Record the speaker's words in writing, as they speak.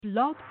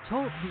Blog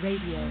Talk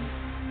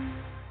Radio.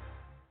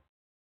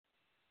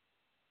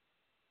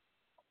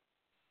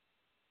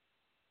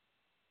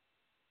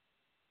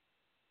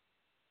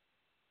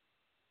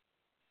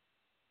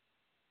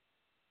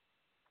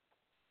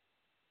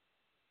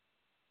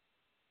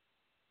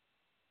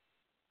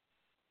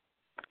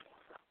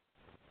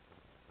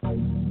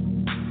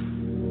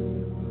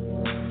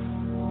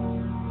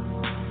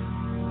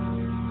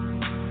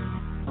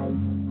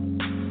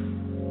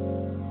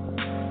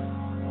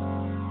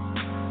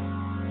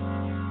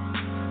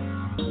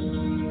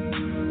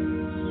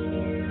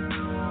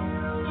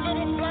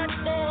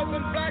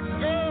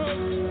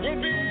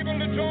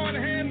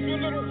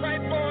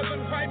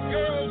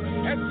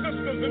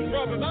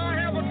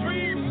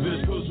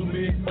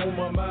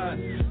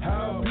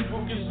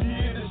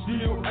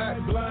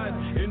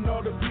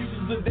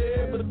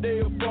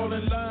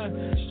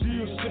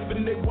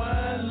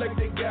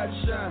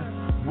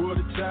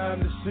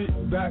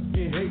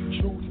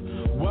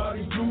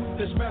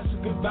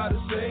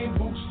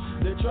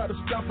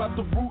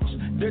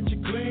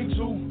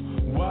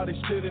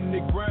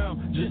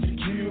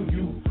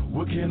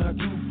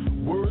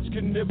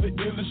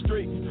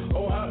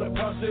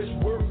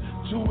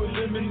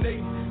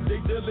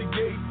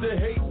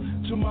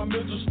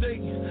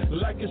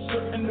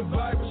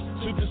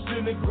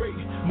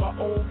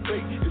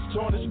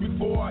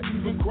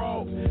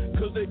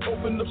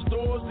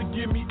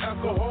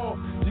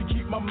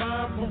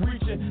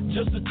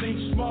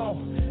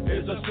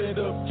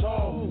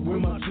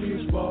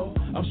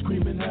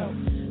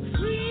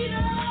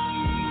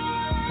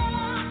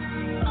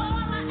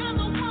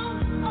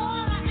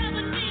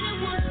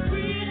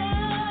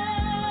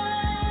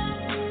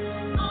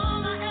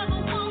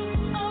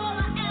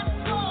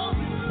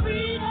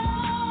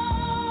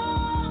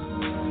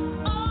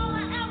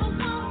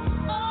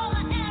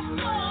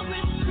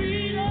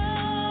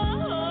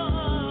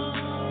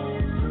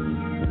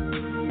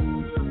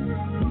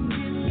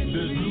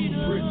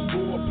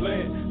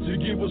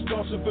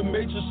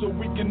 So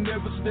we can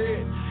never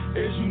stand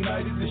as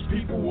united as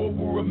people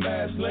over a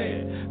mass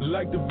land.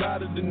 Like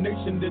divided the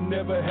nation that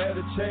never had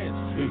a chance.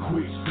 In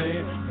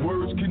quicksand,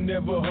 words can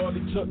never hardly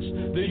touch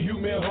the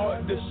human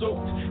heart that's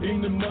soaked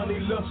in the money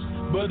lust.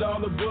 But all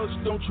of us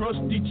don't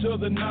trust each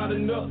other, not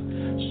enough.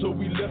 So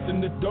we left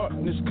in the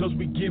darkness cause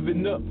we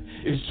giving up.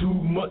 It's too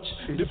much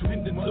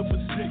dependence of a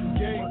sick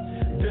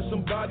game that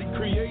somebody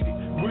created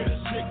with a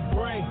sick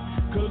brain.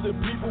 Cause the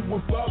people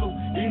will follow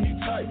any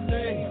type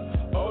thing.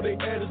 All they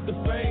add is the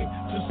fame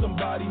to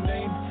somebody's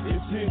name.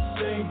 It's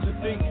insane to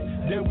think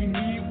that we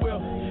need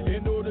wealth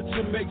in order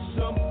to make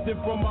something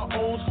from our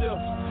own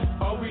self.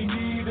 All we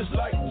need is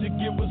light to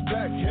give us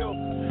back health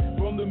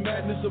from the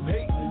madness of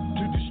hate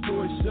to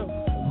destroy self.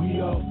 We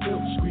all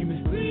felt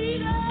screaming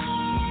freedom.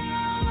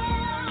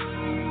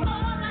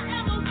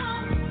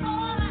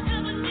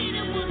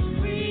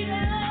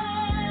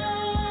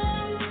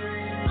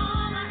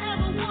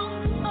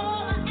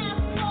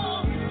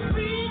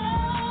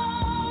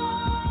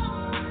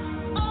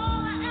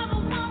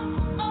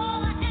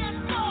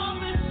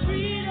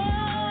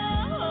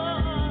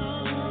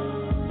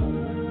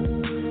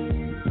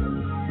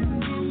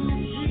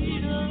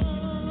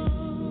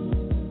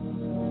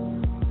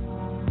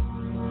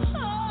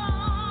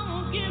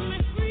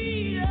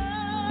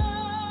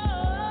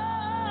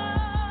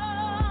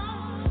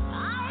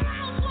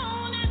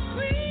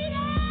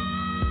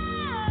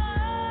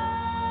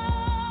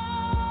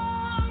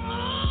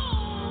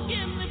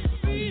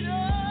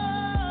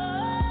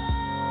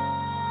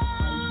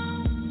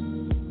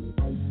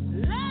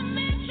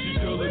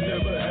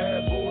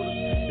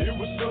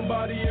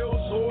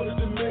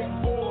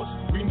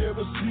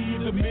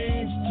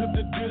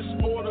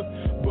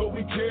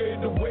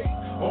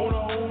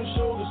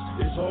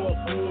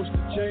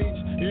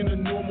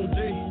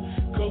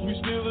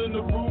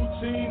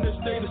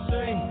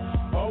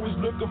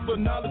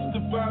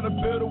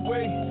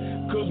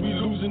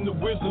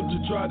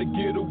 Try to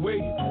get away,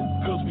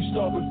 cause we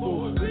starving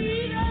for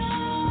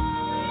freedom.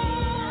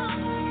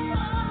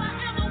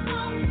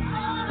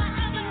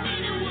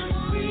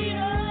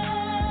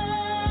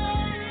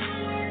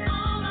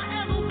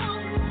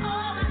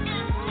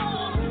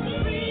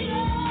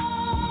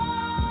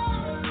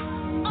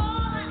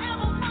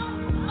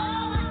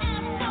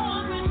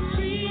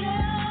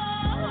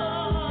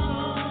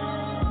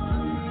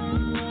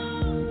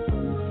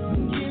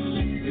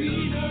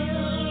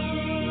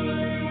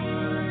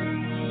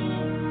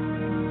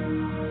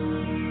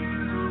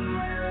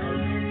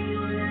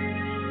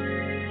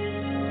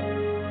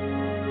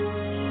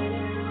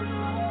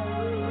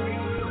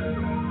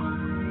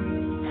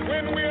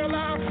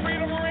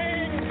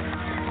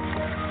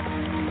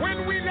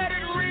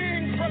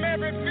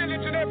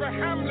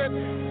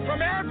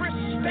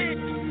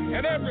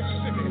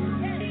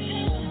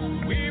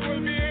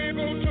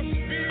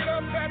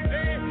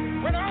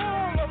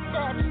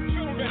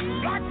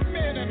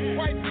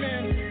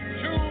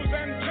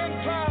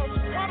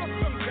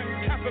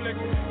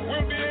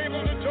 We'll be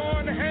able to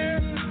join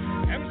hands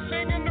and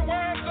sing in the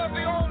words of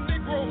the old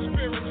Negro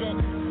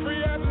spiritual.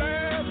 Free at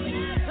last,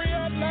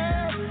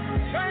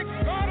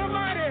 thank God.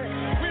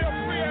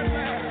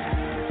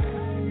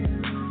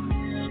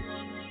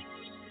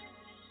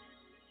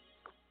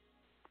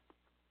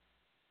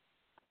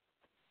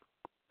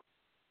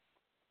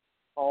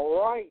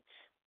 right.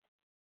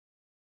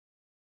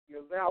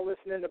 You're now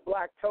listening to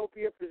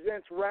Blacktopia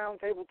presents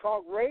Roundtable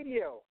Talk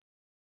Radio.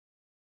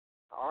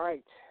 All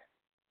right.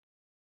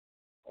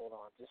 Hold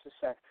on just a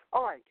sec.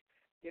 All right.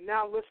 You're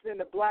now listening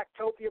to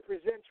Blacktopia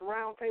presents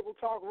Roundtable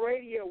Talk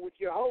Radio with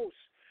your hosts,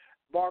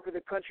 Barbara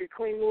the Country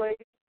Cleaning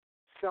Lady,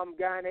 some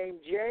guy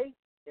named Jay,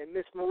 and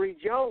Miss Marie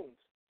Jones.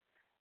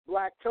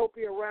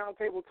 Blacktopia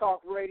Roundtable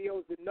Talk Radio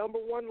is the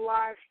 #1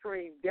 live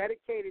stream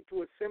dedicated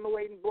to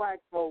assimilating black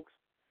folks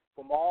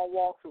from all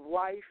walks of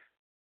life,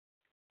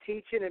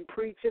 teaching and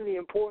preaching the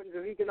importance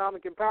of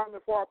economic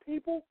empowerment for our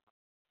people,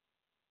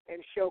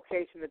 and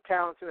showcasing the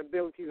talents and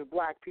abilities of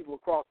black people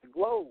across the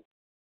globe.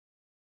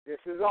 This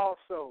is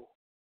also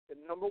the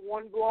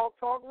 #1 blog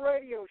talk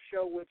radio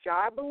show, which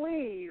I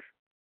believe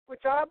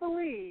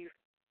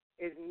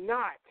is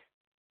not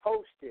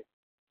hosted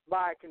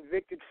by a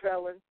convicted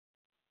felon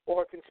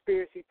or a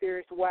conspiracy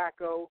theorist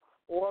wacko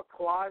or a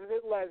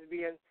closeted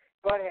lesbian.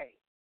 But hey,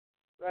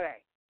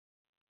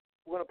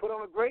 we're going to put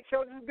on a great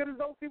show just as good as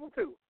those people,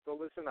 too. So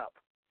listen up.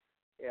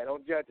 Yeah,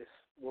 don't judge us.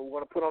 We're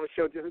going to put on a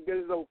show just as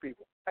good as those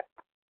people.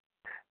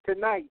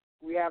 Tonight,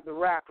 we have the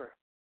rapper,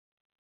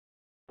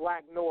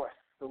 Blakk North,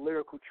 the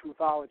lyrical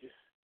truthologist,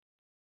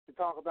 to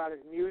talk about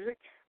his music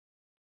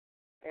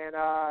and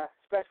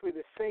especially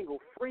the single,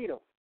 Freedom,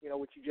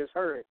 what you just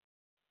heard.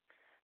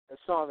 A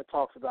song that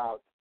talks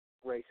about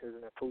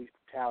racism and police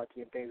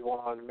brutality and things going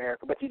on in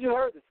America. But you just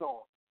heard the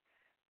song.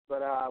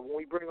 But when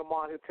we bring him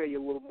on, he'll tell you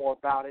a little more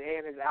about it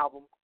and his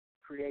album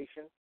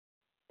creation.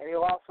 And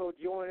he'll also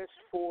join us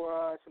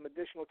for some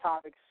additional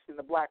topics in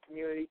the black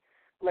community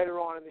later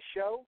on in the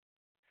show.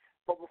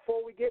 But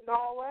before we get into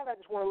all that, I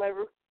just want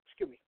to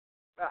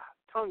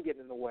tongue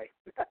getting in the way.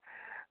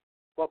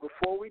 But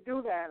before we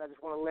do that, I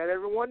just want to let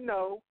everyone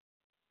know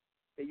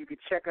that you can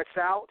check us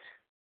out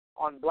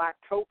on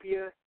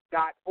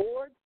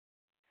blacktopia.org.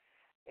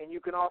 And you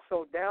can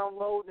also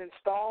download and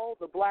install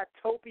the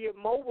Blacktopia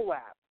mobile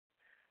app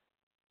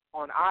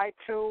on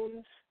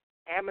iTunes,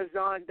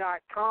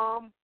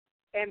 Amazon.com,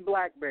 and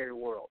BlackBerry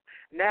World.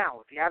 Now,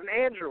 if you have an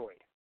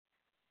Android,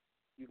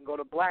 you can go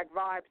to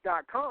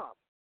blackvibes.com,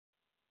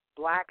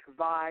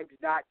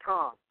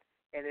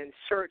 and then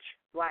search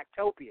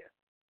Blacktopia,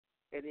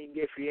 and then you can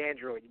get it for your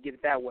Android. You get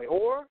it that way.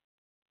 Or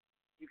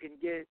you can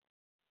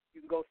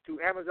go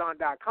to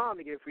Amazon.com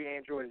to get it for your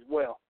Android as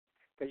well.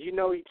 Because you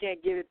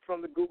can't get it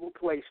from the Google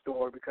Play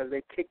Store because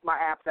they kicked my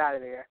apps out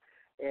of there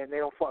and they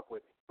don't fuck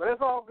with me. But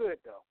it's all good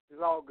though.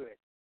 It's all good.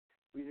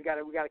 We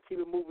gotta keep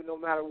it moving no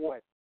matter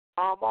what.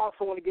 I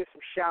also want to give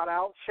some shout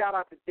outs. Shout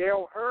out to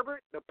Daryl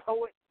Herbert, the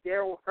poet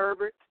Daryl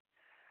Herbert.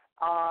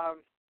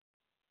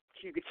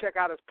 You can check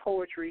out his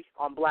poetry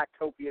on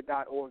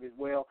blacktopia.org as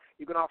well.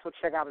 You can also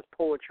check out his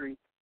poetry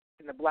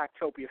in the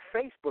Blacktopia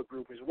Facebook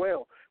group as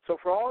well. So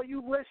for all you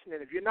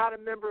listening, if you're not a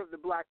member of the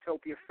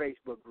Blacktopia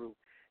Facebook group,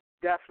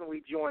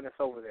 definitely join us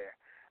over there.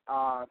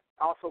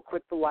 Also,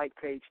 click the like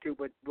page too,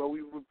 but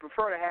we would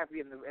prefer to have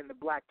you in the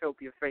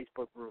Blacktopia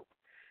Facebook group.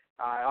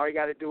 All you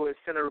got to do is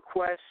send a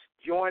request,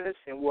 join us,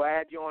 and we'll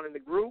add you on in the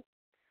group.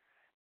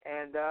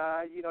 And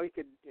you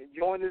could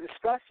join the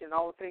discussion,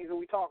 all the things that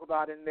we talk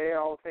about in there,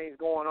 all the things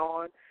going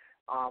on.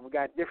 We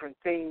got different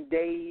theme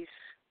days,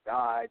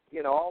 all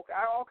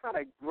kind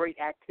of great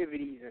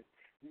activities and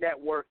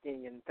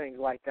networking and things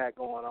like that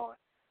going on.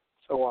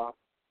 So.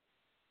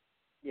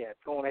 Yeah,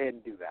 go on ahead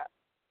and do that.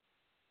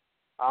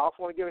 I also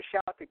want to give a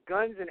shout out to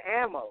Guns and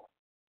Ammo.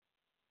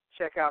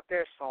 Check out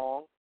their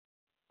song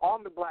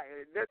on the Black.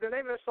 The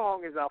name of the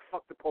song is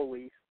 "Fuck the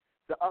Police."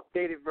 The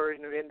updated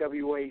version of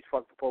NWA's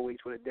 "Fuck the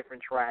Police" with a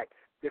different track,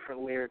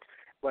 different lyrics,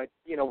 but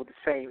with the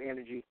same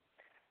energy.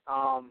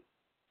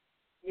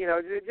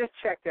 Just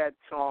check that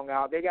song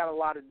out. They got a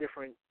lot of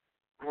different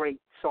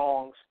great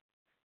songs.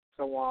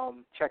 So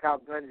check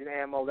out Guns and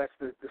Ammo. That's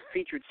the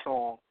featured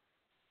song,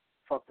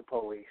 "Fuck the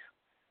Police."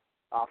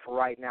 For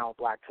right now on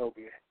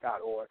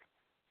blacktopia.org.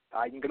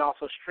 You can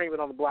also stream it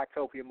on the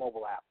Blacktopia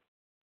mobile app.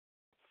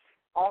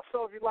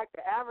 Also, if you'd like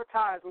to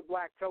advertise with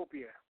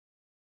Blacktopia,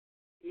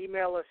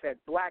 email us at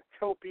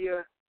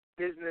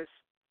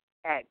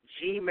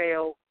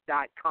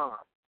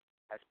blacktopiabusiness@gmail.com.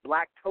 That's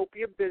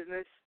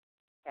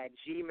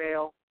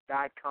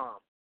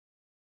blacktopiabusiness@gmail.com.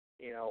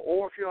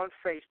 Or if you're on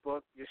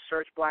Facebook, just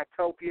search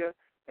Blacktopia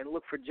and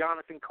look for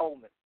Jonathan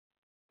Coleman.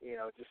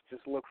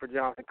 Just look for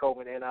Jonathan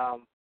Coleman and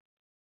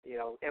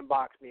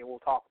inbox me and we'll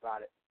talk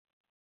about it.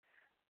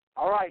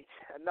 All right,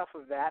 enough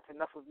of that.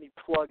 Enough of me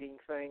plugging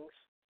things.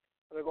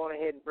 We're going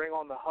ahead and bring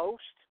on the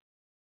host,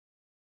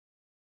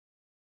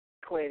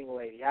 Cleaning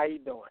Lady. How you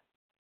doing?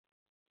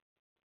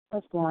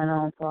 What's going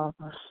on,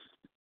 Papa?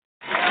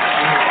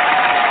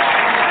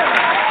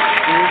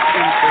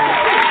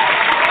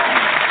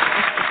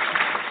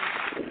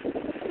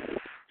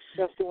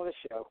 Just doing a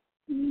show.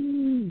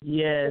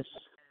 Yes,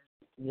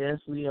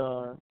 we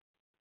are.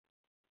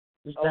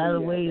 This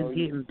way is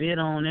getting bid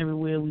on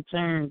everywhere we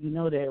turn. You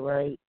know that,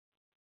 right?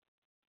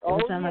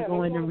 Every time I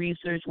go in to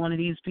research one of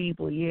these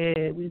people,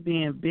 we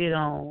being bid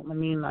on. I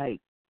mean,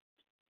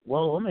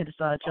 whoa, I'm going to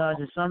start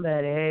charging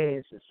somebody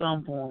ass at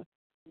some point.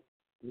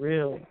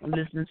 Real. I'm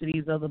listening to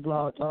these other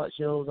blog talk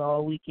shows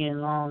all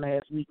weekend long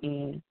last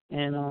weekend.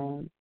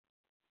 And,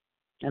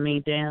 I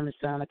mean, damn, it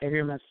sounds like I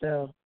hear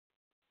myself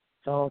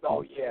talking.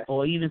 Oh, yeah.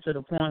 Or even to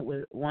the point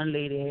where one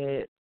lady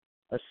had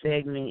a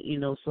segment, you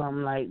know,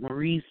 something like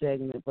Marie's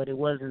segment, but it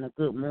wasn't a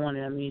good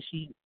morning. I mean,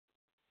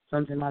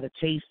 something about a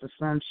taste or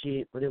some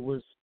shit, but it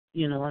was,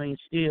 you know, I mean,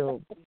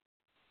 still,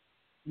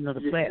 you know,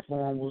 the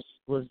platform was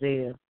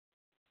there.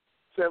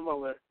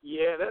 Similar.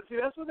 Yeah,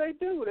 that's what they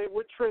do.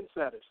 We're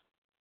trendsetters.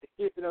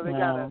 You know, they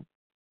gotta,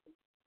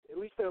 at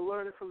least they're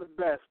learning from the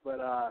best, but,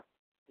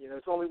 you know,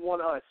 it's only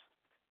one us.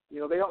 You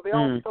know, they all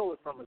stole it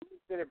from us. We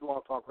did it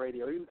Blog Talk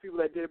Radio. Even the people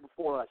that did it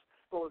before us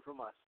stole it from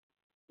us.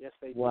 Yes,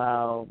 they did.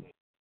 Wow.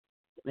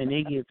 And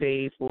they get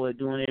paid for it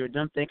doing it.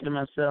 I'm thinking to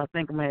myself, I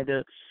think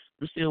I'm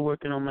still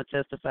working on my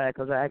testify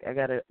because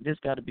this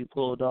got to be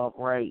pulled off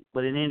right.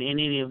 But in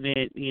any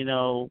event, you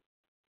know,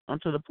 I'm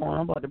to the point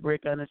I'm about to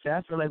break out and say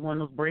I feel like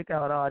one of those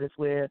breakout artists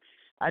where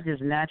I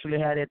just naturally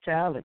had that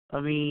talent.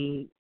 I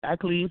mean, I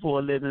clean for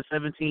a living,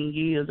 17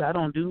 years. I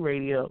don't do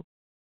radio.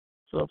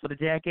 So for the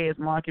jackass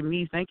marking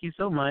me, thank you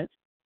so much.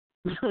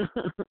 That's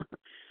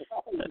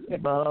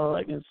about all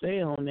I can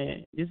say on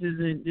that. This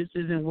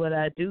isn't what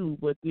I do,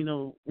 but you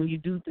know, when you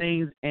do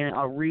things and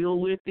are real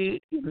with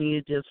it, I mean,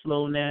 it just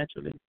flow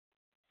naturally.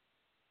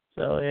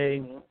 So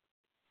hey,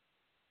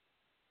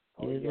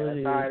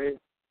 that's how it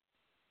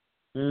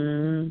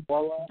is.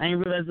 Well, I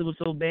didn't realize it was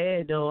so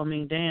bad though. I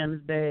mean, damn,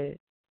 it's bad.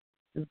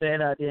 It's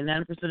bad out there.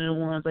 90% of the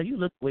ones like you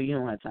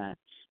don't have time.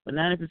 But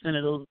 90%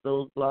 of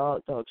those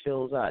blog talk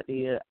shows out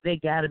there, they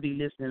got to be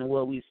listening to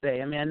what we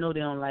say. I mean, I know they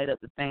don't light up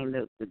the thing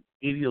to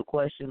give you a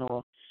question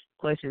or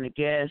question a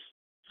guest,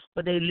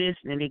 but they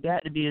listen, and they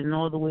got to be. There's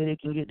no other way they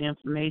can get the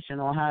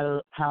information on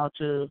how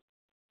to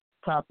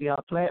copy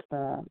our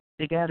platform.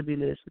 They got to be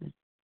listening.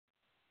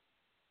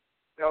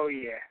 Oh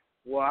yeah.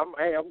 Well,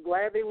 I'm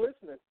glad they're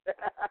listening,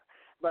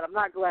 but I'm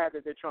not glad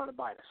that they're trying to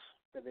bite us.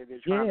 That they're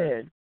trying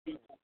to beat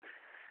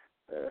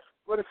us.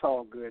 But it's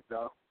all good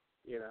though.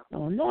 You know.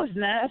 Oh, no, it's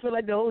not. I feel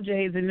like the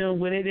OJs in them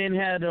where they didn't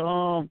have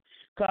the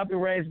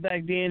copyrights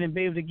back then and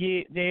be able to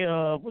get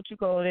their what you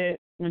call that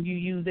when you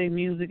use their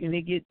music and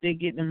they get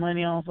the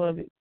money off of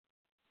it.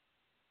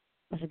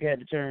 I forgot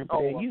the term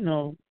for that. You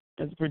know,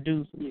 as a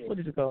producer, what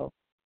is it called?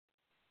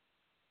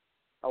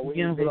 Oh, we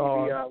get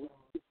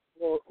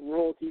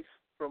royalties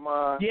from.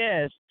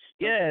 Yes.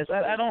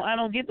 I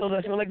don't get those.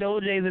 I feel like the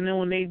OJs and then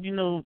when they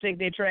take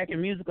their track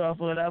and music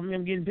off of it, I'm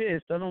getting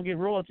pissed. I don't get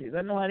royalties.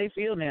 I know how they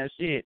feel now.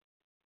 Shit.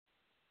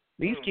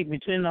 They used to kick me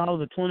 $10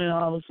 or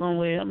 $20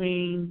 somewhere. I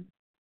mean,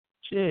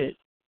 shit.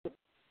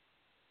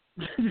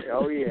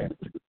 Oh yeah.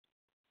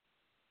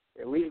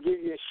 At least give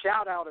you a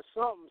shout out or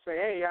something. Say,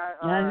 hey,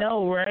 I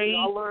know, right?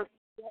 I learned.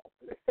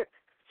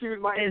 Choose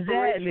my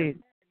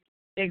inspiration.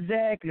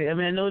 Exactly. I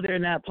mean, I know they're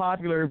not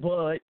popular,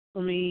 but I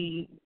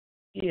mean,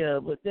 yeah,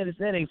 but that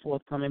ain't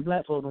forthcoming.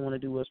 Black folks don't want to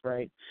do us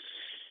right.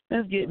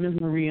 Let's get Miss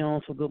Marie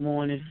on for good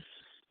morning.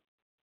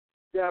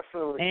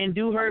 Definitely. And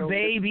do her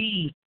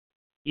baby.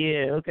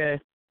 Yeah. Okay.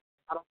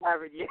 I don't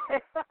have it yet.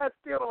 I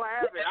still don't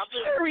have it.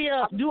 Hurry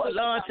up. Do it.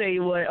 I'll tell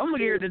you what. I'm going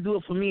to get her to do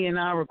it for me, and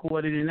I'll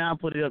record it, and I'll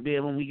put it up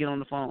there when we get on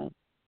the phone.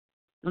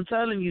 I'm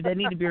telling you, that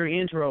need to be her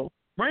intro.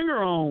 Bring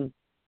her on.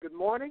 Good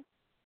morning.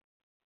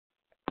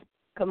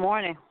 Good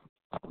morning.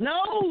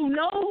 No. Do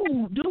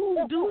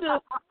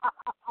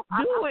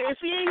it.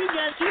 See, you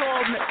got you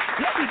all.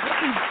 Let me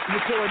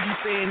record you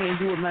saying it and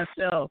do it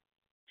myself.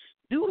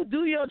 Do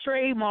your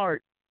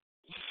trademark.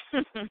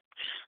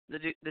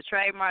 The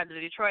trademark,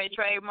 the Detroit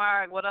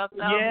trademark. What up,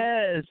 though?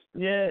 Yes.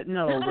 Yeah.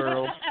 No,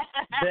 girl.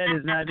 That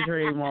is not the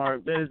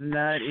trademark. That is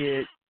not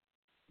it.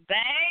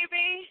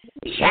 Baby.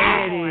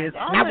 Yeah, it is.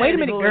 Now, wait a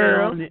minute,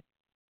 girl.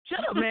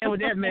 Shut up, man,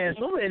 with that mess.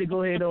 I'm ready to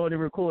go ahead on and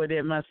record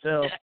that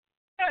myself.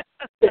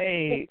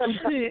 Hey.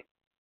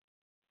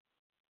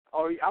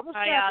 How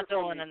y'all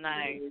doing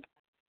tonight?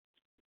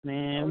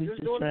 Man, we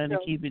just trying to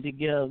keep it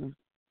together.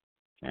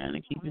 I'm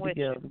with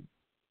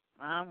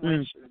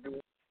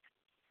you.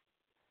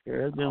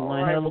 Girl, it's been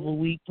one hell of a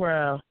week,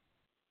 proud.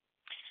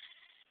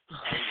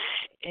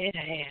 It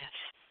has.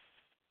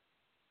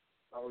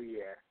 Oh,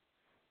 yeah.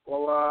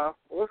 Well,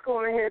 let's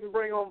go ahead and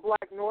bring on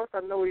Black North.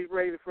 I know he's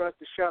ready for us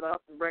to shut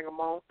up and bring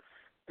him on.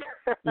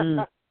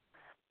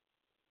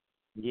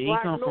 Yeah, he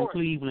comes from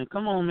Cleveland.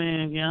 Come on,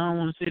 man. Yeah, I don't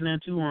want to say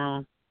nothing too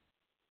wrong.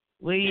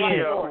 Where you at?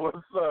 Yo,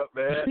 what's up,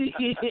 man?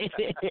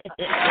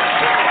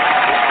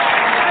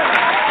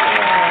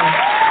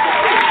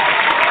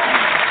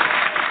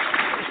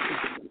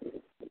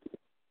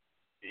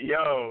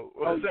 Yo,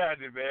 what's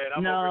happening, man?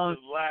 I'm over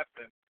just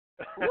laughing.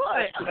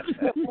 What?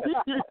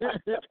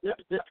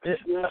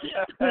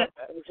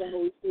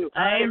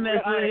 I ain't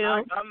messing with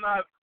him.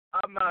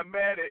 I'm not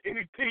mad at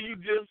anything you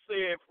just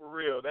said, for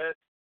real.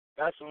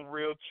 That's some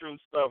real true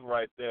stuff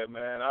right there,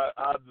 man.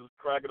 I'll just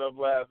crack it up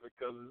laughing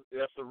because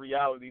that's a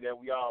reality that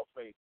we all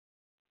face.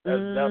 That's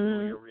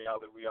definitely a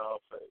reality we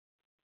all face.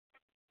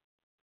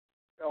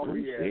 Oh,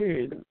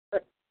 yeah.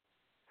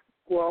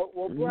 Well,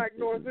 Black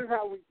North, this is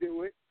how we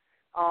do it.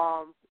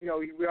 We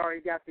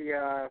already got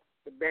the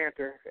the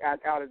banter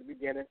out at the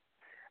beginning.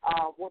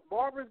 What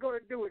Barbara's going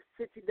to do is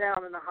sit you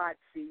down in a hot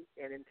seat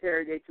and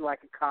interrogate you like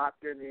a cop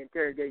during the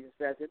interrogation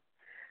session.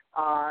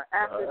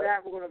 After that,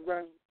 we're going to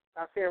run,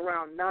 I'll say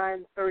around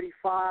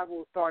 9:35,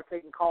 we'll start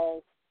taking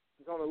calls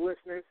on the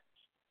listeners.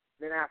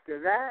 Then after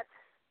that,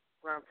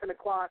 around 10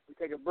 o'clock, we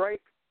take a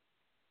break.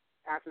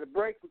 After the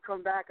break, we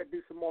come back and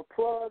do some more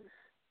plugs.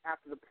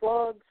 After the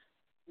plugs,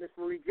 Miss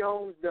Marie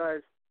Jones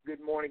does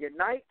Good Morning at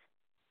Night.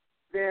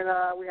 Then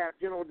we have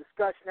general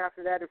discussion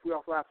after that. If we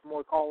also have some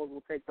more callers,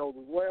 we'll take those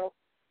as well.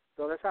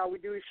 So that's how we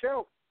do the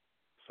show.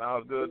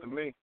 Sounds good to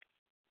me.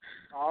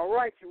 All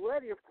right. You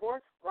ready, of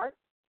course, right?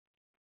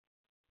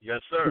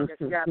 Yes, sir. Yes,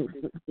 you got to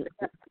be.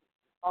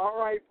 All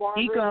right,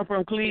 Barbara. He come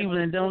from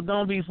Cleveland.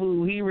 Don't be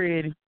fooled. He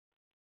ready.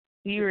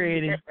 He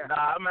ready.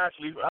 Nah,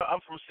 I'm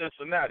from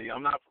Cincinnati.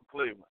 I'm not from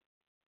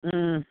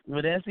Cleveland.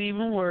 Well, that's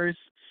even worse.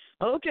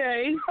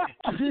 Okay.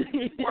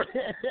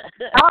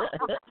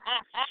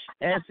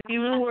 That's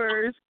even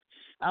worse.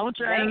 I was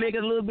trying to make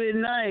it a little bit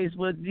nice,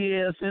 but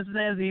yeah,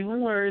 Cincinnati's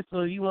even worse,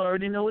 so you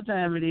already know what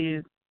time it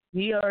is.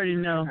 He already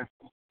know.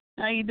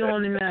 How you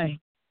doing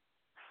tonight?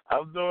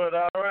 I'm doing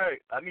all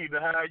right. I need to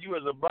hire you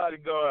as a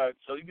bodyguard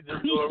so you can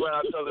just go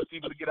around telling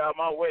people to get out of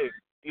my way.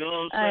 You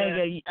know what I'm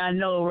saying? I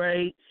know,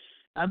 right?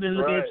 I've been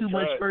looking at too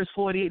much right. First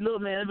 48.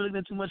 Look, man, I've been looking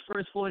at too much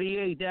First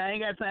 48. I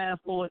ain't got time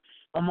for it.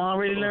 I'm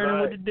already learning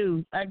what to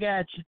do. I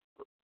got you.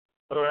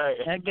 All right.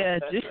 I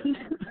got you.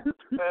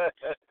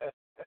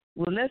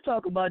 Well, let's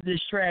talk about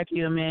this track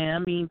here, man. I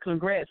mean,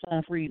 congrats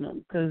on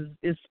Freedom, because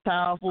it's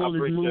powerful,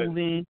 it's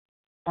moving.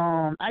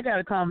 I got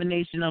a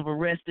combination of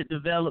Arrested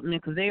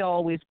Development, because they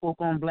always spoke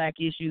on black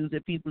issues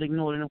that people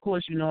ignored. And, of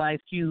course, you know, Ice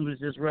Cube is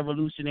just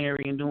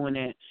revolutionary in doing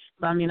that.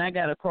 So, I mean, I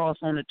got a cross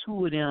on the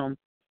two of them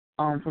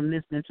from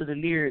listening to the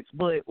lyrics.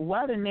 But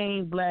why the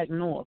name Black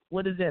North?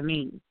 What does that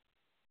mean?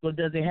 Or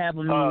does it have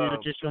a meaning or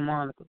just your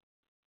moniker?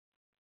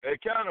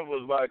 It kind of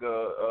was like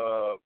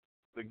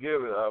to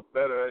give it a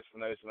better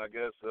explanation, I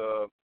guess.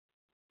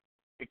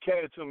 It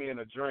came to me in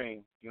a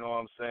dream, you know what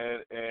I'm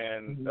saying?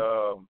 And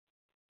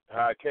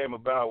how it came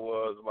about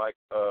was like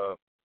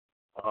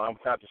I'm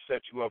trying to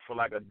set you up for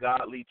like a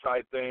godly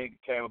type thing.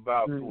 It came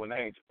about through an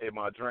angel in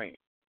my dream.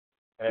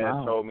 And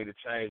it told me to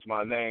change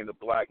my name to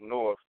Black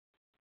North,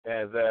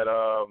 and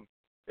that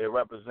it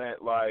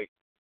represent like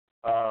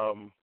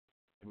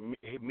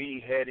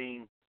me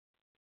heading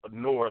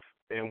north,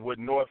 and what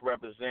north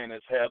represents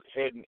is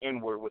heading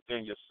inward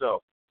within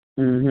yourself.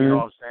 You know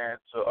what I'm saying?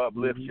 To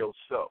uplift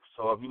yourself.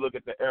 So if you look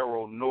at the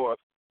arrow north,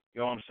 you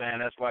know what I'm saying?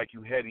 That's like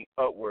you heading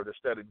upward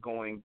instead of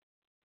going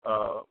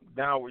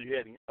downward. You're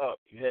heading up.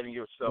 You're heading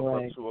yourself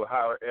up to a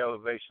higher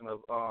elevation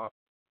of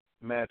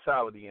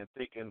mentality and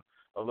thinking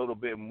a little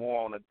bit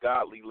more on a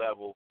godly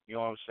level. You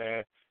know what I'm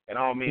saying? And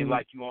I don't mean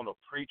like you on a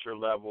preacher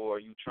level or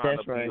you trying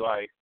to be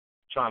like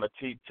trying to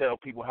tell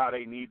people how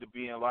they need to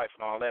be in life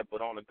and all that,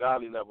 but on a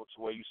godly level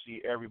to where you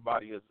see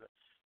everybody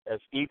as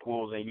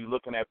equals and you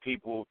looking at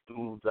people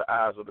through the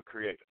eyes of the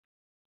Creator.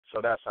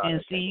 So that's how.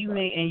 And see,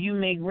 you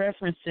make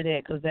reference to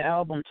that because the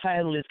album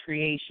title is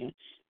Creation.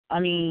 I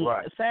mean,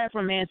 aside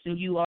from answering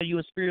you, are you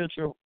a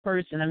spiritual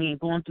person? I mean,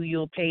 going through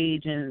your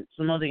page and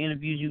some other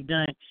interviews you've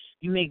done,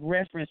 you make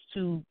reference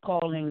to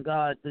calling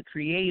God the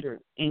Creator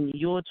in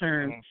your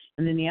terms,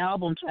 and then the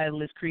album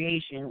title is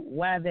Creation.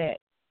 Why that?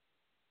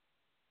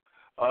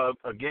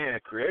 Again,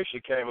 creation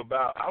came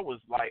about. I was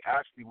like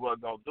actually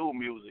wasn't gonna do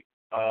music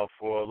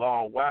for a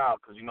long while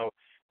because you know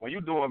when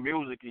you're doing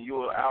music and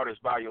you're an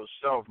artist by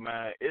yourself,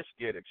 man, it's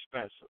get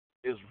expensive.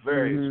 It's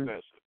very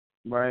expensive.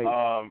 Right.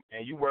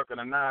 And you working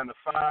a 9 to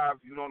 5,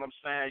 you know what I'm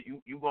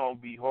saying? You gonna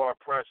be hard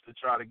pressed to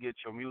try to get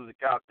your music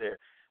out there.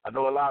 I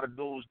know a lot of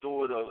dudes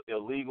do it a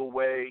illegal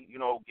way, you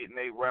know, getting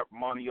their rep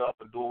money up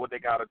and doing what they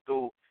gotta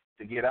do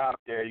to get out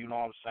there. You know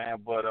what I'm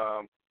saying? But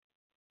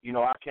you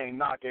know, I can't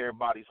knock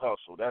everybody's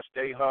hustle. That's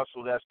their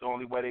hustle. That's the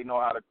only way they know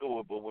how to do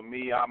it. But with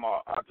me, I'm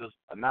just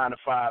a 9 to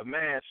 5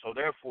 man. So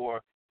therefore,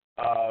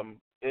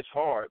 it's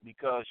hard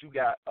because you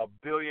got 1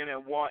 billion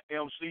and one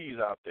MCs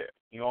out there.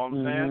 You know what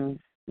I'm saying?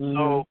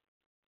 So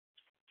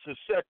to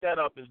set that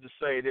up is to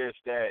say this,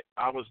 that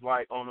I was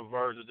like on the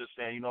verge of just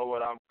saying, you know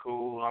what, I'm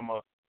cool. I'm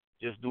going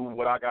to just do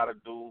what I got to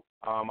do.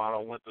 I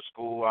don't went to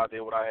school. I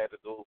did what I had to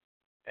do.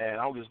 And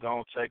I'm just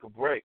going to take a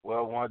break.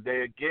 Well, one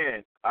day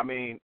again, I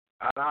mean,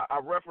 I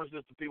reference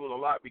this to people a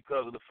lot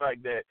because of the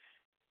fact that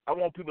I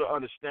want people to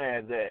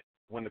understand that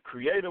when the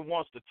Creator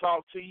wants to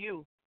talk to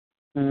you,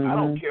 I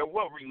don't care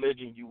what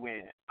religion you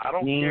in. I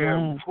don't care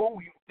who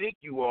you think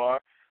you are.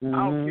 I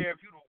don't care if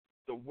you're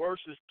the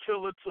worstest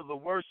killer to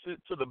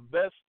the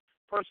best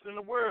person in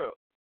the world.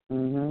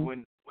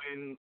 When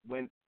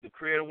the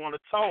Creator want to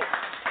talk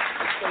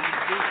and tell you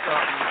to do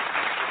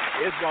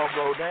something, it's gonna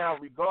go down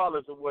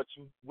regardless of what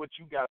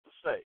you got to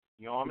say.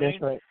 You know what I mean?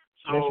 That's right.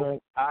 So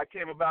I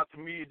came about to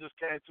me, it just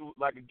came to,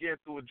 like, again,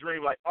 through a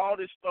dream. Like, all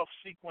this stuff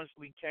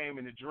sequentially came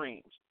in the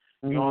dreams.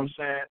 You know what I'm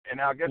saying?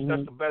 And I guess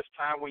that's the best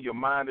time when your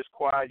mind is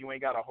quiet. You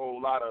ain't got a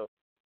whole lot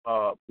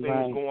of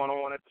things going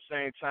on at the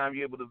same time.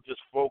 You're able to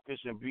just focus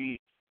and be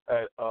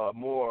a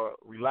more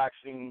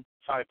relaxing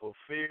type of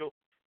feel.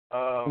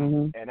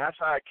 And that's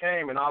how it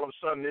came. And all of a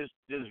sudden, this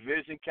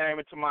vision came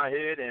into my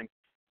head, and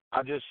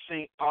I just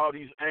seen all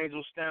these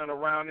angels standing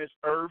around this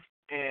earth,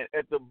 and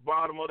at the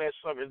bottom of that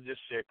sucker, it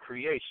just said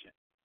creation.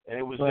 And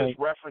it was just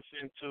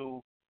referencing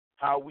to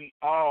how we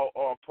all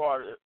are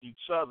part of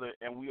each other,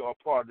 and we are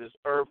part of this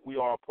earth. We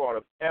are a part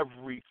of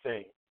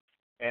everything.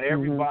 And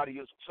everybody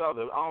is each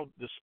other.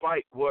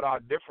 Despite what our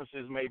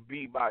differences may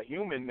be by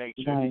human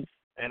nature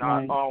and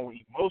our own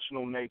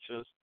emotional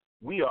natures,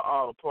 we are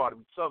all a part of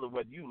each other,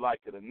 whether you like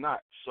it or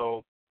not.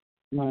 So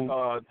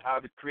how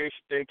the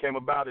creation thing came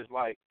about is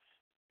like,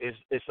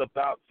 it's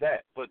about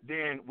that. But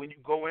then when you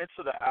go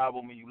into the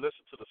album and you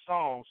listen to the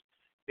songs,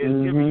 it's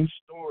giving you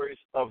stories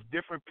of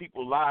different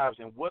people's lives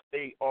and what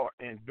they are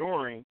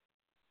enduring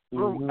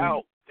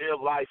throughout their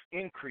life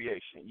in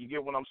creation. You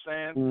get what I'm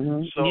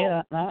saying? So,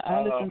 yeah,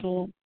 I listen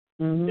to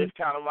them. It's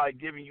kind of like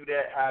giving you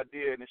that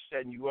idea and it's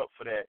setting you up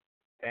for that.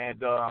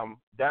 And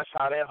that's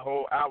how that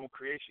whole album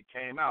creation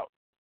came out.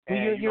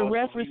 And, you're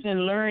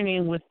referencing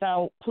learning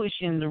without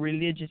pushing the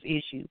religious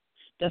issue.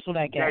 That's what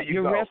I got.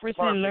 You're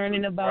referencing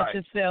learning about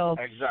yourself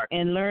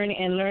and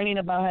learning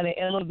about how to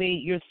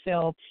elevate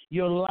yourself,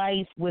 your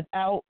life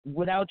without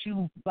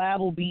you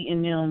Bible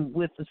beating them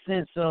with a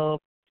sense of,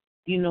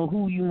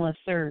 who you must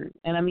serve.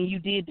 And I mean, you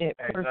did that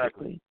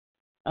perfectly.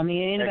 I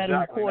mean, anybody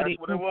who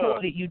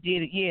quoted, you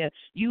did it. Yeah,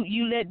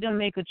 you let them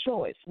make a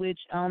choice, which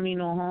I don't mean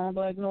no harm,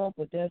 Black North,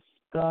 but that's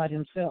God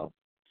Himself.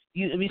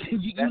 You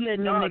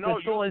letting them make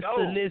a choice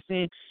to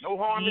listen. No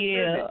harm in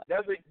it.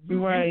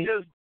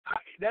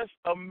 That's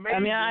amazing. I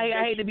mean,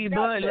 I hate to be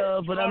blunt,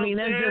 love, but I mean,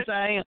 that's just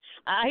I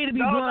hate to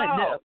be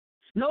blunt.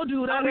 No,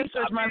 dude, I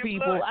research my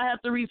people. I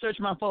have to research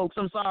my folks.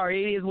 I'm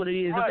sorry. It is what it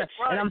is.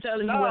 And I'm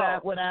telling you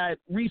what I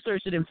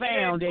researched it and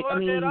found. That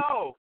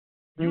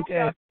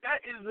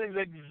is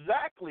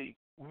exactly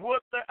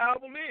what the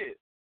album is.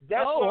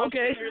 That's why I'm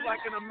here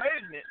like an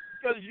amazement,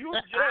 because you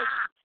just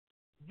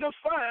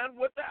defined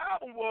what the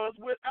album was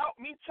without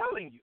me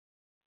telling you.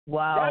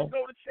 Wow. That's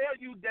going to tell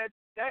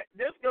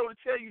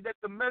you that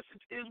the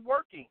message is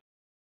working,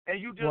 and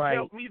you just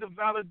helped me to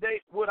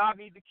validate what I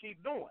need to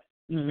keep doing.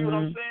 You see what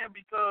I'm saying?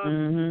 Because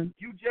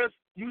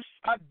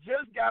I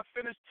just got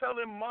finished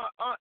telling my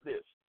aunt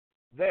this,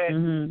 that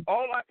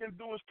all I can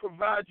do is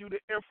provide you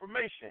the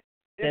information.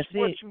 It's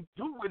what you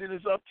do with it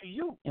is up to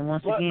you. And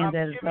once again,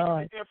 that is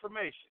God. The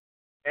information,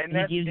 and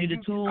He gives you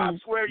the tools. I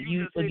swear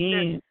you just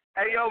again.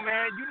 Hey, yo,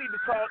 man, you need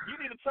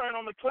to turn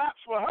on the claps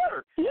for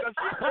her, because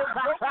she just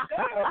broke it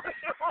down.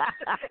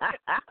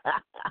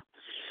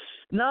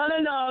 No.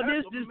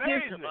 That's This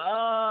amazing.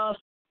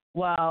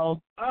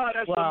 Wow.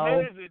 That's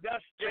amazing.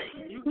 That's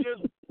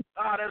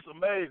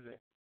amazing.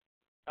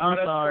 I'm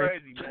that's sorry.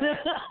 Crazy, man.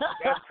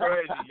 That's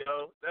crazy,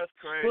 yo. That's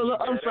crazy. Well,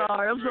 I'm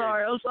sorry.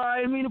 I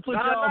didn't mean to put you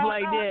off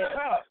like that.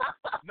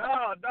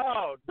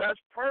 No. That's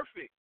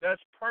perfect.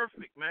 That's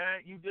perfect,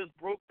 man. You just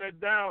broke that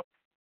down,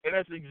 and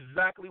that's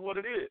exactly what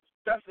it is.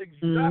 That's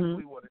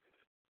exactly what it is.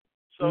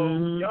 So,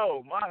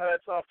 yo, my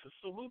hat's off to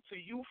salute to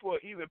you for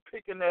even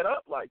picking that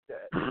up like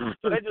that.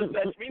 So that just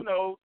lets me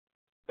know.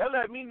 That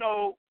let me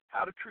know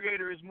how the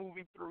Creator is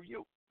moving through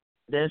you.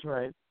 That's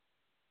right.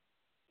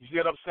 You see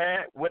what I'm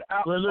saying?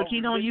 Well, look, He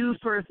don't use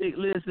perfect.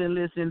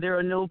 Listen. There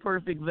are no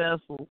perfect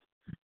vessels.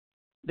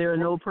 There are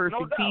no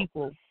perfect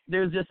people.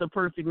 There's just a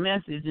perfect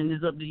message, and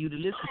it's up to you to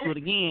listen to it.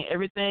 Again,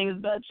 everything is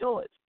about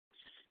choice.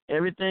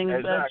 Everything is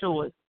about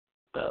choice.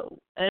 So,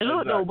 and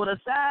look though, but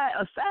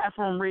aside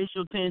from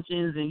racial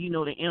tensions and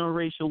the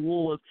interracial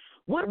wars,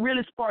 what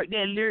really sparked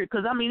that lyric?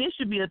 Because I mean, it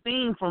should be a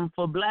theme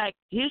for Black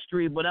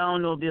history, but I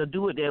don't know if they'll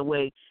do it that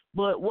way.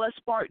 But what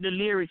sparked the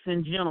lyrics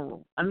in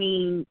general? I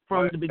mean,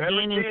 from the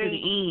beginning to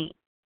the end.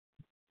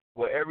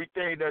 Well,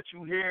 everything that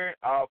you hear,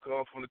 all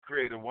comes from the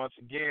Creator. Once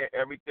again,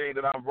 everything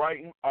that I'm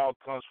writing, all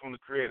comes from the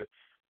Creator.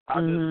 I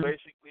just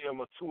basically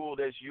am a tool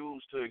that's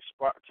used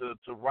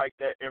to write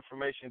that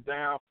information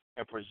down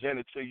and present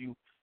it to you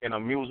in a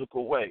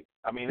musical way.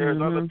 I mean,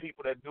 there's other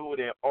people that do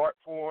it in art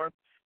form.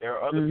 There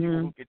are other people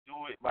who can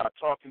do it by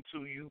talking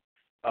to you.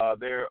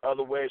 There are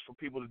other ways for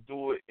people to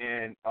do it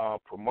in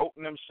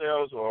promoting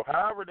themselves or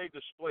however they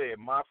display it.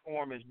 My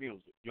form is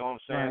music. You know what I'm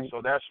saying? Right.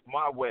 So that's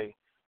my way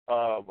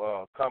of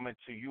coming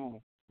to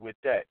you with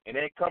that. It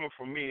ain't coming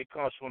from me. It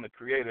comes from the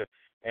Creator.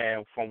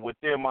 And from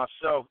within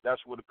myself,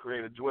 that's where the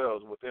Creator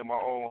dwells. Within my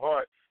own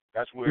heart,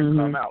 that's where it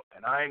come out.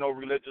 And I ain't no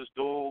religious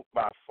dude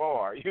by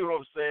far. You know what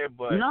I'm saying?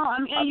 But no, I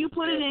mean, and you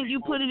put it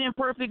in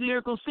perfect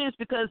lyrical sense,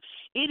 because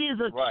it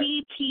is a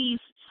key piece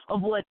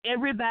of what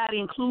everybody,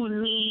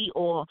 including me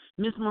or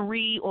Miss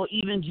Marie or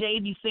even Jay,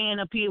 be saying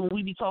up here when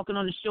we be talking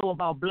on the show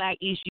about Black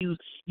issues.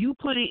 You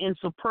put it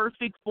into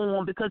perfect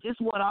form, because it's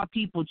what our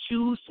people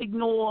choose to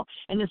ignore,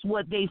 and it's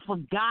what they've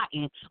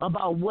forgotten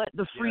about what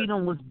the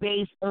freedom was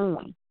based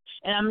on.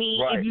 And I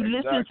mean, if you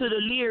listen to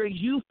the lyrics,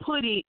 you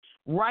put it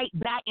right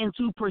back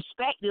into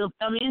perspective.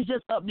 I mean, it's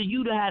just up to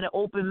you to have an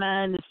open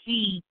mind to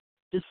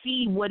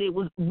see what it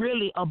was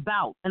really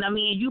about. And I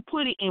mean, you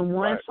put it in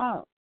one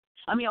song.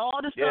 I mean, all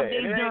the stuff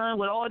they've done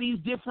with all these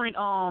different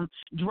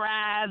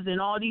drives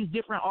and all these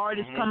different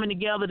artists coming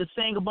together to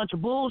sing a bunch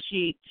of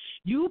bullshit,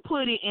 you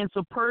put it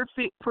into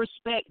perfect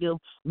perspective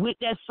with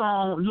that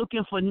song,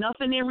 looking for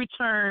nothing in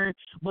return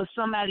but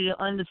somebody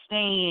to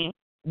understand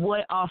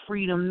what our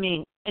freedom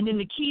meant. And then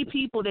the key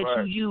people that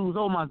you use,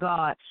 oh my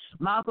God,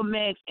 Malcolm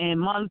X and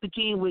Martin Luther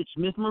King, which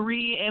Miss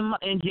Marie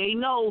and Jay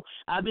know,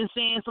 I've been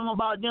saying something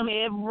about them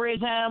every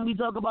time we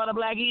talk about a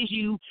black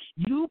issue.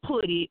 You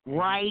put it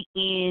right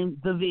in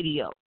the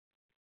video.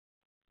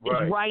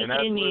 Right. It's right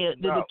in there.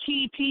 The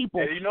key people.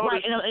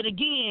 Right. And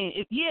again,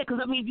 because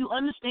I mean, if you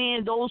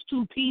understand those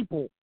two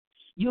people,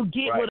 you'll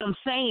get what I'm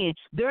saying.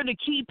 They're the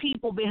key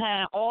people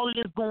behind all of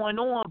this going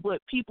on, but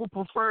people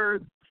prefer,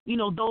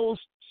 those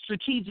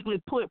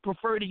strategically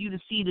prefer to you to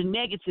see the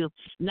negative,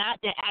 not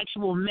the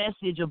actual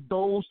message of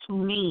those two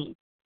men.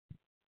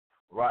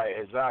 Right,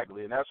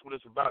 exactly. And that's what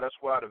it's about. That's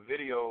why the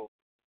video,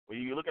 when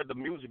you look at the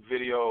music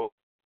video,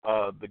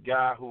 the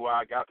guy who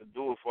I got to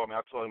do it for me,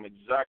 I told him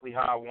exactly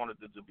how I wanted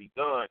it to be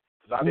done,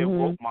 because I didn't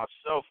woke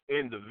myself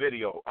in the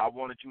video. I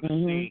wanted you to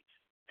see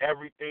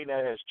everything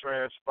that has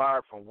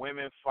transpired from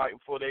women fighting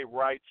for their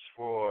rights,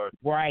 for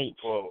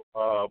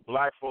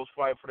black folks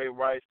fighting for their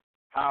rights,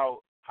 how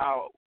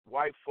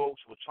white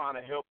folks were trying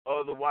to help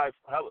other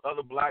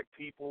black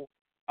people,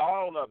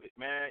 all of it,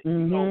 man.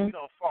 We done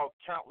fought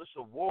countless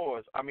of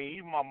wars. I mean,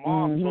 even my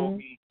mom told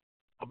me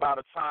about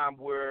a time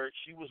where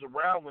she was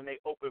around when they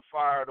opened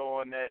fire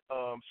on that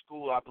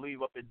school, I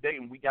believe, up in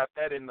Dayton. We got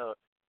that in the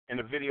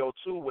video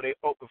too, where they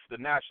opened for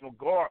the National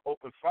Guard,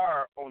 opened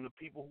fire on the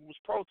people who was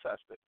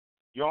protesting.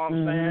 You know what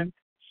I'm saying?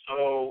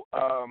 So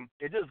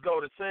it just go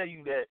to tell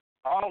you that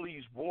all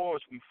these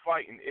wars we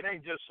fighting, it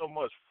ain't just so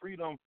much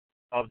freedom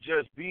of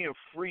just being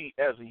free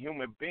as a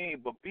human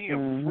being, but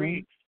being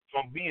free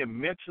from being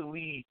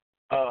mentally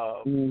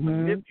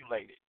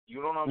manipulated.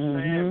 You know what I'm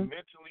saying?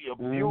 Mentally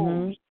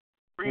abused.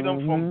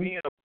 Freedom from being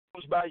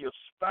abused by your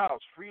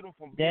spouse. Freedom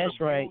from being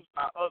abused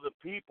by other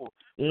people.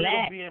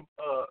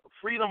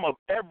 Freedom of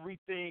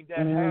everything that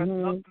has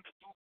nothing to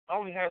do,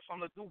 only has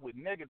something to do with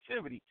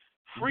negativity.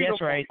 Freedom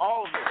from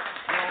all of it.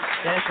 You know what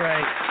I'm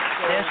saying?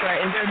 That's right.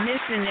 And they're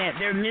missing that.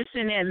 They're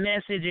missing that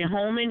message and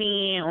homing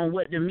in on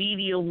what the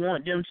media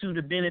want them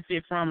to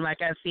benefit from,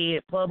 like I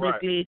said,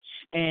 publicly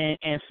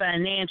and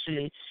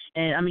financially.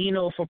 And, I mean,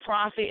 for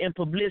profit and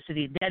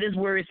publicity, that is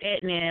where it's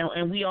at now,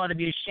 and we ought to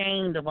be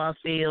ashamed of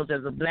ourselves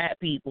as a black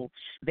people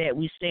that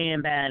we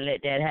stand by and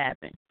let that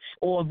happen.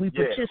 Or we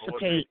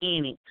participate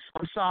in it.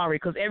 I'm sorry,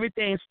 because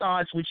everything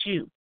starts with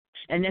you.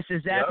 And that's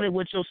exactly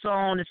what your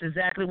song, that's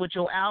exactly what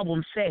your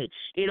album say.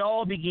 It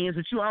all begins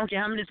with you. I don't care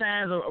how many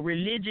times a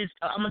religious,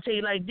 I'm going to tell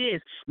you like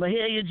this,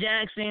 Mahalia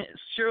Jackson,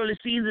 Shirley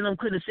Caesar, them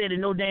could have said it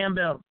no damn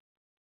better.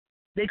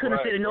 They could have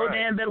said it no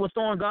damn better with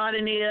throwing God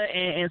in there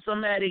and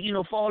somebody,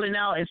 falling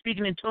out and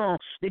speaking in tongues.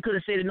 They could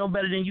have said it no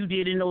better than you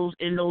did in those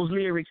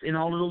lyrics in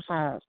all of those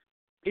songs.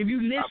 If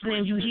you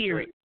listening, you hear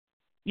it.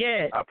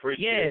 Yeah. I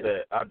appreciate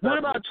that. What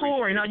about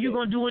touring? Are you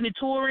going to do any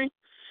touring?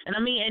 And I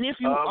mean, and if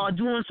you are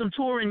doing some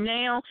touring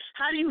now,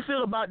 how do you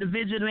feel about the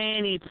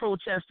vigilante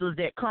protesters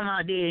that come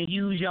out there and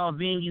use y'all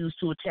venues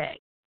to attack?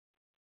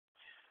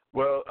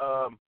 Well,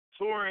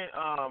 touring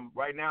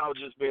right now has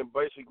just been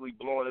basically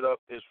blowing it up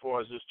as far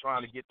as just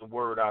trying to get the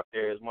word out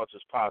there as much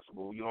as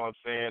possible. You know what I'm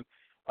saying?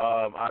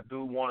 I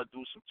do want to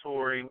do some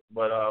touring,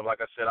 but like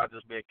I said, I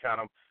just been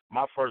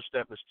my first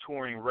step is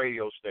touring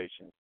radio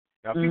stations.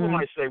 Now, people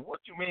might say, what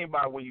do you mean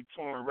by when you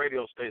touring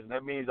radio stations?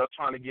 That means I'm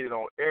trying to get it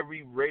on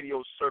every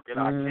radio circuit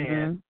I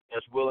can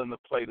that's willing to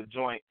play the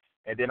joint,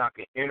 and then I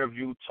can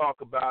interview,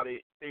 talk about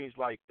it, things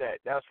like that.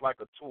 That's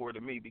like a tour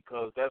to me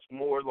because that's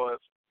more or less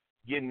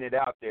getting it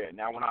out there.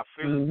 Now, when I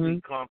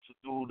physically come to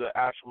do the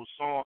actual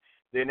song,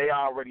 then they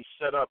already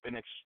set up and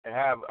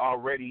have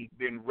already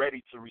been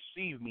ready to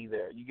receive me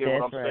there. You get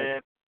what I'm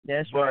saying?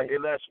 But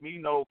it lets me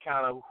know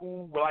kind of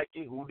who liked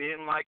it, who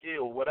didn't like it,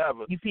 or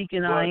whatever. You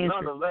piquing our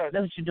interest.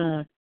 That's what you're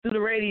doing. Through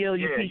the radio,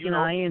 you're piquing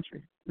our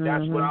interest.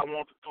 That's what I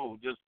want to do.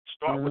 Just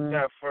start with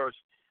that first.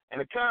 And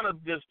it kind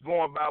of just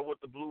going by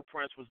what the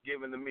blueprints was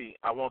given to me.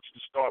 I want you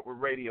to start with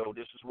radio.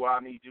 This is where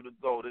I need you to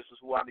go. This is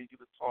who I need you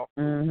to talk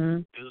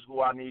to. This is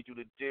who I need you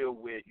to deal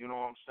with. You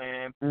know what I'm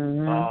saying?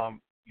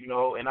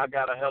 And I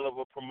got a hell of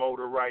a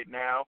promoter right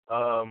now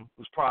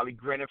who's probably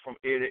grinning from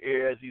ear to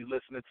ear as he's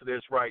listening to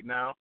this right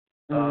now.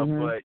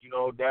 But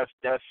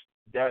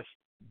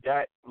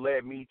that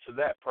led me to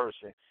that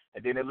person,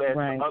 and then it led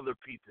to other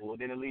people,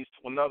 and then it leads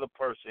to another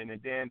person,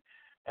 and then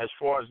as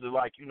far as the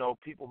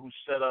people who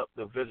set up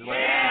the vigilante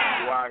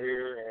people out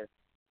here and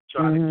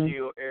try to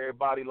kill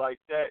everybody like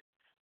that,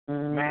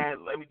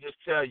 man, let me just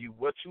tell you,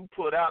 what you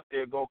put out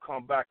there gonna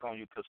come back on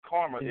you, because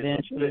karma is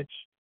a bitch.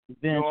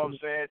 You know what I'm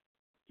saying?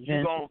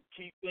 You're going to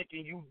keep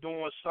thinking you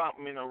doing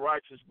something in a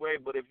righteous way,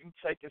 but if you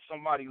taking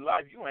somebody's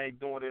life, you ain't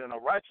doing it in a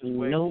righteous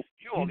way. Nope.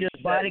 You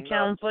just body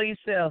count for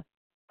yourself.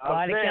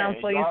 Body count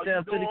for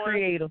yourself to the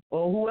Creator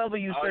or whoever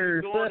you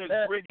serve. All you're doing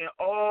is bringing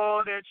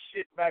all that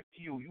shit back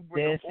to you. You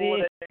bring all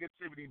that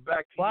negativity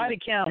back to body you. Body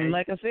counting,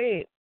 like I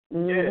said.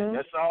 Yeah,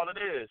 that's all it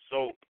is.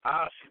 So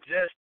I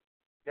suggest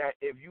that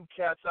if you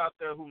cats out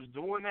there who's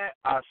doing that,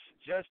 I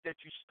suggest that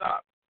you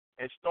stop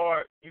and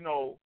start,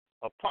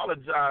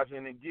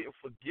 apologizing and getting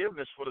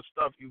forgiveness for the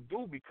stuff you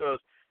do because,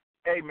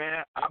 hey,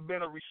 man, I've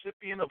been a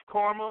recipient of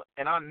karma,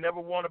 and I never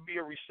want to be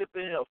a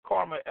recipient of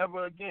karma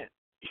ever again.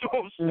 You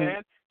know what I'm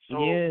saying?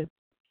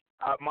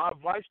 So my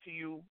advice to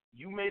you,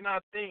 you may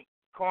not think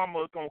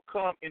karma is going to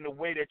come in the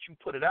way that you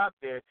put it out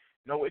there.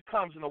 No, it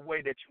comes in a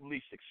way that you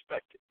least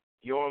expect it.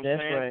 You know what I'm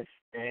saying? Right.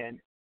 And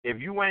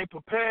if you ain't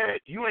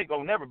prepared, you ain't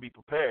going to never be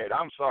prepared.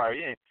 I'm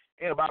sorry. It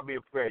ain't about being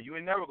prepared. You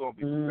ain't never going to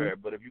be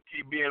prepared. But if you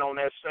keep being on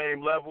that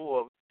same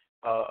level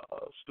of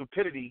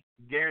stupidity,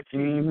 guarantee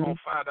you're going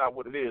to find out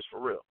what it is for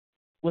real.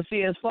 Well,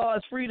 see, as far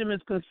as freedom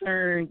is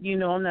concerned,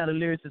 I'm not a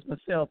lyricist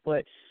myself,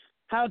 but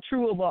how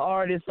true of an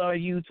artist are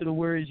you to the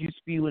words you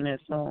spew in that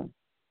song?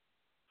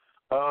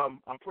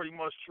 I'm pretty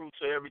much true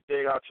to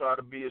everything. I try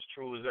to be as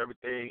true as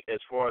everything as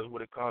far as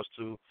when it comes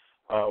to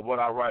what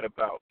I write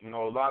about. A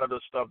lot of the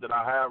stuff that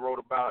I have wrote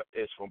about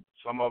is from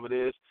some of it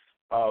is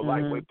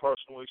lightweight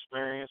personal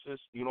experiences,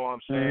 you know what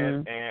I'm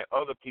saying, and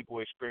other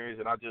people's experience,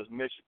 and I just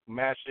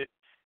mash it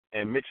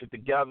and mix it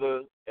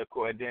together,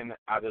 and then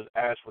I just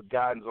ask for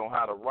guidance on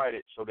how to write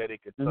it so that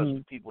it can touch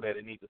the people that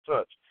it needs to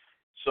touch.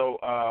 So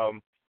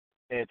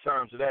in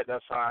terms of that,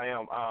 that's how I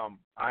am.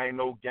 I ain't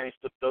no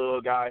gangster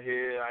thug out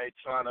here. I ain't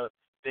trying to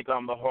think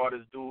I'm the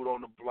hardest dude on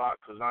the block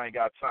because I ain't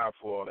got time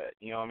for all that.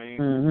 You know what I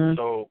mean?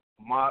 So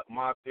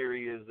my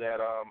theory is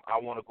that I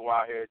want to go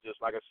out here,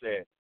 just like I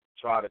said,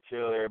 try to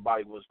tell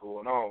everybody what's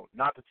going on.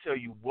 Not to tell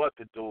you what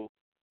to do,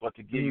 but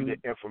to give you the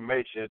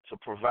information to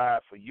provide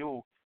for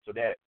you so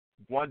that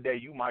one day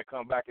you might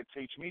come back and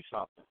teach me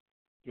something.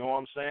 You know what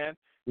I'm saying?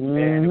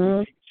 And if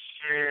we keep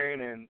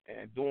sharing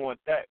and doing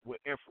that with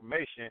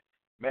information,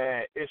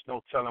 man, it's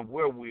no telling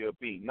where we'll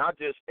be. Not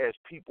just as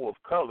people of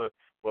color,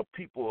 but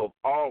people of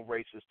all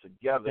races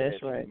together as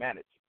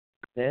humanity.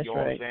 That's you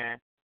know what I'm saying?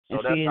 So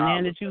and see,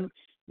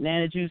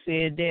 now that you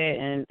said that,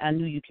 and I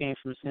knew you came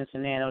from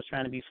Cincinnati, I was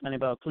trying to be funny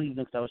about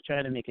Cleveland because I was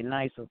trying to make it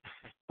nicer.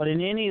 But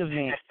in any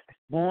event,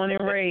 born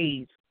and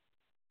raised,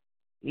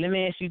 let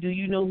me ask you, do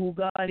you know who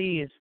God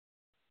is?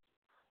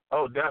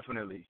 Oh,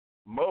 definitely.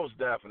 Most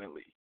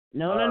definitely.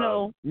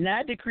 No,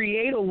 not the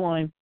creator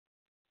one.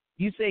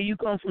 You say you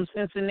come from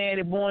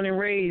Cincinnati, born and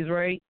raised,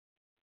 right?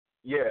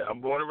 Yeah,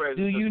 I'm born and raised.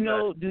 Do you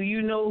know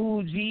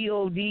who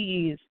God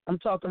is? I'm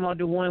talking about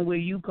the one where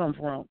you come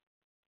from.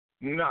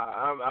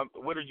 Nah,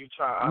 what are you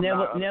trying?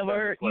 Never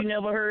heard.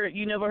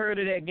 You never heard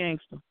of that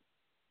gangster.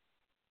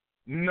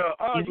 No,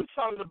 you're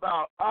talking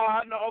about.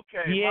 I know.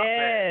 Okay.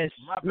 Yes,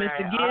 my bad.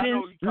 Mr.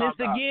 Giddens.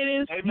 Mr.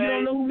 Giddens. You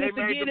don't know who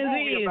Mr.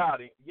 Giddens is.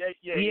 About it.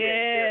 Yeah.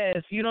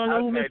 Yes, you don't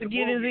know who Mr.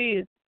 Giddens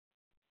is.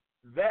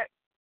 That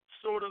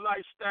sort of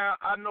lifestyle,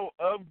 I know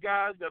of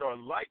guys that are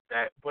like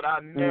that, but I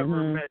never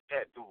met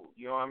that dude.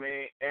 You know what I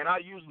mean? And I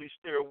usually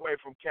steer away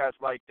from cats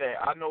like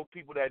that. I know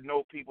people that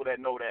know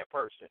that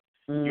person.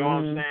 You know what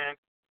I'm saying?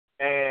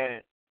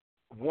 And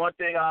one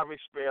thing I've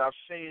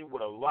seen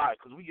with a lot,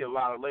 because we get a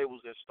lot of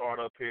labels that start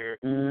up here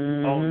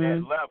on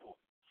that level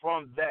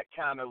from that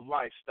kind of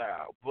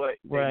lifestyle, but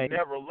they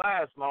never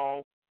last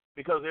long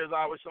because there's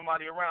always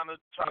somebody around to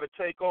try to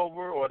take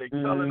over, or they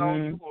telling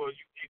on you, or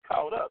you get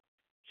caught up.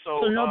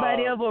 So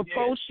nobody ever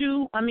approached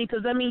you?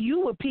 Because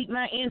you would pique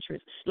my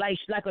interest. Like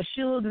a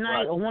Suge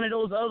Knight or one of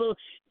those other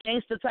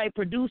gangster-type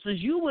producers,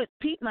 you would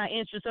pique my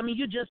interest.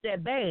 You're just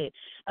that bad.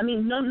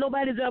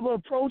 Nobody's ever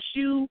approached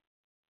you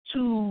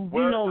to,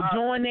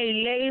 join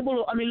a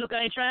label. Look,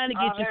 I ain't trying to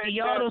get you. See,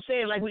 y'all don't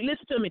say it like we,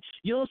 listen to me.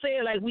 You don't say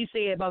it like we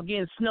say it about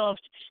getting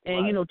snuffed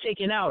and,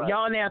 taken out.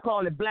 Y'all now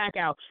call it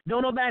blackout.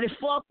 Don't nobody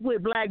fuck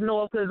with Black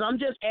North because I'm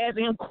just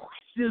asking him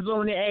questions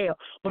on the air.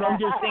 But I'm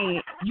just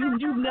saying,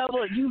 you've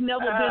never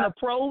been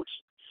approached.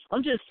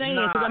 I'm just saying,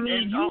 because,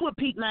 you would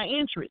pique my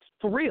interest,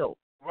 for real.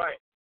 Right.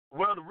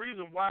 Well, the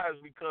reason why is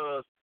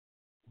because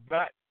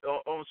back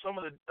on some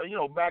of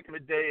the, back in the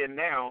day and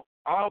now,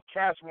 all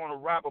cats want to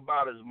rap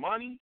about is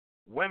money,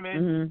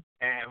 women,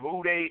 and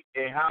who they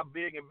and how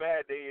big and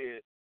bad they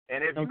is.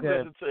 And if you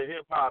listen to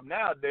hip hop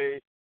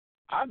nowadays,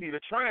 I need a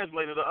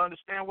translator to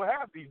understand what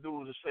half these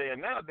dudes are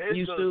saying nowadays.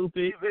 You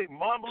stupid. They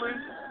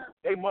mumbling,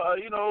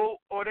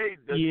 or they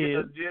I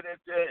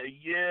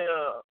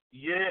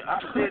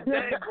said,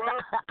 dang,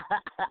 bro,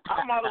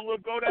 I might as well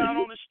go down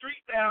on the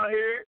street down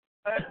here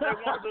at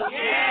one of the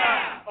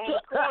on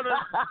the corner.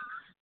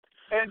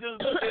 And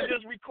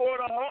just record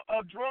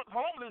a drunk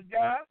homeless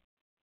guy.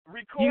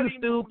 You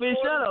stupid.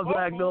 Shut up,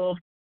 Black Dog.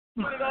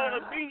 Put it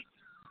on a beat,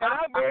 and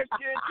I bet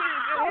you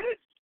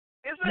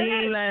it's a hit. You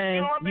ain't lying.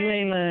 You know what I mean? You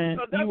ain't lying.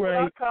 So that's you what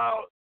right. I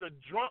call the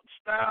drunk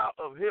style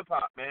of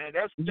hip-hop, man.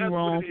 That's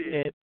wrong what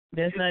it is.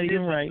 That's not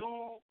even right.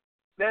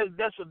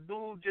 That's a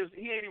dude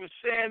he ain't even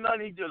saying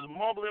nothing. He just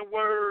mumbling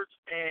words,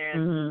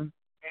 and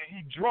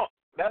he drunk.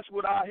 That's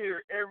what I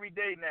hear every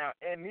day now.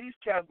 And these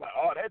cats like,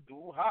 oh, that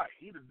dude hot.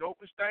 He the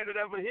dopest thing that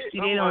ever hit. See,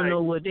 they don't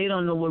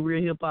know what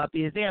real hip hop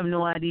is. They have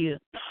no idea.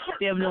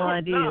 They have no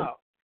idea.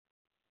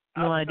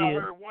 No idea. I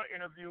heard one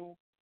interview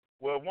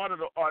where one of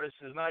the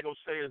artists, and I ain't gonna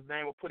say his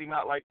name or put him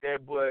out like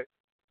that, but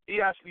he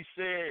actually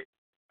said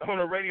on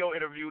a radio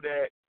interview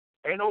that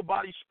ain't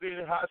nobody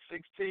spitting hot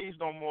 16s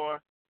no more.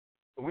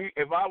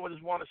 If I would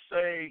just want to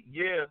say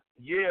yeah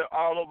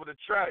all over the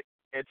track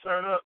and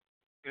turn up,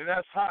 and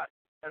that's hot.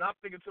 And I'm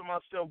thinking to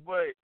myself,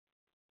 but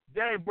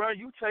dang, bro,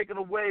 you taking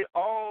away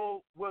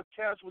all what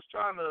cats was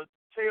trying to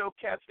tell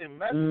cats in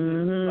messages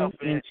and stuff,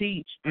 and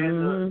teach,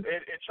 and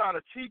trying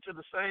to teach at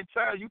the same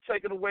time. You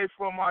taking away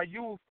from our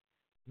youth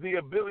the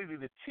ability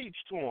to teach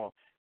to them.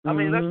 I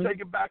mean, let's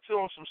take it back to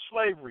on some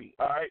slavery,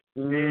 all right?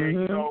 And,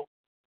 you know,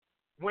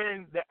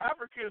 when the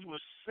Africans were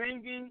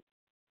singing,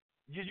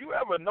 did you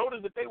ever notice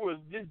that they were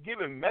just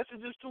giving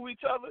messages to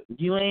each other?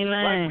 You ain't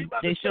lying.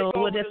 Like, they showed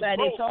what that's how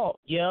they talk.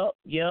 Yep,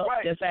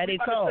 right. That's how they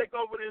talk. Take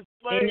over this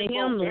slave in the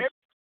hymnals.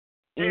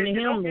 In the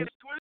hymnals.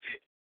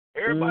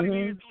 Everybody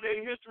needs to do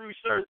their history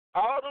research.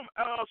 All them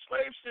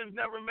slave ships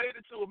never made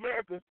it to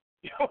America.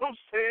 You know what I'm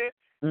saying?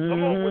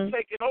 Some of them were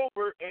taken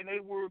over and they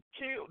were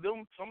killed.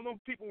 Some of them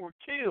people were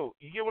killed.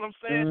 You get what I'm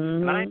saying?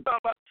 And I ain't talking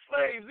about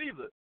slaves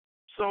either.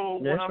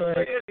 So what I'm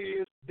saying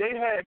is they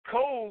had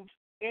codes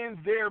in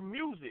their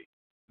music.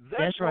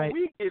 That's where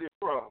we get it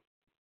from.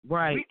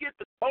 Right. We get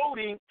the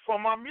coding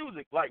from our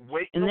music, like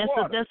Wait in and the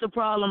Water. That's the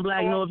problem,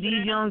 Black North.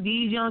 These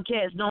young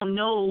cats don't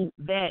know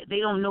that. They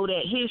don't know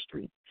that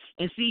history.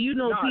 And see, you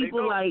know,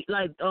 people like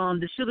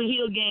the Sugar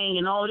Hill Gang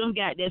and all them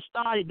got that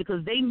started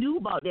because they knew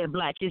about that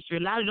black history. A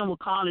lot of them were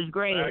college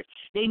grads. Right.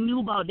 They knew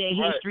about that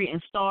history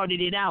and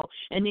started it out.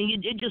 And then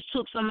it just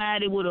took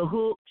somebody with a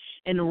hook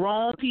and the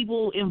wrong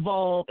people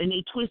involved, and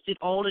they twisted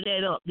all of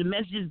that up. The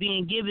messages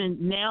being given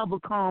now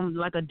become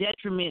like a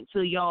detriment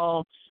to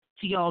y'all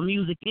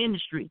music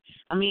industry.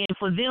 I mean,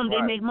 for them,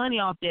 they make money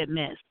off that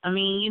mess. I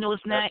mean, you know,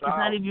 it's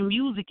not even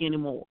music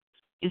anymore.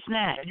 It's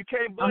not. And you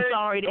can't blame, I'm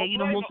sorry that, you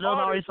know, most of the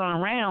other artists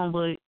aren't around,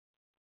 but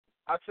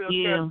I tell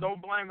cats,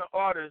 don't blame the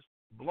artists,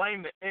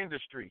 blame the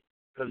industry.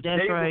 Because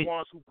they the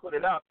ones who put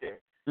it out there.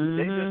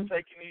 They just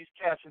taking these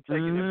cats and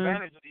taking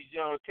advantage of these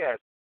young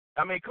cats.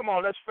 I mean, come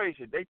on, let's face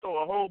it. They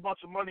throw a whole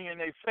bunch of money in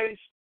their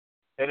face,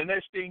 and the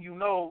next thing you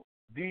know,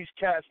 these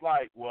cats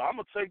like, well, I'm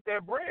going to take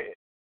that bread.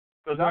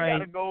 Because I got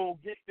to go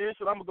get this,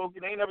 and I'm going to go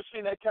get, they ain't never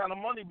seen that kind of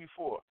money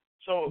before.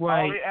 So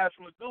all they ask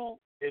them to do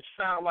is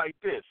sound like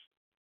this.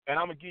 And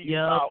I'm going to give you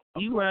about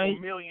 $1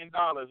 million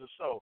or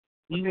so.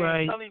 But they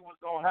ain't telling you what's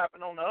going to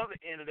happen on the other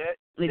end of that.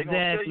 They're going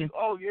to tell you,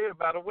 oh, yeah,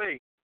 by the way,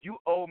 you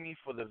owe me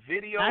for the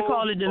video. I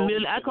call it the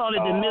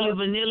Milli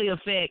Vanilli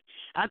effect.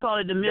 I call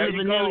it the Milli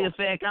Vanilli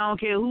effect. I don't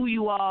care who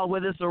you are,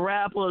 whether it's a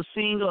rapper, a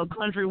singer, a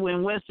country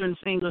and western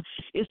singer.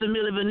 It's the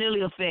Milli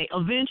Vanilli effect.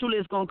 Eventually,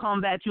 it's gonna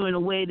come back to you in a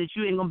way that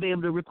you ain't gonna be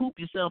able to recoup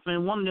yourself,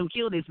 and one of them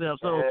kill themselves.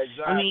 So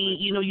I mean,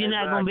 you know, you're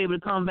not gonna be able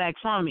to come back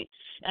from it.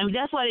 I mean,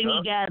 that's why they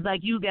need guys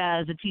like you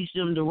guys to teach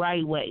them the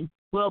right way.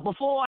 Well,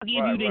 before I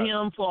give you to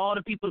him, for all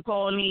the people to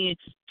call in,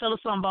 tell us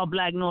something about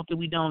Black North that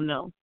we don't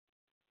know.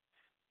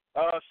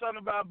 Something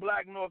about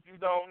Black North you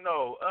don't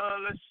know.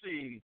 Let's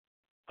see.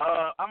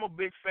 I'm a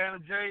big fan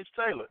of James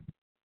Taylor.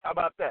 How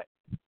about that?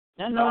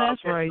 I know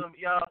that's right.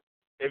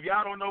 If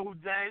y'all don't know who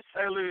James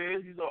Taylor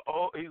is,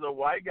 he's a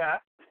white guy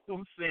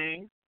who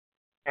sings,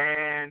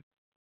 and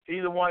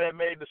he's the one that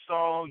made the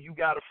song "You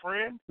Got a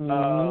Friend."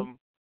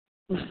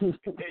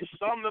 It's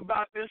something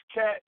about this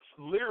cat's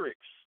lyrics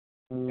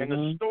and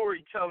the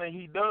storytelling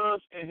he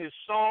does in his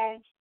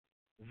songs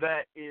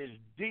that is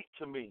deep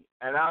to me,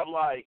 and I'm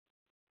like,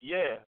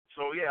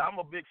 I'm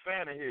a big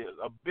fan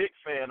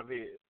of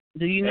his.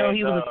 Do you know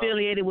he was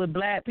affiliated with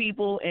black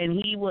people, and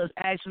he was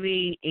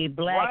actually a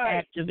black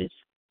activist?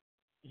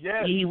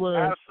 Yes, he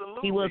was.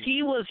 Absolutely.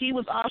 He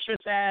was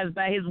ostracized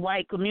by his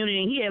white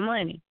community, and he had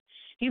money.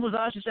 He was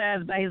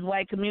ostracized by his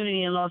white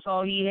community and lost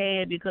all he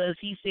had because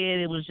he said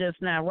it was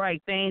just not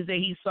right. Things that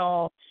he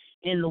saw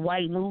in the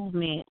white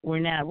movement were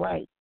not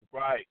right.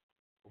 Right.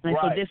 And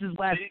so this is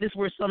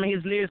where some of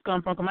his lyrics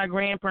come from. Cause my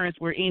grandparents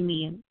were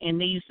Indian, and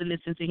they used to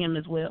listen to him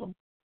as well.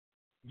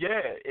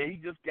 Yeah, and he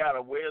just got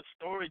a way of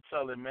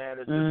storytelling, man.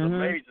 It's just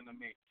amazing to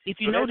me.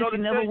 If you notice, he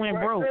never went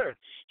broke.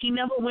 He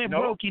never went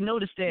broke. You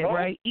noticed that,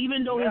 right?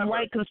 Even though his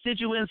white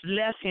constituents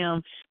left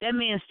him, that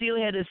man still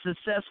had a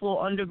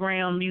successful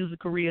underground music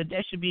career.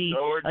 That should be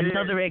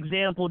another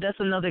example. That's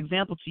another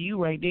example to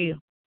you right there.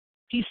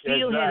 He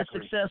still had a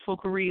successful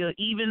career,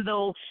 even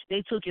though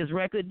they took his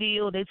record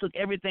deal, they took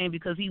everything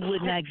because he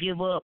would not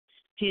give up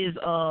his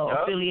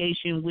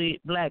affiliation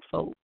with black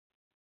folk.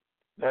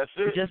 That's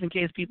it. Just in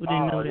case people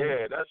didn't know that.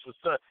 Yeah, that's what's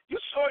up. You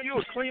sure you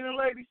a cleaning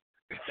lady?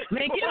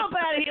 Man, get up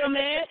out of here,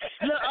 man.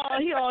 Look,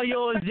 he all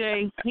yours,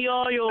 Jay. He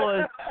all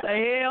yours. The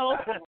hell?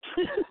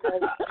 I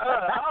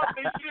don't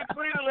think she's a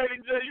cleaning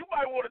lady, Jay. You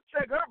might want to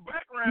check her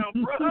background,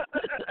 bro.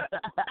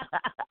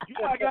 You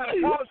might got a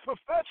college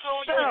professor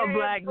on your hands,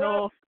 Black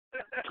North.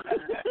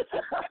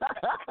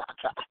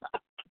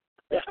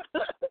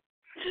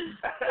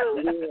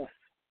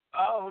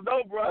 Oh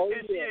no, bro!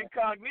 Is she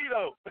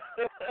incognito?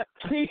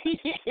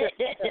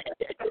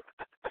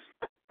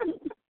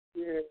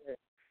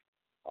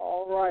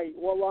 All right.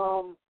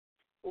 Well,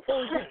 before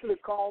we get to the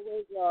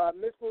callers,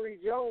 Miss Marie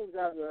Jones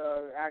has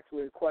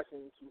actually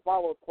some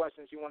follow-up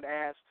questions she wanted to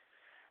ask.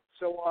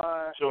 So,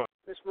 sure.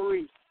 Miss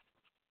Marie,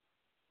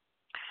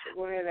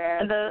 Go ahead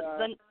and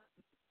ask.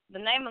 The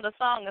name of the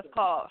song is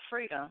called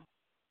Freedom.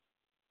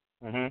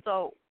 Mm-hmm.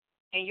 So,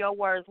 in your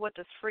words, what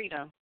does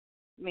freedom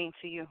mean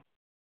to you?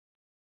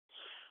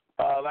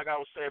 Like I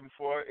was saying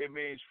before, it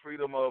means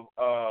freedom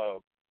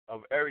of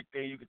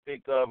everything you can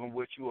think of in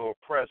which you are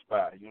oppressed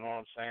by. You know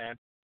what I'm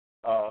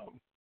saying?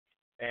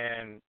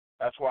 And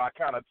that's why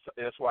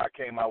I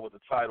came out with the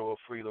title of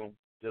Freedom,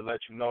 to let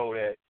you know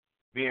that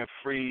being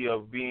free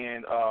of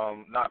being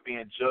not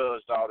being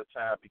judged all the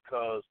time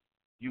because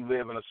you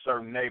live in a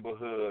certain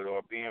neighborhood,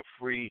 or being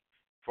free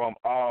from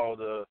all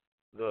the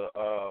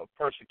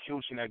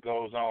persecution that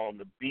goes on,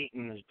 the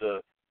beatings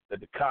that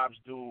the cops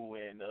do,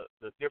 and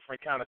the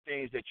different kind of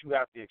things that you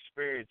have to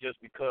experience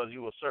just because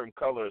you're a certain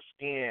color of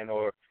skin,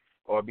 or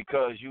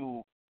because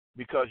you're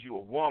a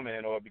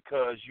woman, or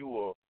because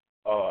you're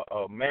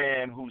a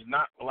man who's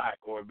not black,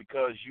 or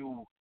because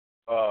you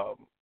know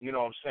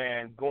what I'm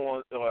saying,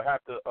 going or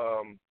have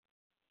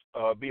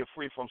to be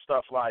free from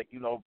stuff like, you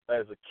know,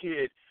 as a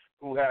kid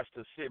who has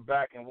to sit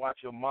back and watch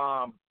your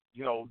mom,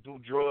 you know, do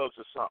drugs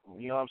or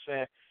something. You know what I'm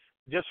saying?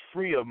 Just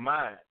free of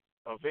mind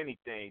of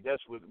anything.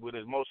 That's what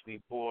is mostly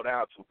boiled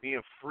out to,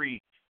 being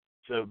free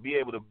to be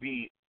able to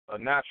be a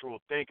natural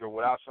thinker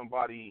without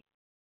somebody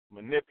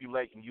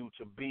manipulating you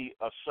to be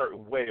a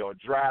certain way, or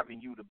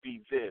driving you to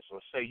be this, or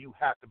say you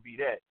have to be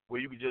that,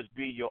 where you can just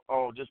be your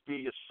own, just be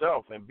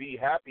yourself and be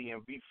happy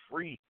and be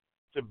free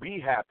to be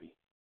happy.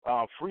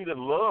 Free to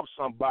love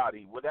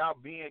somebody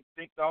without being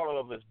thought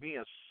of as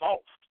being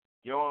soft.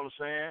 You know what I'm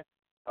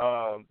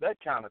saying? That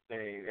kind of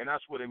thing. And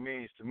that's what it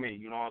means to me.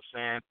 You know what I'm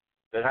saying?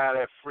 To have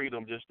that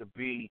freedom just to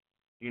be,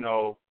 you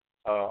know,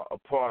 a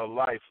part of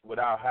life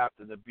without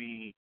having to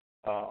be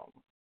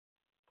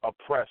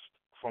oppressed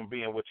from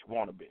being what you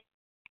want to be.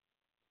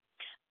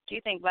 Do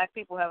you think black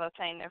people have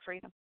obtained their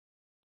freedom?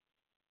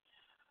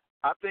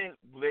 I think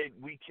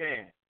we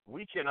can.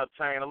 We can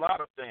obtain a lot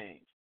of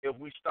things if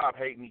we stop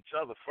hating each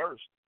other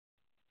first.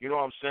 You know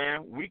what I'm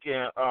saying? We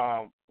can.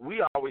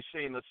 We always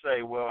seem to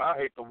say, well, I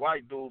hate the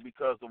white dude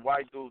because the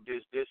white dude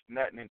did this and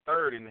that and then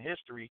third in the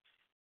history.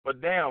 But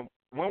damn,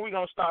 when we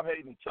going to stop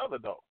hating each other,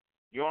 though?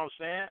 You know what I'm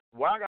saying?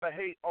 Why I got to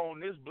hate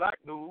on this black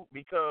dude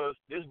because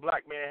this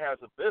black man has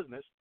a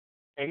business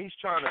and he's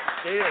trying to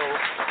sell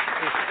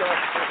his stuff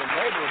in the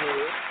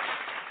neighborhood?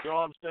 You know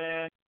what I'm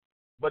saying?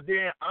 But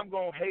then I'm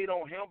going to hate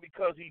on him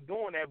because he's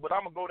doing that, but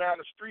I'm going to go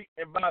down the street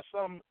and buy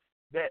something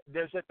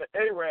that's at the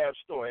Arab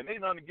store. And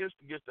ain't nothing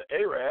against the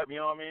Arab, you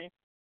know what I mean?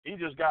 He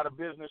just got a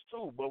business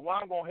too. But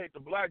why I'm going to hate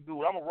the black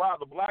dude? I'm going to rob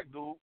the black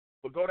dude,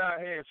 but go down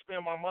here and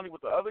spend my money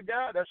with the other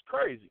guy? That's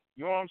crazy.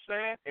 You know what I'm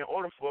saying? In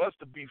order for us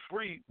to be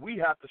free, we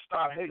have to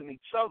start hating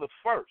each other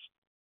first.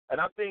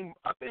 And I think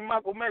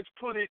Malcolm X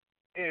put it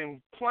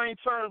in plain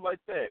terms like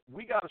that.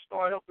 We got to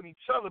start helping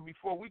each other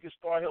before we can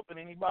start helping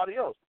anybody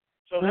else.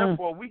 So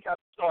therefore, we got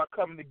to start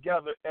coming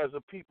together as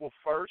a people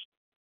first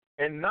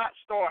and not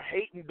start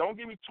hating. Don't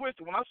get me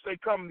twisted. When I say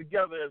coming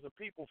together as a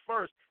people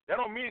first, that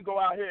don't mean go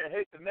out here and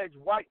hate the next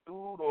white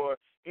dude or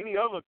any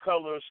other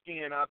color of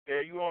skin out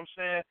there. You know what I'm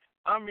saying?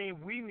 I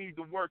mean, we need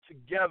to work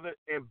together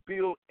and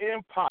build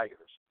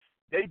empires.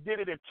 They did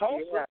it in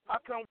Tulsa. Yeah. How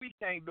come we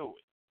can't do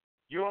it?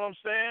 You know what I'm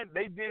saying?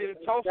 They did it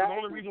in Tulsa. The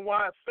only reason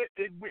why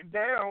it went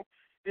down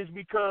is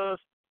because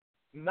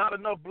not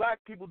enough black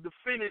people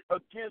defended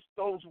against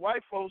those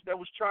white folks that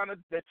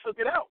took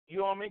it out. You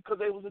know what I mean?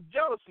 Because it was a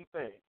jealousy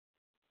thing.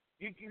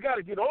 You got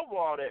to get over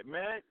all that,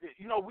 man.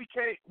 You know, we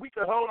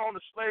could hold on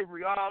to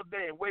slavery all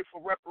day and wait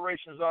for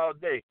reparations all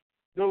day,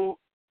 dude,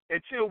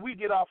 until we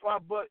get off our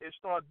butt and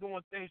start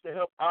doing things to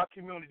help our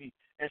community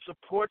and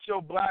support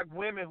your black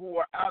women who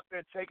are out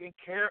there taking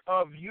care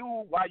of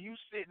you while you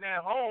sitting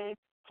at home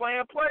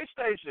playing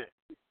PlayStation.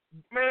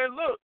 Man,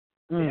 look,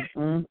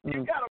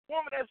 you got a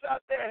woman that's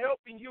out there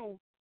helping you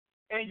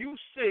and you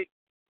sick.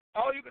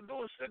 All you can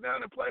do is sit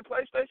down and play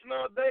PlayStation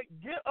all day.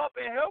 Get up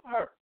and help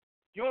her.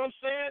 You know what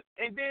I'm saying?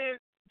 And then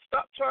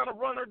stop trying to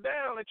run her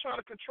down and trying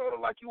to control her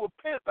like you a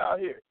pimp out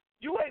here.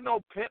 You ain't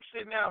no pimp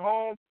sitting at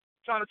home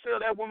trying to tell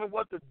that woman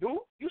what to do.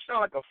 You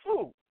sound like a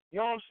fool. You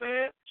know what I'm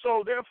saying?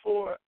 So,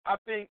 therefore, I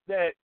think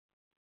that,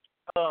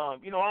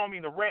 you know, I don't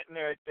mean to rant and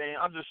everything.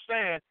 I'm just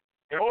saying,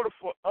 in order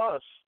for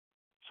us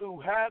to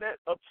have that,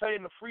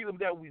 obtain the freedom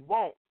that we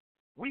want,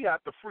 we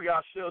have to free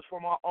ourselves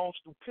from our own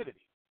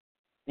stupidity.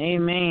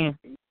 Amen.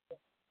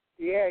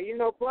 Yeah, you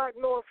know, Black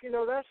North, you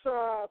know, that's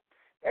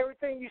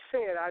everything you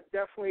said. I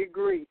definitely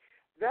agree.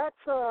 That's,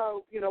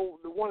 you know,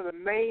 one of the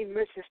main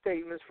mission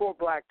statements for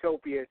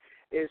Blacktopia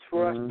is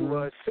for us to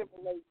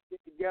assimilate, get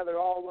together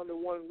all under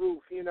one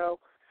roof, you know.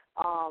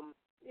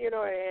 You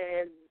know,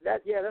 and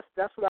that's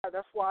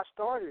why I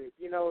started,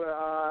 you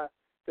know,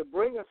 to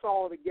bring us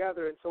all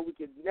together and so we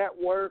could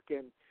network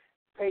and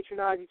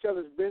patronize each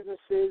other's businesses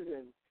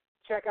and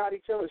check out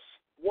each other's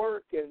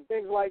work and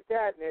things like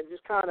that, and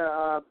just kind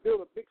of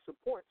build a big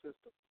support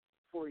system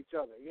for each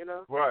other, you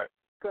know? Right.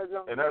 Cause,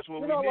 and that's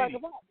what we need. Like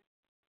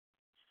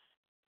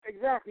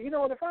exactly. You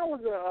know, and if I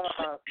was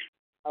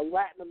a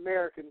Latin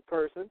American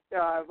person, if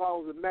I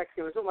was a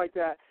Mexican or something like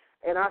that,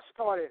 and I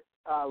started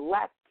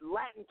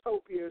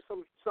Blacktopia or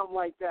something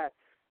like that,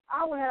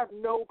 I would have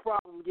no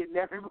problem getting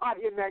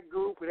everybody in that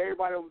group and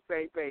everybody on the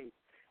same page,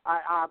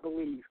 I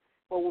believe.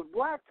 But with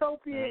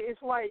Blacktopia,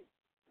 it's like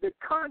the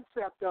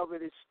concept of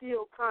it is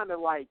still kind of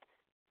like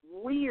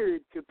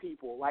weird to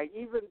people. Like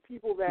even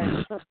people that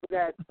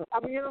I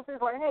mean, you know what I'm saying?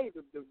 It's like, hey,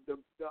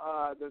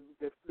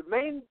 the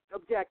main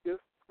objective,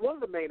 one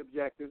of the main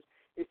objectives,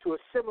 is to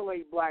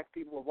assimilate black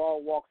people of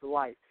all walks of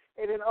life.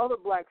 And then other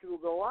black people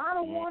go, I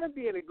don't want to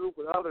be in a group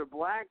with other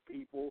black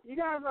people. You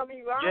guys, I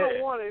mean, I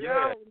don't want to.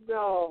 I don't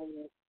know.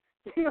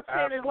 You know what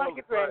I'm saying? It's like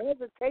it's a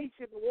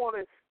hesitation to want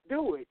to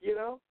do it, you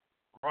know?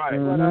 Right.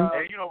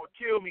 And you know what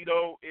killed me,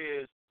 though,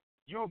 is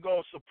you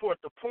go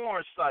support the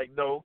porn site,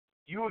 though.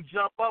 You'll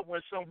jump up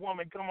when some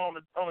woman come on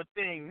a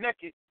thing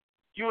naked.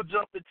 You'll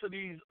jump into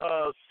these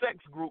sex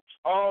groups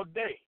all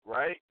day,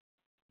 right?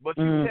 But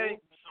you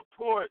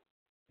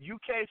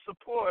can't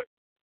support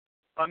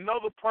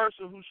another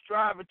person who's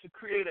striving to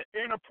create an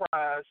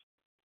enterprise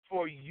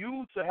for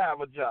you to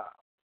have a job.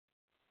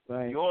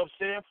 Right. You know what I'm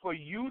saying? For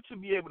you to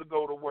be able to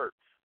go to work,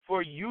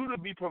 for you to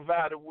be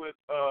provided with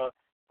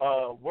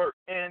work.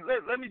 And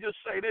let me just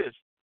say this.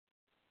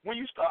 When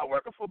you start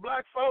working for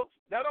black folks,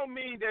 that don't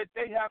mean that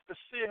they have to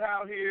sit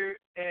out here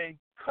and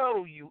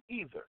cuddle you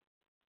either.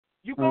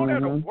 You go there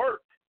to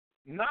work,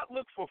 not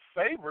look for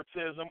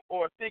favoritism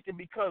or thinking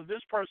because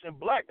this person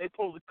black, they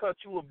supposed to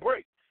cut you a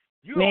break.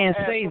 You don't ask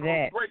for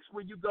those breaks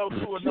when you go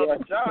to another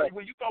job.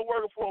 When you go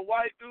working for a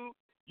white dude,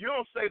 you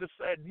don't say the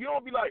same. You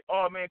don't be like,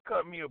 oh, man,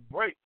 cut me a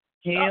break.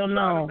 Hell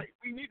no.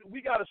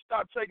 We got to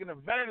stop taking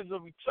advantage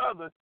of each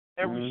other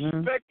and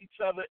respect each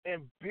other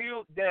and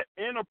build that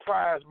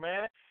enterprise,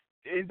 man.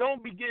 And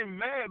don't be getting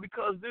mad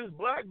because this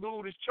black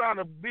dude is trying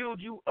to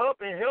build you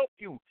up and help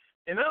you.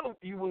 And what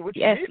you need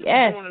to be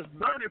doing is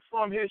learning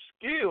from his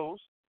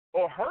skills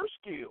or her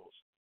skills.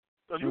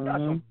 Because you got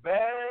some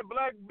bad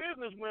black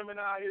business women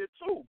out here,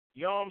 too.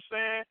 You know what I'm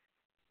saying?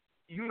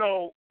 You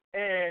know,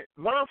 and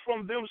learn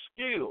from them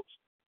skills.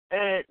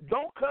 And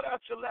don't cut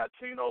out your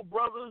Latino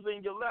brothers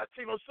and your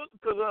Latino sisters,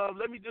 because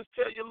let me just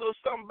tell you a little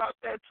something about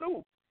that,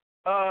 too.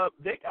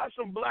 They got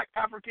some black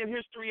African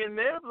history in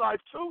their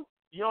life, too.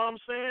 You know what I'm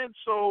saying?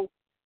 So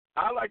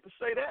I like to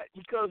say that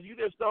because you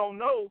just don't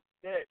know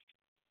that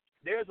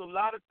there's a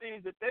lot of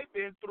things that they've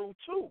been through,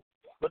 too.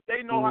 But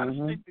they know how to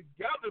stick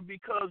together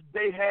because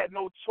they had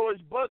no choice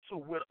but to.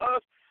 With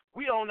us,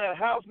 we on that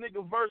house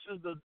nigga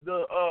versus the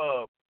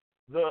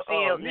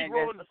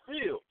Negro in the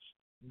fields.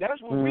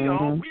 That's what we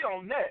on. We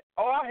on that.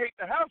 Oh, I hate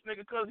the house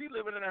nigga because he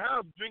living in a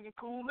house drinking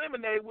cool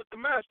lemonade with the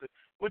master.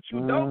 What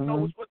you don't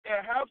know is what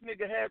that house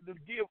nigga had to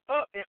give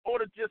up in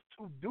order just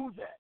to do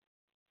that.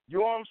 You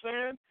know what I'm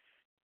saying?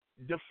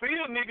 The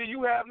field nigga,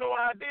 you have no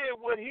idea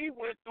what he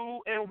went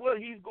through and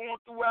what he's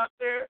going through out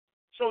there.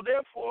 So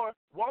therefore,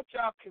 won't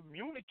y'all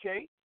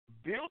communicate,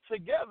 build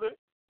together,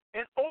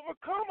 and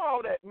overcome all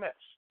that mess?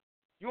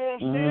 You know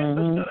what I'm saying?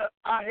 Instead of,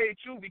 I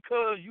hate you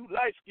because you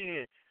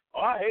light-skinned,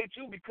 or I hate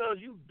you because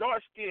you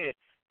dark-skinned.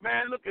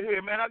 Man, look at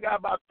here, man. I got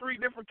about 3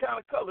 different kind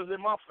of colors in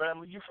my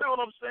family. You feel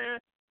what I'm saying?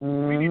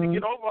 We need to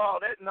get over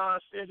all that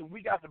nonsense, and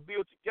we got to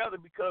build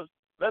together because,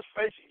 let's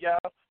face it,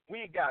 y'all,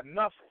 we ain't got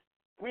nothing.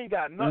 We ain't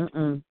got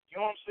nothing. You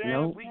know what I'm saying?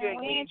 Nope. We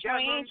ain't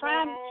trying.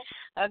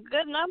 A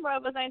good number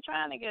of us ain't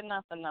trying to get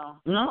nothing,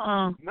 though.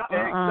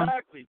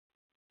 Exactly.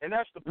 And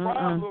that's the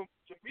problem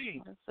to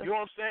me. You know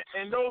what I'm saying?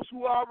 And those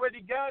who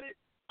already got it,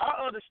 I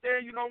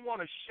understand you don't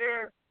want to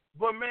share,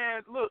 but,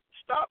 man, look,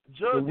 stop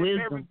judging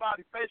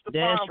everybody based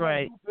upon who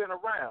you've been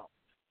around.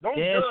 Don't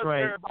judge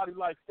everybody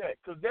like that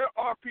because there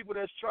are people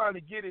that's trying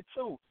to get it,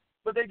 too,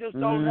 but they just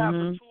don't have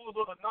the tools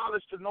or the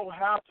knowledge to know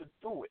how to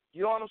do it.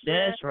 You know what I'm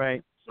saying? That's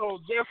right. So,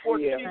 therefore,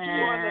 teach one to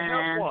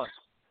help one.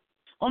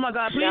 Oh, my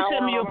God. Please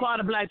tell me you're part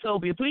of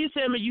Blacktopia. Please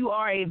tell me you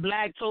are a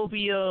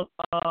Blacktopia.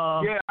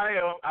 Yeah, I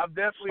am. I'm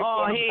definitely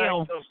part of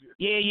Blacktopia.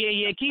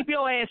 Yeah. Keep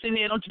your ass in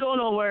there. Don't you go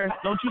nowhere.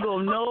 Don't you go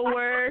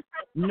nowhere.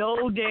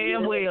 No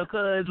damn well,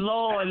 because,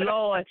 Lord,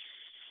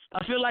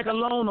 I feel like a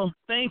loner.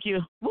 Thank you.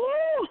 Woo!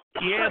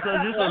 Yeah,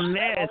 because it's a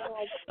mess.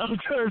 I'm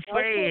just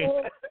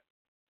saying.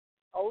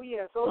 Oh,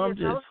 yeah. I'm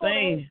just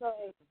saying.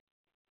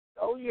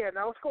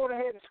 Now let's go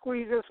ahead and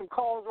squeeze in some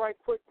calls right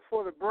quick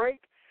before the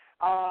break.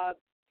 All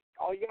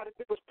you got to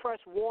do is press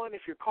 1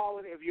 if you're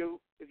calling. If you're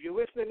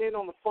listening in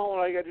on the phone,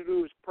 all you got to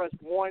do is press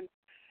 1.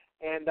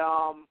 And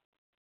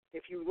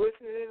if you're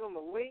listening in on the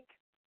link,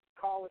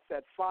 call us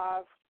at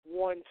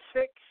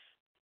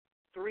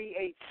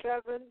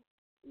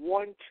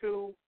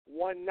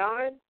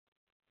 516-387-1219.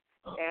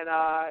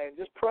 And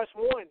just press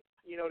 1,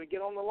 to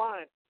get on the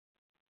line.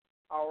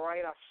 All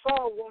right. I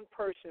saw one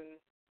person.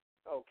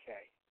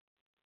 Okay.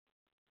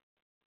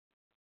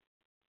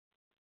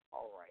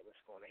 All right. Let's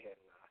go ahead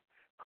and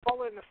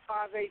call in to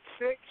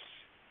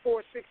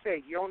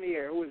 586-468. You're on the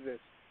air. Who is this?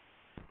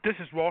 This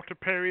is Walter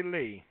Perry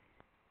Lee.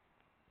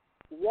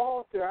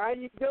 Walter, how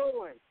you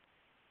doing?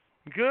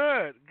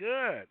 Good.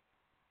 Yeah,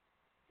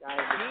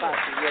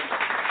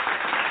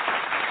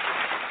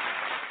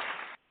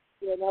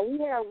 now we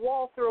had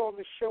Walter on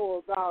the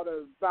show about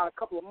a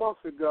couple of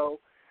months ago.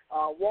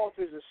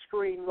 Walter's a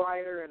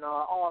screenwriter and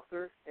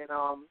author, and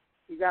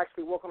He's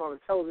actually working on a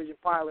television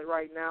pilot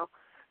right now.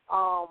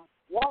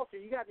 Walter,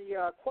 you got any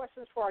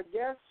questions for our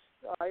guests?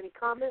 Any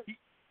comments?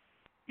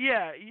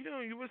 Yeah,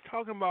 you was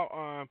talking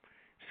about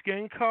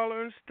skin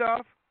color and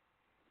stuff.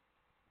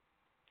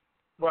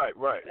 Right.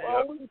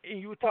 Well, And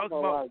you were talking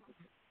about.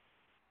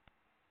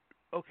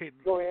 Okay.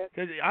 Go ahead.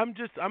 Cause I'm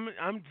just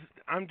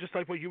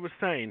like what you were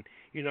saying.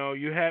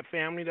 You had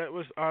family that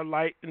was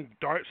light and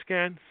dark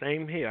skin.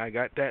 Same here. I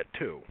got that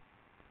too.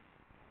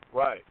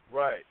 Right.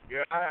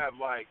 Yeah, I have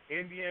like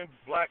Indian,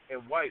 black,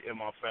 and white in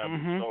my family.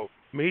 Mm-hmm. So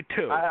me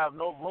too. I have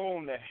no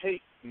room to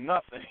hate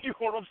nothing. You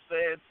know what I'm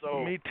saying?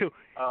 So me too.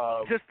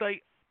 Just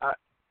like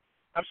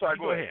I'm sorry.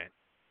 Go ahead.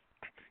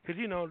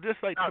 Because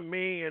just like to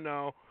me,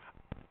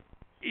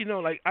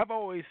 like I've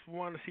always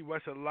wanted to see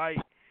what's it like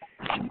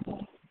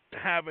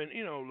having,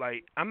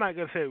 like I'm not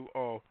gonna say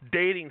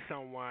dating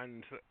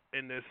someone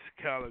in this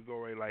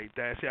category like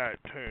that. See how it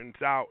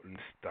turns out and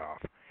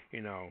stuff,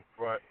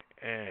 Right.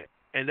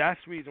 And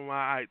that's the reason why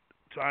I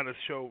try to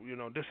show,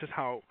 this is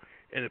how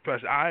in the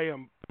press I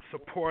am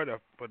supportive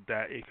for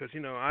that because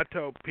I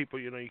tell people,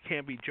 you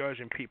can't be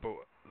judging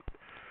people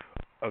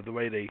of the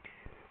way they,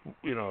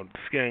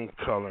 skin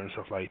color and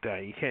stuff like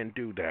that. You can't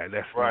do that.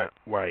 That's not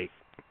right.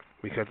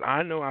 Because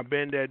I know I've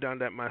been there, done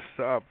that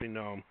myself, and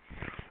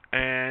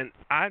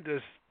I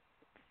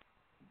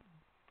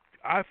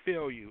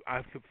feel you.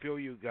 I could feel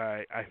you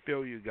guys. I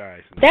feel you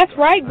guys. That's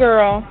right,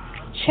 girl.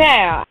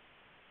 Child.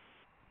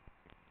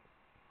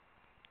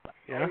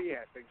 Yeah. Oh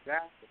yes,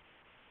 exactly.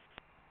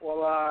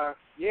 Well,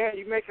 yeah,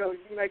 you make a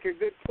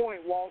good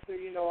point, Walter.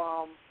 We've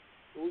all,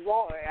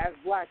 as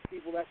black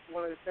people, that's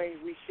one of the things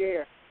we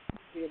share.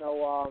 We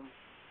all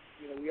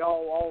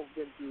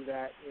been through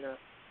that.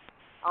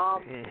 Now,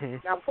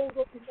 before we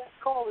go to the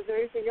next call, is there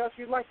anything else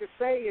you'd like to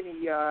say?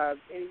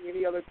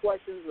 Any other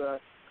questions,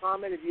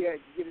 comment? If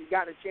you've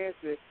gotten a chance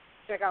to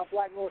check out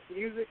Black North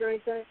music or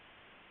anything?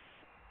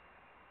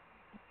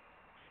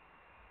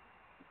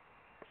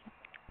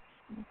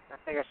 I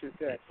think I should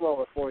say it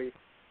slower for you.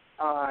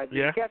 Did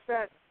you catch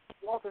that,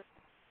 Walter?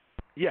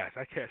 Yes,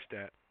 I catch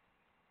that.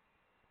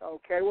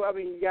 Okay. Well,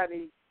 you got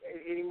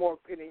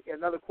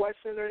another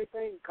question or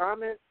anything?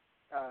 Comment?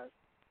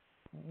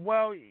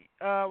 Well,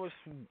 I was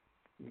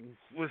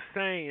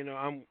saying,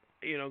 I'm,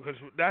 because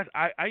that's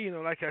I,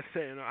 like I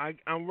said,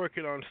 I'm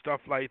working on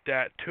stuff like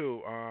that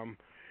too.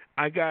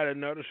 I got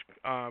another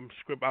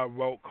script I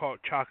wrote called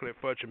Chocolate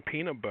Fudge and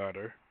Peanut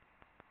Butter.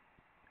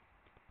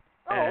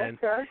 Oh,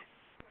 okay.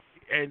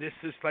 And this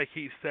is like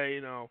he say,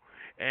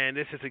 and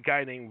this is a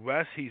guy named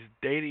Wes. He's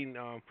dating.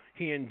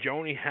 He and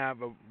Joni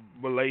have a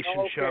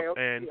relationship.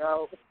 Okay. And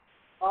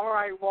all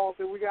right,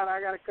 Walter.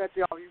 I gotta cut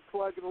you off. You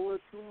plugging a little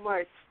too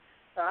much.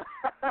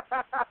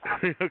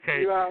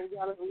 Okay.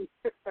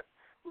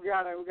 We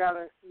gotta.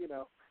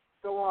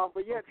 So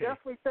but yeah, okay.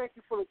 Definitely thank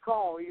you for the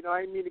call. I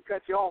didn't mean to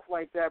cut you off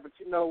like that, but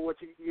you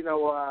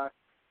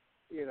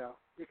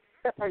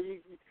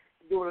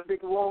doing a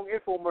big long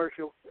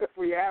infomercial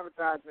for your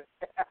advertisement.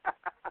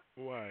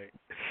 Right.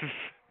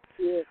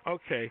 Yeah.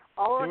 Okay.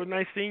 All right. It was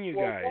nice seeing you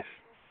guys.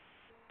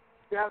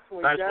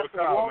 Definitely. Thanks for the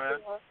call, Walter, man.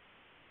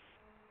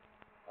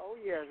 Oh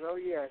yes.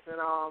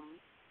 And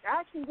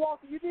actually,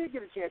 Walter, you did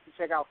get a chance to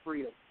check out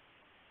Freedom.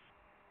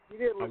 You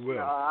did listen. I will.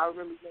 I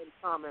remember you made a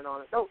comment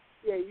on it. Oh,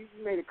 yeah, you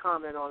made a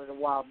comment on it a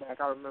while back.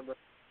 I remember.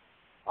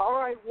 All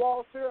right,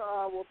 Walter.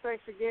 Well,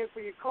 thanks again for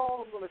your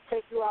call. I'm going to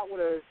take you out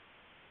with a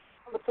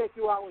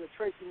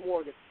Tracy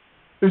Morgan.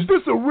 Is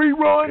this a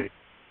rerun?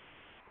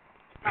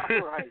 Okay.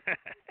 All right.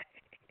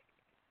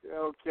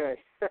 Okay.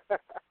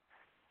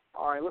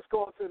 All right, let's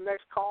go on to the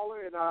next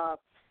caller. And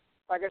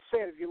like I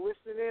said, if you're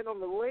listening in on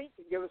the link,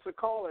 give us a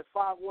call at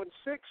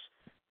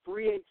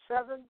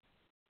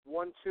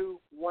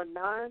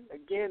 516-387-1219.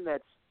 Again,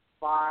 that's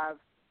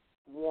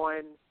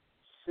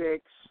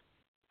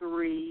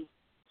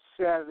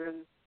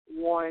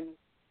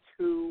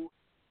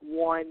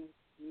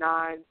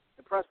 516-387-1219.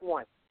 And press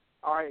 1.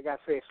 All right, I got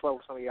to say it slow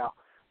for some of y'all.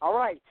 All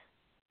right.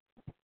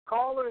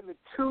 Caller in the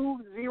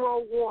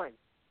 201-407.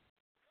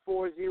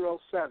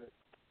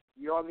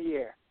 You're on the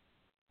air.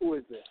 Who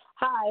is this?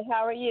 Hi,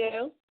 how are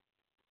you?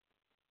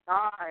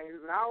 Hi,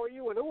 how are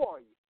you and who are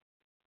you?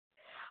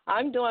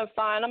 I'm doing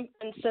fine. I'm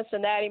in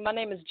Cincinnati. My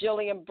name is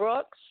Jillian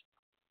Brooks.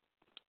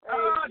 Hey,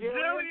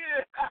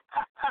 Jillian!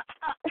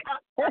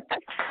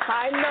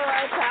 Hi,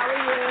 North. How are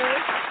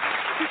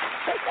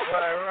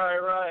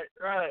you?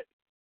 Right.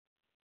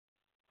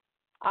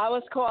 I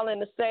was calling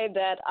to say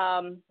that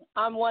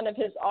I'm one of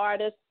his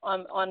artists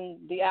on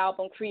the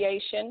album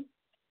Creation.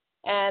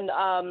 And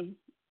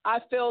I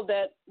feel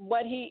that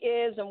what he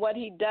is and what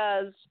he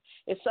does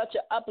is such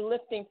an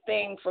uplifting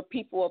thing for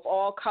people of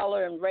all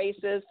color and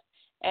races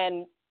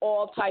and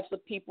all types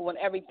of people and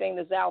everything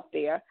that's out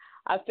there.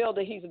 I feel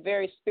that he's a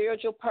very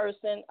spiritual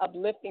person,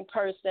 uplifting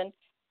person,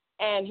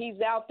 and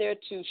he's out there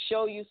to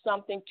show you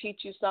something,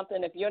 teach you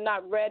something. If you're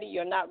not ready,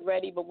 you're not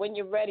ready, but when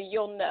you're ready,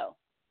 you'll know.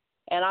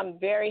 And I'm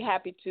very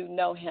happy to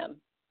know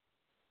him.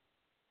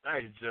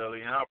 Thanks,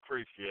 Jillian. I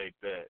appreciate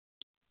that.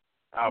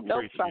 I No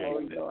appreciate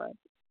problem, that. Lord.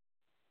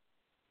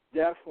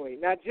 Definitely.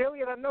 Now,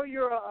 Jillian, I know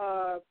you're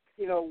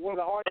one of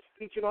the artists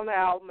featured on the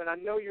album, and I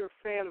know you're a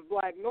fan of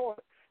Black North,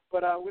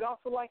 but we'd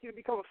also like you to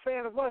become a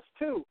fan of us,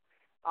 too.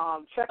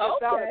 Check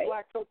us out at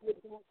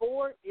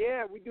blacktopia.org.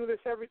 Yeah, we do this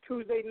every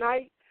Tuesday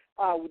night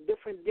with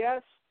different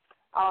guests.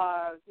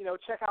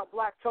 Check out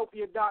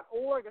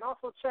blacktopia.org, and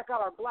also check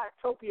out our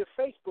Blacktopia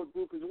Facebook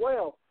group as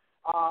well,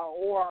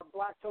 or our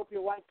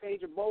Blacktopia white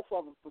page, or both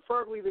of them,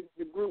 preferably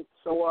the group.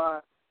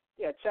 So,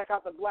 check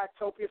out the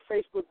Blacktopia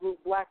Facebook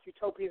group, Black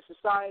Utopian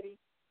Society,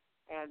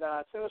 and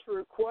send us a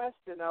request,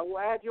 and we'll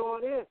add you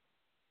on in.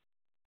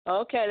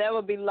 Okay, that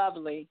would be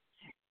lovely.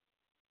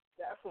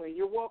 Definitely.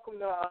 You're welcome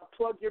to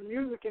plug your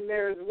music in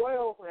there as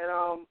well,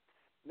 and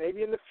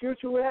maybe in the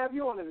future we'll have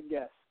you on as a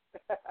guest.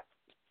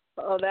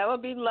 Oh, that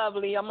would be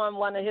lovely. I'm on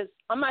one of his.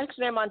 I'm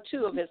on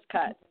two of his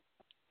cuts.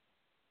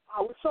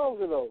 What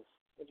songs are those,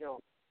 John?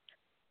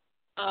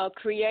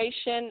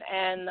 Creation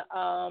and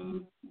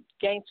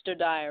Gangster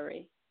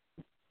Diary.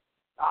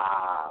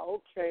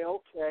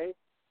 Okay.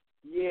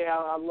 Yeah,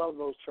 I love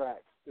those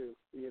tracks too.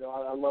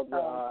 I love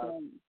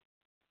the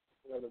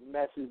the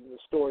message and the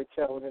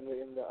storytelling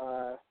in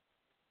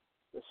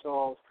the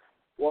songs.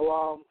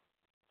 Well,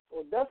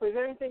 definitely. Is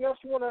there anything else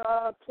you want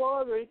to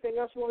plug, or anything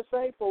else you want to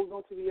say before we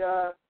go to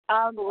the?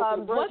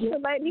 What's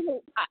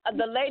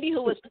the lady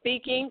who was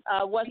speaking?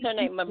 What's her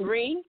name?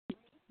 Mabreen.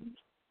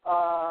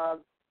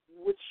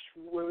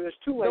 There's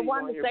two ladies. The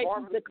one on that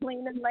here. the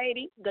cleaning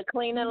lady. The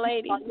cleaning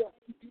lady.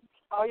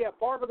 Oh yeah,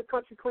 Barbara the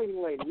country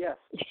cleaning lady. Yes.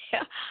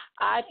 Yeah,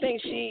 I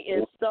think she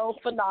is so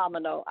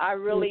phenomenal. I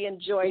really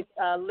enjoyed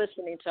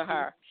listening to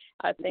her.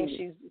 I think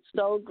she's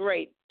so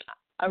great.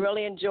 I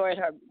really enjoyed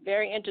her.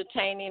 Very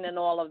entertaining and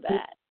all of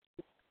that.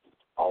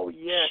 Oh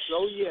yes.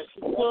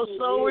 Well,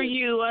 so were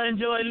you. I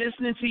enjoyed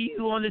listening to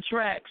you on the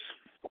tracks.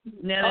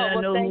 Now that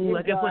I know who,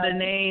 I can put a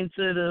name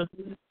to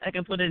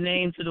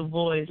the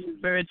voice.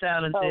 Very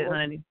talented,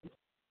 honey.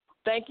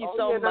 Thank you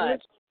so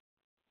much.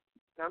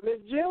 Now, Miss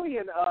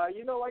Jillian,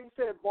 like you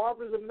said,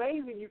 Barbara's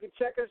amazing. You can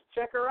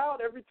check her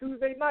out every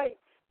Tuesday night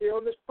here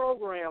on this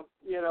program.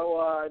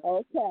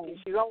 Okay.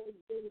 She's always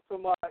doing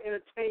some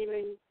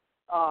entertaining,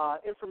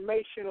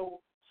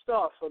 informational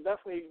stuff. So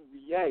definitely,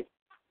 yay.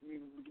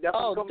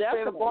 Definitely.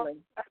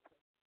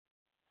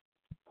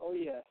 Oh,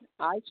 yeah.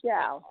 I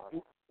shall.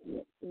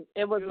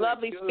 It was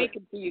lovely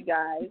speaking to you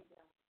guys.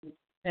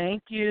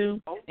 Thank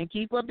you. And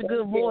keep up the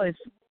good voice.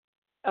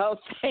 Oh,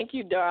 thank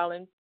you,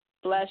 darling.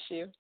 Bless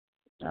you.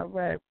 All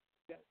right.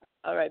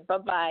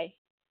 Bye-bye.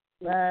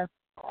 Bye.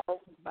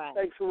 Bye.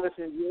 Thanks for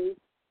listening, Julie.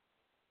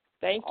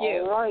 Thank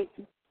you. All right.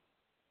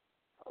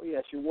 Oh,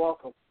 yes, you're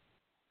welcome.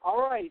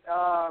 All right.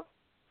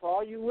 For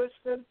all you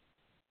listening,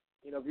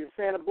 if you're a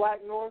fan of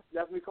Black North,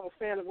 definitely become a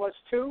fan of us,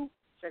 too.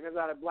 Check us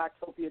out at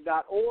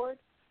blacktopia.org.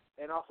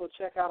 And also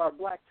check out our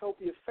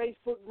Blacktopia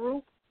Facebook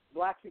group,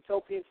 Black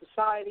Utopian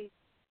Society.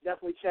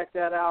 Definitely check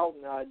that out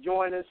and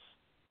join us.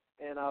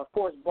 And, of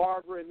course,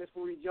 Barbara and Miss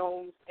Marie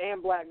Jones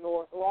and Black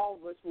North, all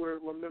of us were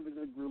members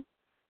of the group.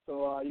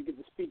 So you get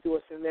to speak to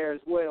us in there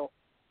as well.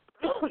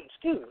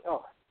 Excuse me.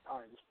 Oh, all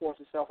right, just force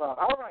itself out.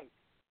 All right.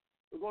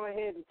 We're going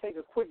ahead and take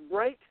a quick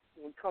break.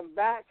 When we come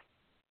back,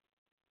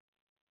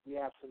 we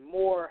have some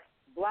more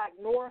Black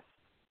North.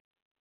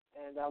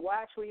 And, we're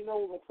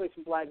going to play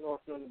some Black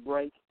North during the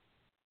break.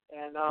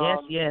 And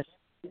Yes.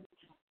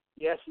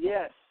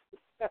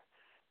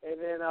 And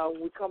then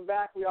when we come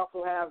back, we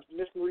also have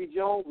Miss Marie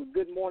Jones with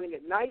Good Morning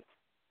at Night.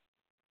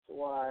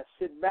 So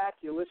sit back.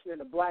 You're listening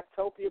to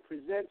Blacktopia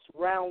Presents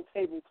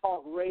Roundtable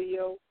Talk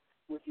Radio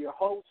with your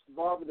host,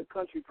 Barbara the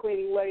Country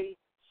Cleaning Lady,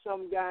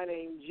 some guy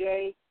named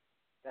Jay.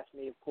 That's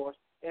me, of course.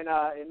 And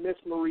Miss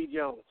Marie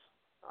Jones.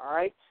 All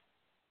right?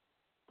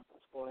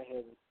 Let's go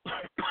ahead and...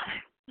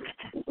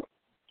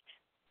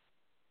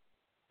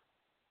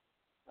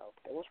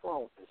 Okay, what's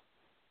wrong with this?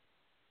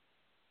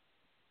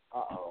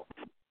 Uh-oh.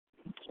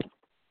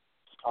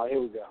 Oh,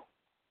 here we go.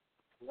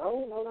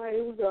 No,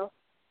 here we go.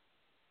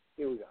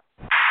 America,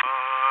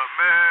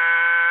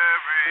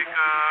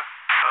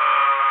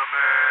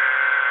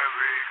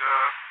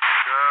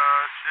 the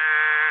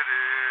shit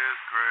is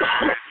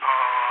great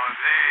on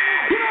the...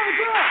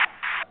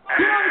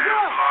 Get on the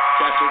ground!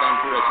 Captured on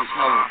Perez's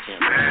helmet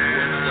camera.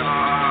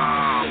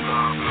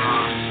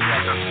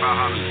 That's about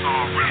how the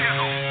song really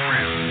is.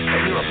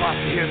 And you're about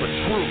to hear the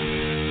truth,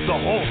 the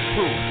whole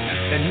truth,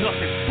 and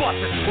nothing but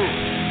the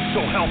truth. So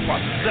help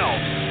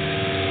ourselves.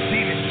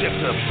 Demon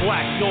shifter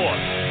Black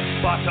North,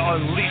 about to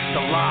unleash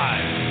the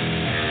lies.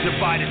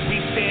 Divided we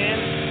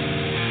stand,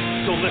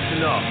 so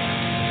listen up.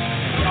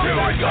 Here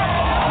we go.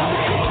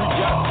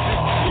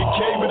 It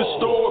came in the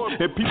storm,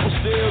 and people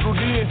settled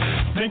in,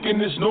 thinking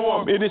it's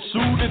norm. And it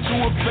sued into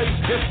a place,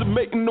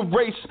 decimating the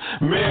race.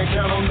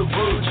 Mankind on the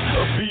verge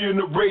of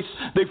being erased.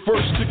 They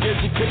first took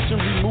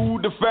education,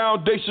 removed the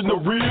foundation. The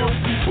real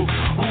people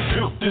who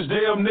built this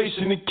damn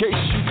nation. In case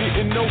you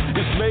didn't know,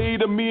 it's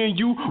made of me and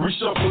you.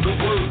 Reshuffle the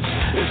words,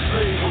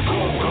 enslave or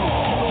go.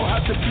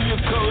 got to be a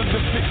color to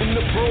fit in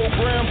the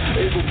program.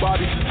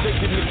 Everybody's just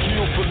taking the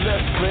kill for less,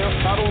 player.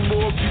 I don't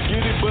know if you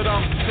get it, but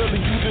I'm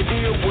telling you to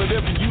hear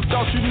whatever you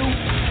thought you knew.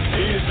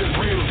 Is it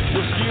real?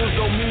 Your skills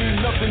don't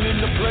mean nothing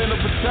in the plan of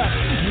attack.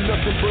 You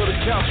nothing but a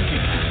casualty,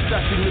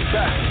 stacked in the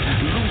back.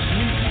 Loose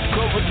meat,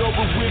 covered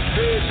over with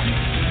bed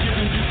sheets.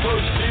 Giving you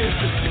first dibs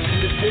to stick in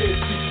the dead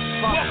seat.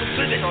 Welcome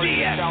to the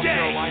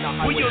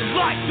DSA, where your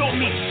life don't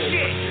mean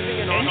shit.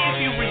 And if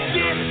you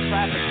resist,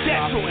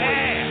 that's your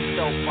ass.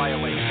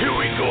 Here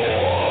we go.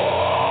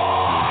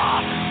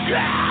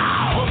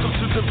 Welcome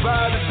to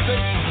divided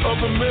states of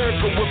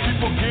America, where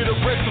people get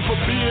arrested for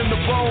being in the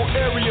wrong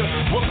area.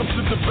 Welcome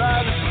to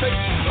divided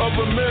states of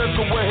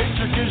America, where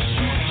hatred can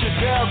shoot you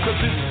down cause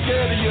it's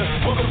scared of you.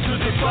 Welcome to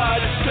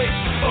divided states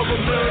of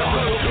America,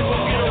 where people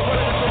get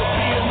arrested for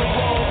being in the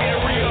wrong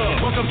area.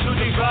 Welcome to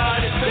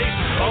divided states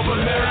of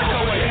America,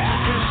 where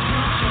hatred can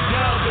shoot you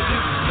down cause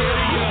it's scared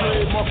of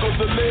you. Mark of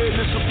the land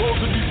is supposed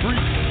to be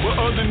free, but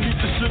underneath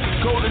the sugar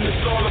coating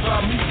it's all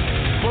about me.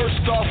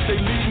 First off,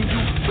 they leading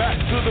you back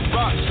to the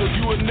box, so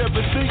you would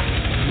never think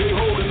they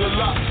holding a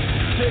lot.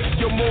 Take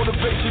your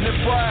motivation and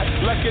pride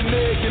like an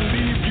egg and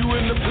leave you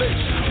in the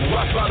place.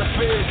 Watch by the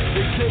feds,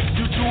 they take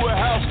you to a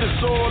house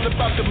that's all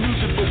about the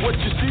music, but what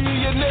you see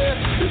in there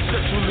is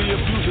sexually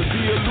abusing.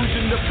 The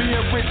illusion of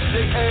being rich,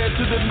 they add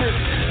to the list.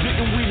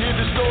 Didn't we hear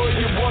the story?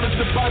 You wanted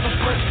the Bible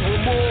press. Well,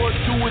 more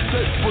do it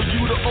take for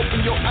you to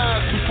open your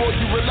eyes before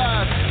you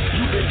realize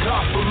you've been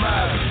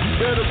compromised. You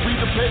better read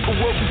the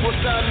paperwork before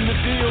signing the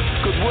deal,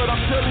 cause what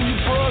I'm telling you,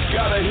 bro,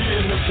 gotta hear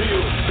in the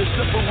field. The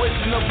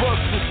separation of us,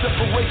 the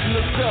separation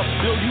of self.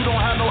 Yo, you don't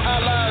have no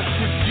allies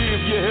to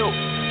give you help.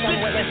 This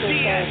is the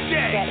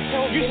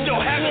DSA. You still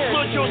haven't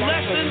learned your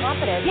lesson?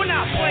 We're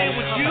not playing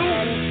with you.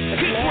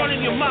 Keep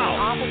running your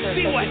mouth.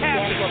 See what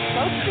happens.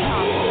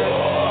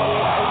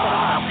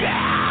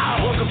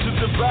 Welcome to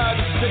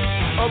divided states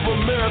of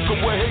America,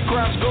 where hate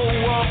crimes go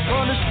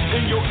unpunished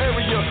in your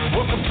area.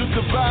 Welcome to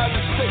divided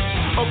states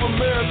of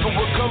America,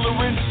 where color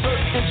insert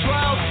and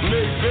trials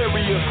may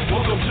vary.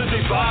 Welcome to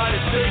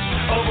divided states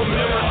of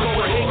America,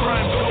 where hate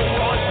crimes go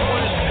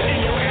unpunished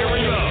in your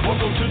area.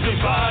 Welcome to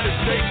divided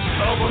states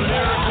of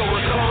America,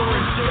 where color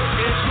insert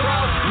and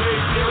trials may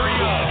vary.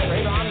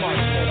 Straight on, Mark.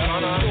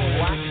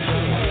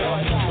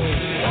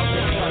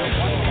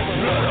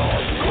 Let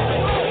us go.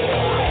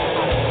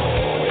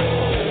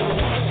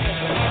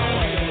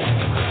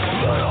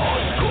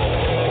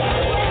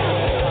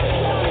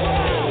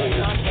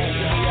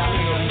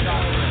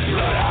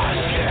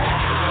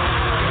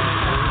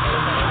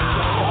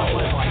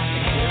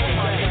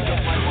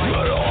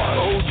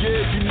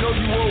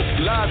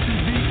 Live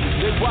TV,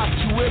 they watch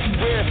you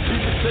everywhere,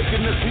 even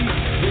taking a seat.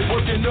 They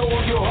working over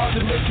your heart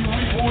to make you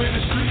evil in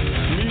the street.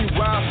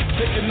 Meanwhile,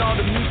 taking all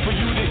the meat for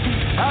you to eat.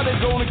 How they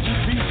gonna keep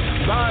peace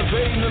by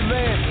invading the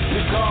land?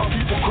 They call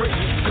people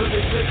crazy, cause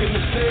they taking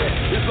the stand.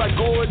 It's like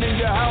going in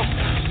your house,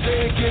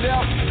 saying get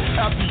out,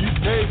 after you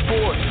pay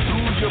for it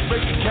through your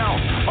bank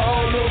account.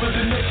 All over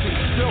the nation,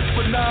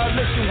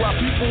 self-annihilation. While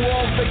people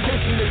on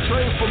vacation, they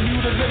train for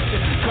mutilation.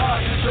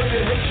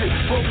 Concentrated hatred,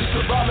 focused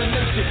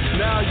abomination.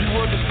 Now you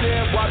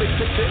understand why they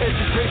take the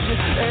education.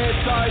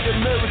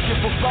 Anti-American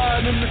for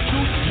finding the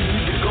truth. You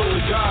need to go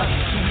to God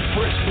to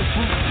refresh the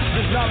fruit.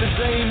 This knowledge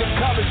ain't in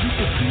college, you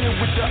can see it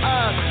with your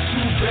eyes.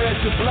 Too bad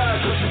to blind,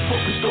 cause you're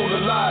focused on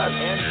the lies.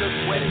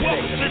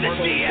 Welcome to the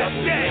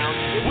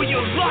DSA, where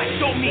your life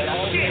don't mean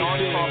shit.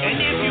 And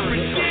if you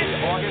resist,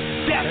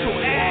 that's your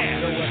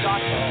ass.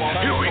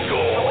 Here we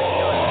go.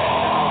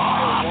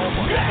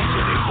 Welcome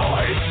to the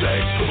United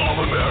States of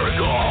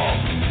America.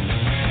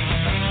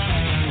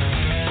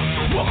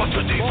 Welcome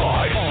to the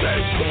United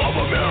States of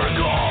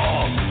America.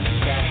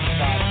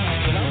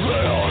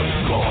 Let us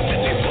go to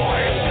the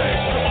United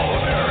States of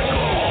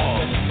America.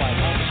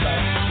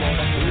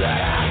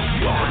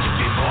 Welcome to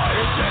the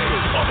United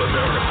States of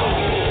America.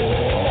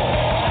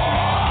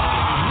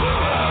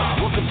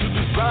 Welcome to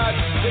the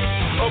United States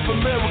of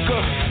America.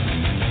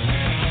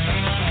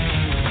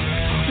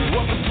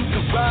 Welcome to the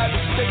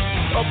United States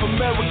of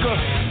America.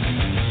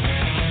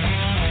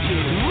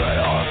 Let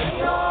us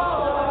go.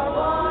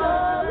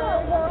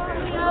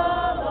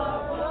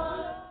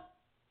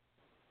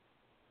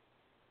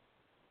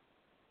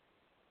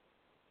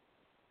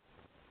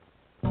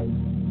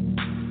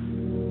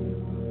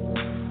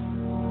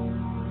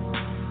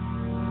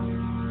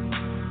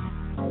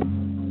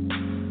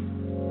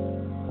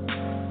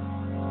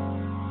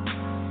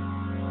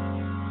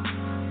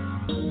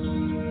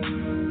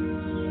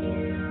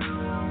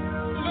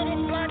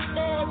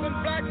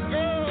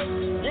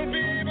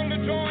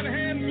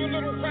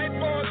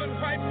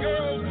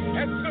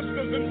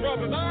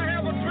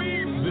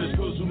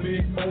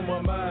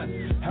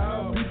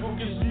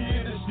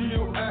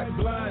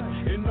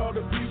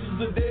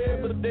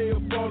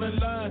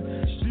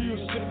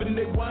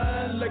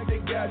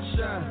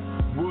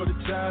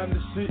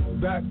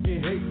 Back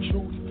and hate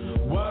truth.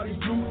 While these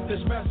youth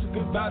that's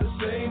massacred by the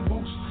same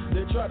boots,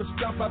 they try to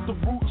stomp out the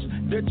roots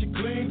that you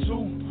cling to.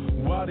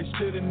 While they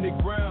sit in their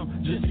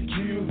ground just to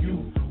kill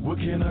you. What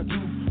can I do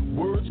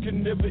Words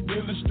can never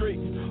illustrate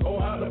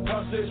on how the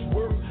process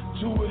works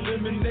to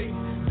eliminate.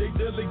 They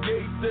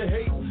delegate the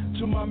hate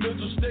to my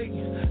mental state,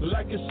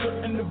 like it's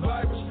certain the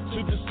virus to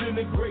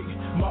disintegrate.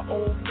 My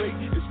own fate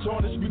is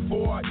tarnished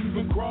before I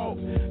even crawl,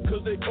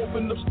 cause they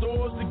open up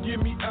stores to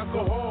give me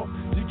alcohol,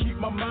 to keep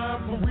my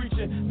mind from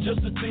reaching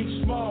just to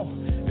think small.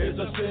 As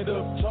I stand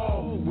up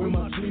tall, when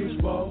my tears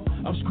fall,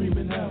 I'm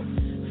screaming out,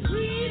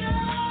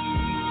 freedom.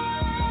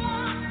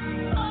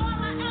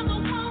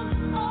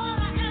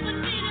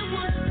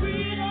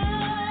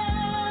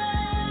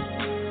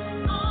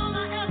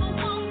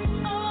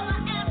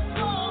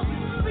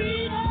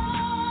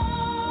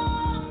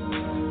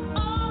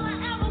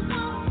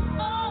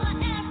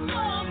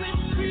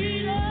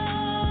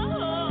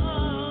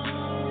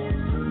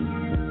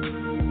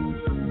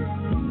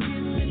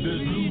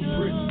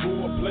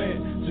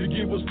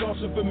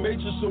 False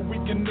information so we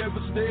can never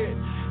stand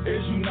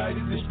as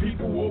united as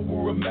people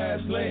over a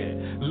mass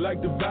land,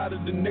 like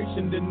divided the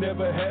nation that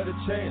never had a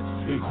chance.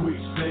 In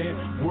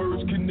quicksand,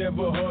 words can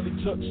never hardly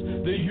touch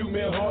the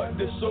human heart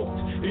that's soaked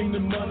in the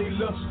money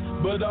lust.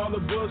 But all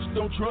of us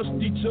don't trust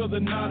each other,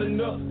 not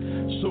enough.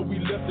 So we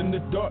left in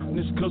the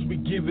darkness cause we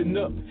giving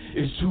up.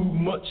 It's too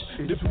much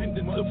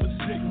dependence of a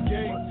sick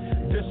game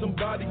that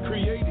somebody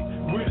created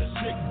with a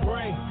sick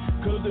brain.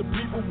 Cause the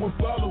people will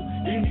follow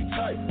any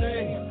type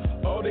thing.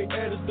 All they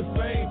add is the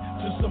fame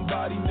to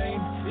somebody's name.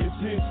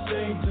 It's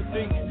insane to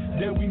think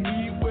that we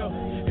need wealth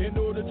in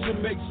order to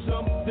make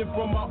something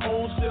from our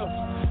own selves.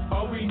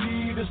 All we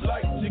need is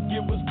light to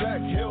give us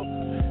back health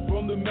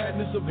from the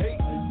madness of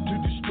hate to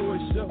destroy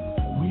self.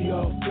 We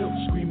all felt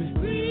screaming,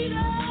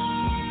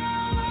 freedom.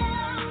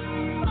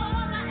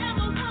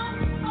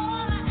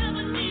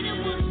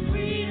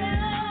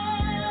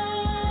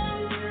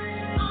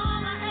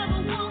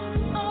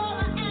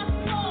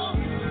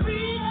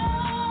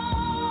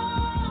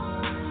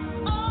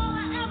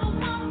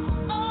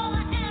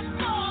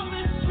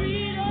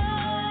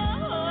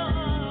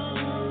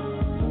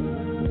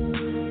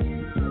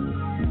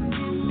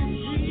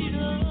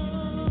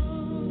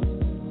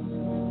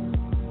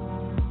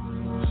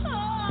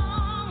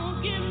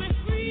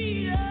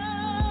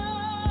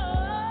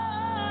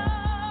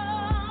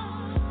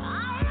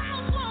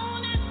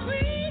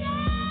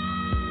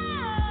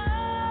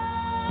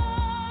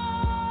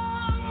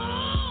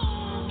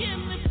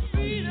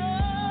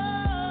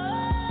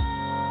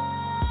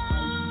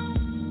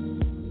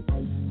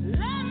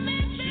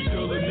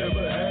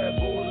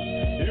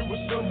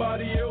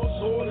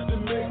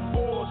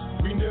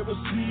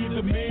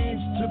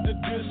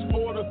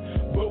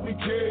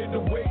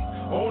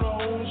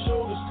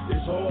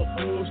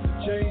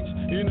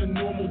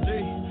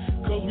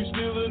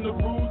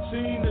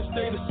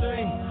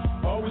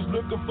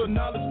 For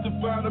knowledge to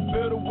find a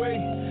better way,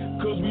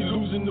 cause we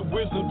losing the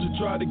wisdom to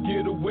try to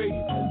get away,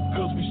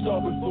 cause we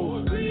starving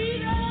for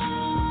freedom.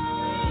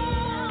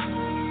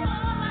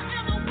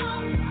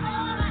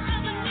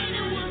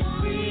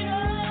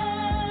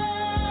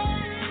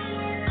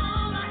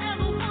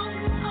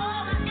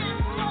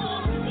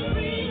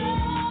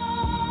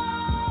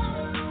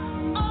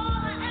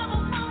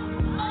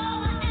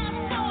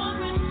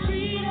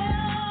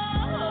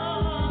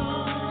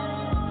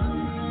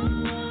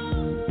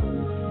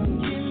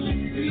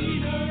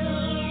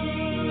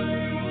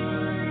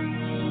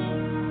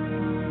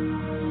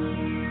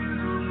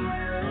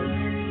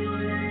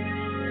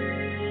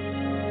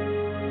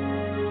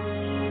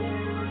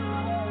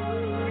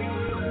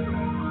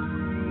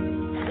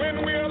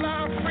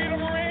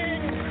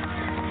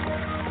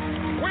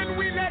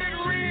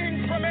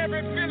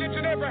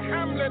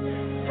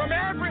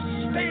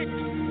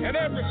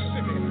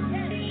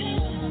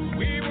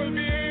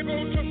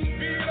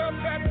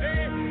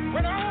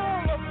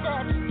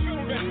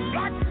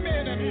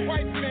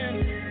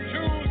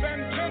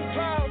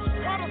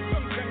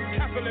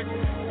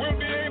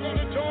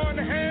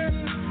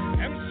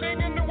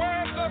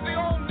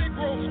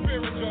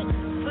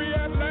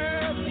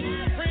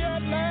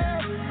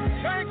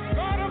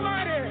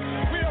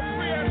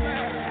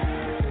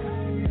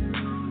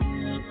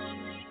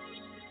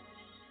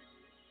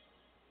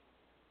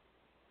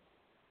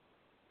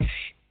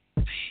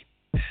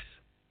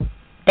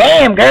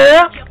 Damn,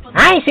 girl,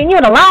 I ain't seen you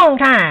in a long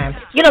time.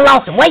 You done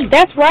lost some weight.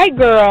 That's right,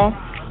 girl.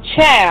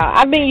 Child,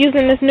 I've been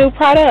using this new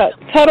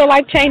product, Total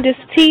Life Changes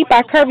Tea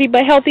by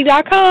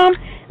CurvyButHealthy.com.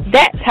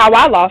 That's how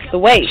I lost the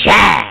weight.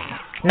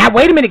 Child. Now,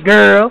 wait a minute,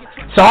 girl.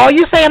 So all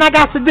you saying I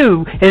got to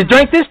do is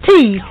drink this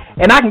tea,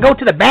 and I can go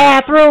to the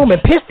bathroom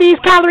and piss these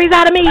calories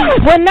out of me?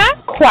 Well,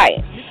 not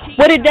quite.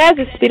 What it does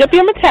is speed up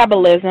your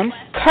metabolism,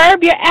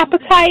 curb your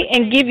appetite,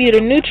 and give you the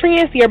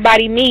nutrients your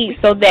body needs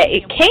so that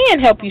it can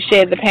help you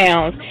shed the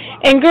pounds.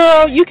 And,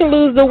 girl, you can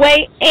lose the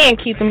weight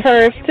and keep some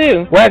curves,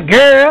 too. Well,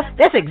 girl,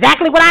 that's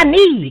exactly what I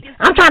need.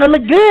 I'm trying to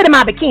look good in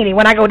my bikini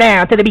when I go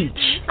down to the beach.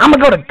 I'm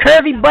going to go to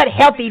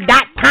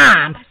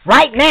CurvyButHealthy.com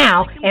right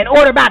now and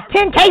order about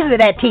 10 cases of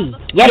that tea.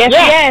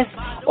 Yes.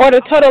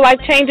 Order Total Life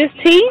Changes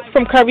Tea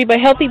from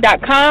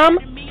CurvyButHealthy.com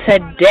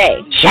today.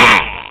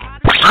 Child.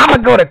 I'm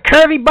going to go to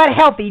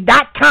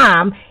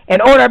CurvyButHealthy.com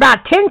and order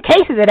about 10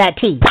 cases of that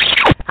tea.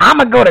 I'm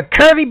going to go to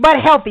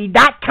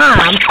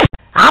curvybutthealthy.com.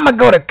 I'm going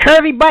to go to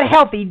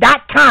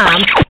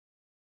curvybutthealthy.com.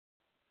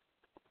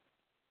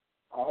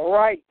 All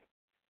right.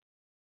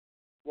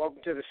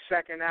 Welcome to the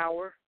second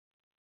hour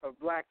of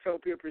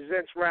Blacktopia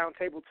Presents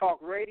Roundtable Talk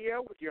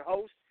Radio with your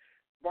host,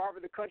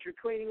 Barbara the Country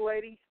Cleaning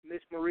Lady, Miss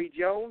Marie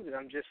Jones, and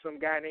I'm just some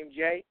guy named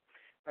Jay,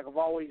 like I've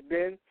always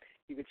been.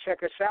 You can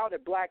check us out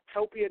at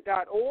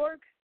blacktopia.org,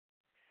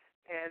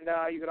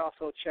 and you can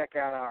also check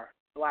out our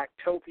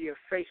Blacktopia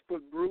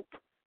Facebook group,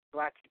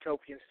 Black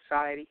Utopian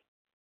Society.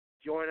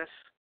 Join us.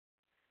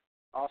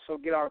 Also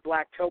get our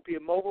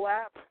Blacktopia mobile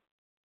app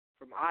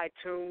from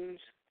iTunes,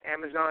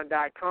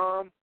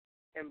 Amazon.com,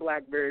 and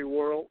BlackBerry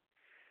World.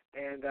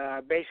 And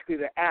basically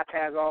the app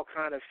has all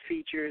kind of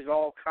features,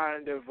 all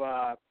kind of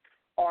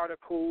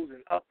articles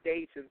and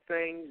updates and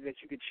things that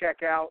you can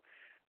check out.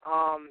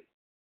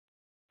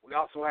 We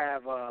also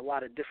have a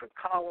lot of different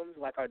columns,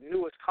 like our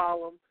newest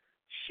column,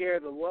 Share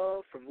the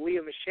Love from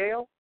Leah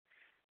Michelle.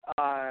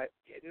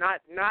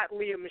 Not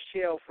Leah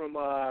Michelle from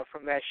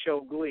that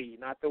show Glee,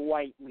 not the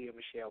white Leah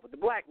Michelle, but the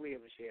black Leah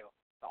Michelle,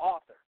 the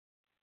author,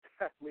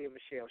 Leah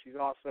Michelle. She's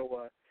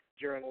also a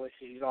journalist.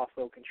 She's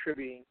also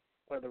contributing,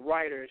 one of the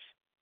writers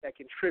that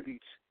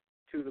contributes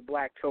to the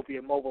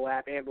Blacktopia mobile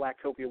app and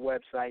Blacktopia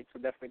website, so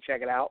definitely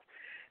check it out.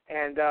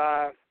 And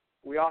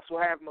we also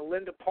have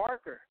Melinda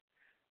Parker.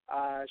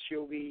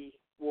 We'll be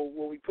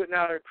putting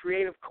out her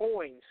creative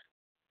coins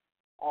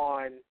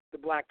on the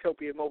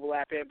Blacktopia mobile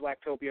app and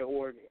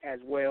Blacktopia.org as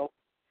well.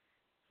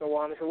 So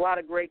there's a lot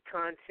of great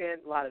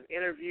content, a lot of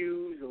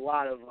interviews, a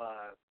lot of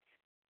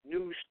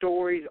news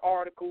stories,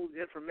 articles,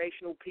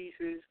 informational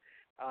pieces,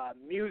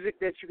 music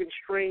that you can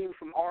stream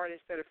from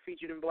artists that are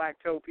featured in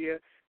Blacktopia,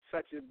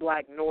 such as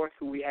Black North,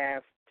 who we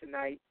have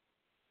tonight.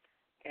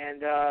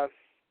 And,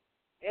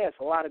 it's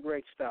a lot of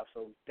great stuff.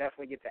 So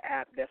definitely get the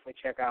app. Definitely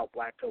check out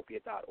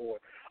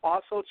blacktopia.org.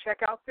 Also,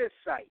 check out this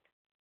site,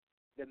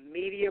 the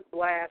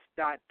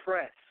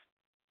MediaBlast.press.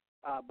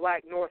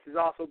 Black North is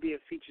also being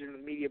featured in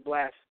the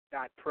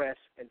MediaBlast.press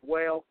as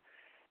well.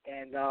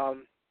 And,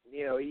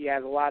 he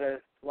has a lot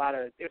of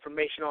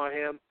information on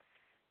him.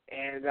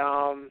 And,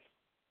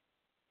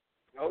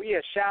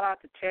 shout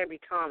out to Tammy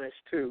Thomas,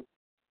 too.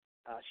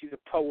 She's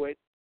a poet,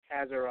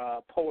 has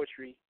her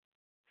poetry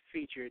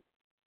featured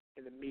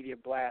in the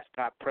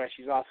MediaBlast.press.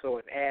 She's also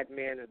an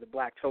admin of the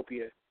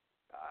Blacktopia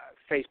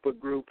Facebook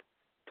group.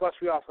 Plus,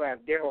 we also have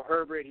Daryl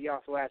Herbert. He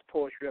also has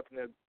poetry up in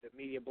the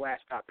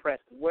MediaBlast.press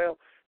as well.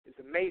 It's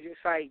an amazing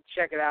site.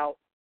 Check it out,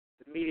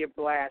 the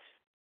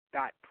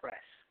MediaBlast.press.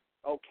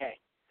 Okay.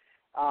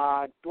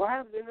 Do I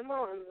have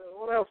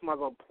what else am I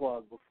going to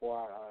plug before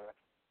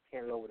I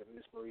hand it over to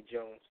Miss Marie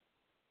Jones?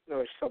 No,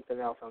 there's something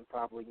else I'm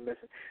probably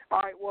missing.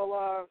 All right,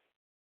 well,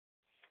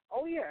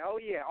 oh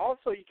yeah.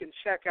 Also, you can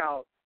check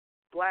out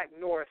Black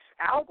North's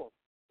album,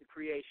 The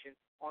Creation,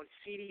 on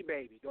CD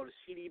Baby. Go to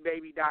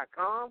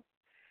cdbaby.com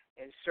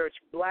and search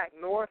Black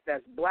North.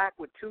 That's Black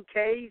with 2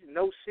 Ks,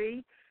 no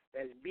C.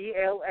 That's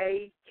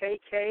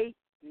Blakk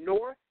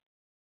North.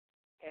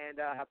 And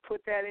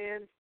put that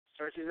in.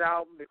 Search his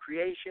album, The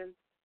Creation,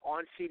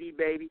 on CD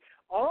Baby.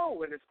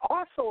 Oh, and it's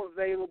also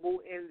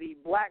available in the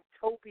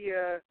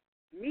Blacktopia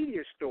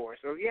media store.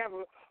 So if you have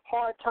a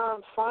hard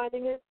time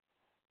finding it,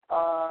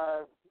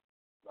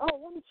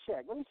 let me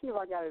check. Let me see if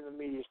I got it in the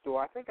media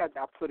store. I think I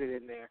put it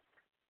in there.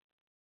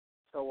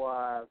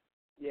 So,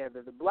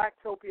 the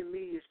Blacktopia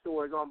media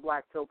store is on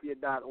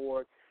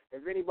blacktopia.org.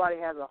 If anybody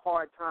has a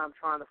hard time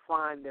trying to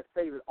find their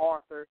favorite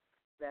author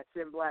that's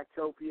in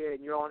Blacktopia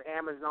and you're on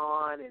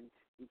Amazon and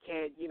you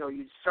can't,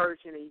 you're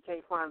searching and you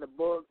can't find the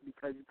book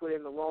because you put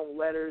in the wrong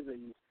letters or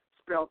you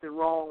spelled it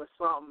wrong or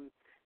something,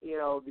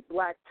 the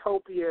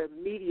Blacktopia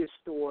media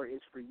store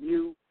is for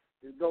you.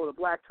 Just go to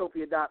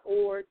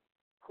blacktopia.org,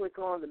 click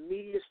on the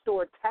media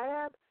store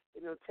tab,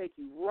 and it'll take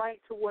you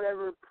right to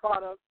whatever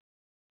product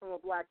from a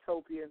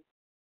Blacktopian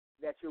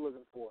that you're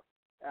looking for.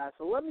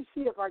 So let me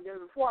see if I can,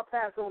 before I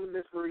pass on to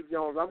Miss Marie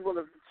Jones, I'm going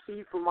to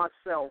see for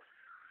myself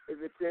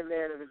if it's in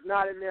there. And if it's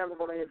not in there, I'm going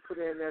to go ahead and put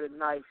it in there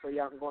tonight so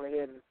y'all can go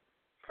ahead and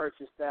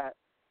purchase that.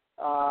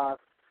 I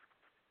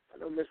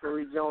know Miss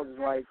Marie Jones is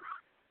like,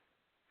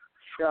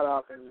 shut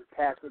up and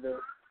pass me the...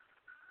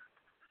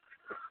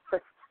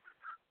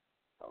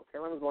 Okay,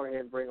 let me go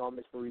ahead and bring on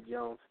Miss Marie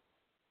Jones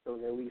so we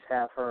can at least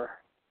have her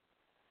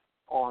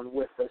on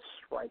with us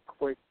right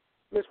quick.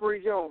 Miss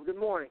Marie Jones, good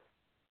morning.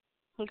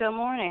 Good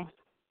morning.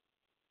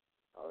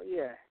 Oh,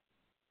 yeah.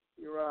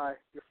 Your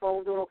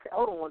phone doing okay?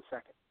 Hold on one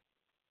second.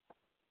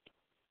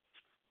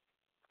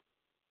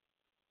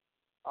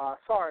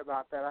 Sorry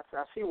about that.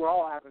 I see we're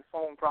all having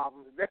phone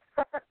problems.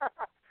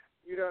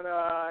 You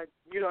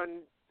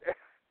done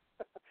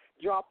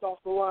dropped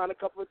off the line a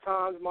couple of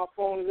times. My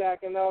phone is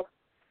acting up.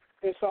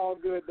 It's all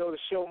good, though. The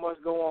show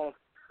must go on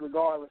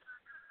regardless.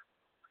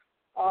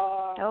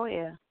 Oh,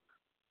 yeah.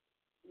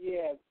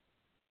 Yeah.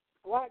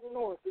 Black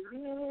North.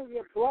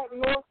 Black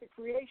North, The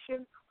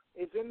Creation,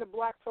 is in the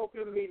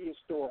Blacktopia media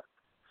store.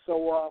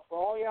 So for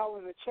all y'all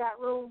in the chat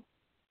room,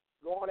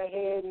 go on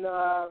ahead and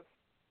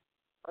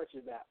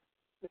purchase that.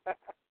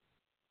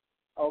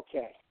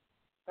 Okay.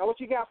 Now, what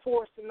you got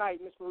for us tonight,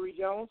 Miss Marie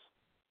Jones?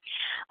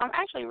 I'm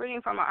actually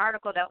reading from an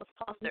article that was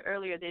posted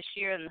earlier this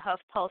year in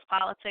HuffPost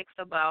Politics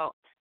about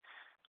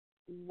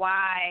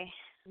why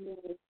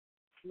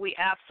we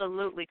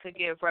absolutely could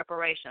give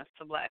reparations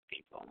to black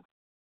people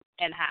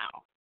and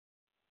how.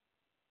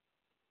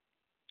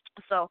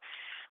 So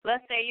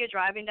let's say you're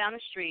driving down the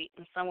street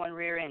and someone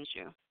rear-ends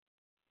you.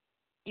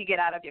 You get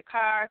out of your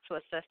car to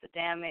assess the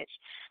damage.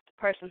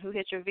 The person who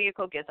hit your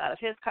vehicle gets out of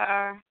his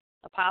car,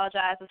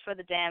 apologizes for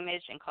the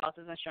damage, and calls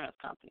his insurance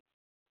company.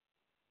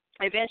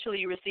 Eventually,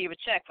 you receive a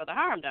check for the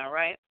harm done,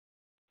 right?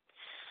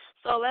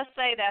 So let's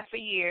say that for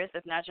years,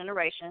 if not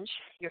generations,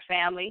 your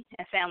family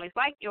and families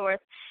like yours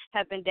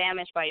have been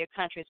damaged by your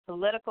country's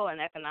political and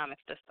economic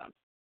system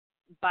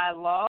by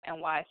law and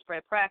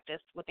widespread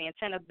practice with the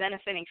intent of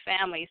benefiting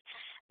families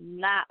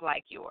not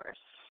like yours.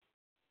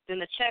 Then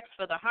the checks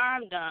for the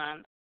harm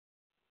done,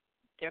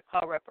 they're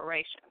called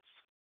reparations.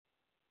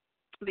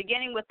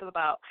 Beginning with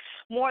about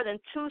more than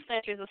 2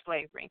 centuries of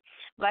slavery,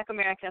 black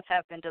Americans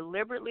have been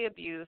deliberately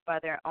abused by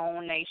their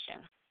own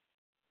nation.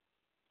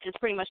 It's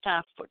pretty much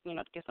time for,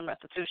 to get some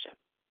restitution.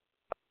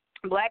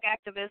 Black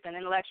activists and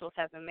intellectuals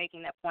have been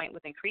making that point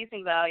with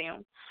increasing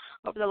volume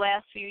over the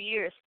last few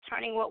years,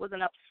 turning what was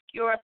an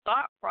obscure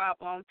thought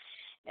problem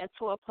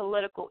into a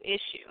political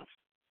issue.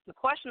 The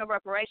question of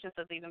reparations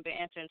has even been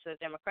entered into the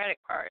Democratic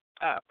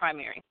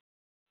primary,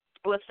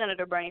 with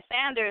Senator Bernie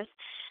Sanders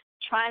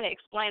trying to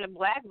explain to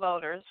black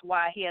voters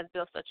why he has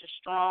built such a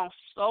strong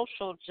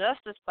social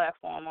justice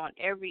platform on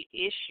every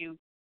issue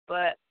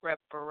but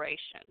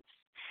reparations.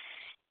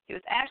 He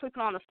was actually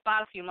put on the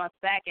spot a few months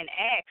back and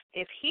asked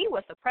if he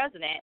was the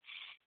president.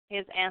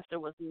 His answer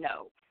was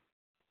no.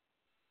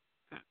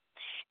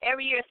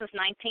 Every year since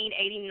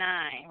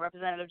 1989,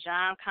 Representative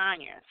John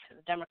Conyers,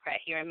 a Democrat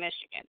here in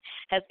Michigan,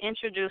 has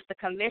introduced the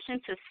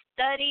Commission to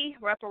Study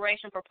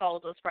Reparation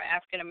Proposals for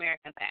African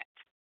Americans Act.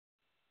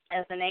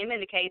 As the name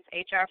indicates,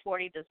 H.R.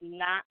 40 does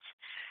not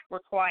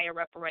require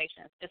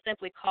reparations. It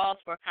simply calls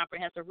for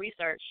comprehensive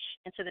research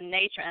into the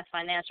nature and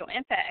financial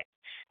impact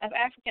of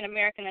African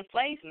American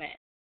enslavement,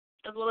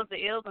 as well as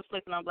the ills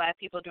inflicted on black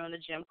people during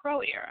the Jim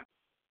Crow era.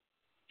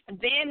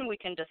 Then we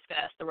can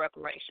discuss the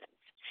reparations.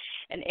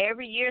 And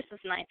every year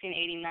since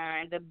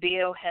 1989, the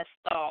bill has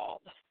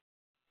stalled.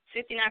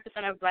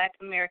 59% of black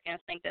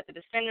Americans think that the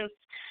descendants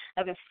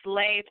of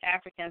enslaved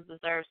Africans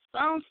deserve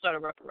some sort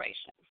of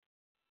reparation.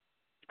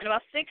 And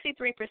about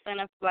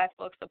 63% of black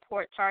folks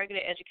support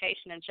targeted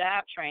education and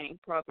job training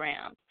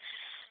programs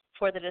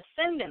for the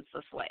descendants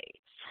of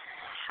slaves.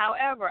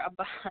 However,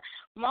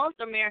 most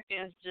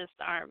Americans just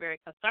aren't very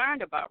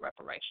concerned about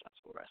reparations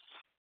for us.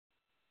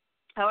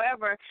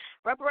 However,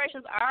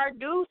 reparations are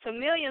due to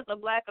millions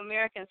of black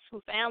Americans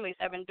whose families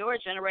have endured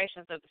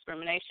generations of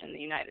discrimination in the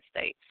United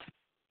States.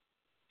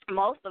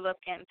 Most of us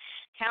can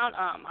count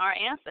our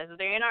ancestors.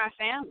 They're in our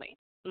family.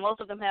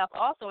 Most of them have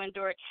also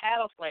endured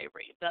chattel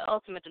slavery, the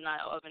ultimate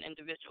denial of an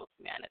individual's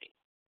humanity.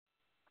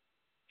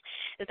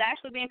 It's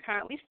actually being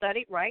currently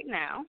studied right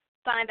now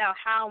to find out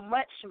how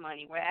much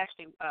money we're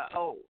actually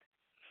owed.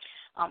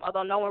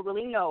 Although no one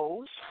really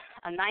knows,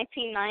 a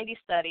 1990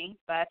 study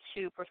by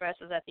 2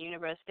 professors at the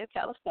University of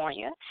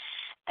California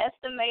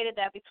estimated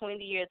that between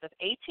the years of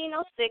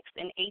 1806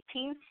 and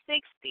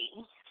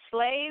 1860,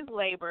 slave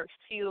labor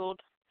fueled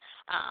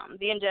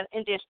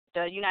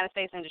the United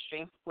States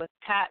industry with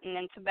cotton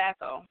and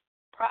tobacco.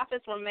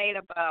 Profits were made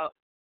about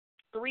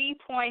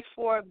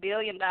 $3.4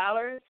 billion,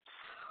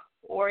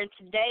 or in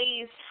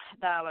today's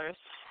dollars,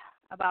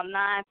 about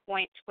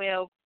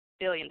 $9.12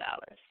 billion.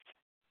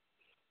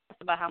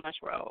 That's about how much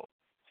we're owed.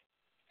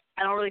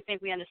 I don't really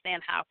think we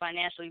understand how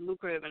financially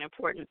lucrative and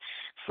important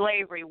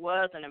slavery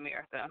was in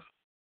America,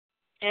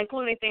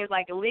 including things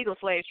like illegal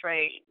slave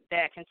trade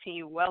that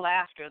continued well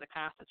after the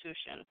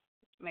Constitution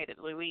made it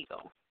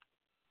illegal.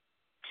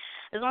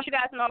 I just want you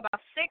guys to know about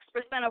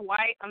 6% of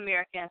white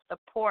Americans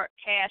support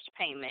cash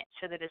payment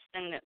to the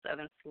descendants of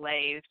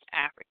enslaved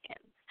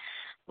Africans,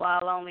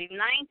 while only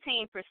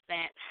 19%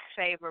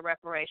 favor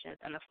reparations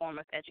in the form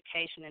of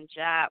education and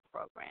job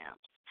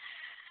programs,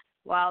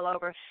 while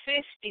over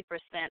 50%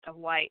 of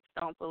whites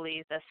don't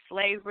believe that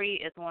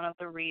slavery is one of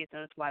the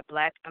reasons why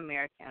black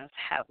Americans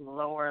have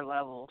lower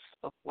levels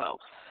of wealth.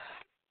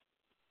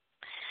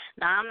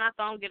 Now, I'm not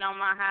going to get on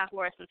my high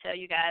horse and tell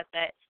you guys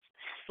that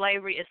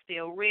slavery is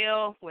still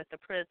real with the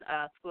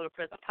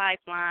school-to-prison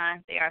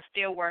pipeline. They are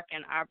still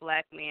working our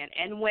black men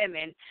and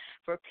women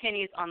for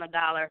pennies on the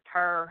dollar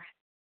per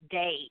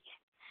day.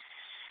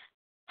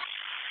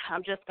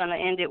 I'm just going to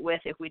end it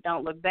with, if we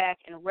don't look back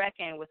and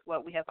reckon with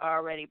what we have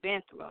already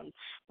been through and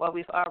what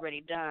we've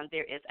already done,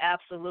 there is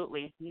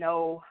absolutely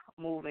no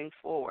moving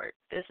forward.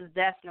 This is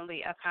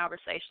definitely a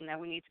conversation that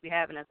we need to be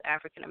having as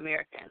African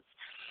Americans.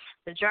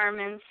 The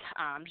Germans,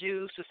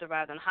 Jews who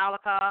survived in the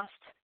Holocaust,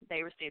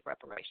 they received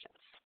reparations.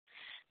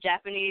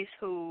 Japanese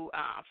who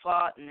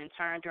fought and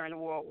interned during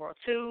World War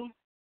II,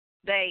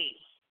 they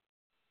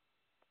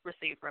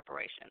received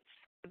reparations.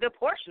 A good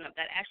portion of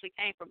that actually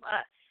came from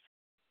us.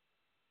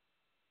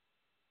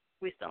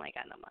 We still ain't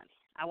got no money.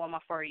 I want my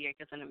fur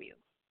yakers and a mule.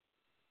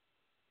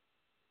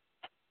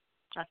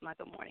 That's my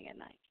good morning at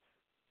night.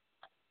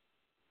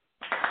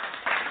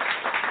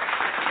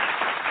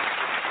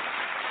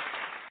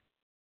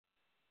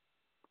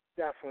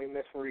 Definitely,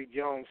 Miss Marie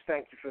Jones.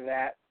 Thank you for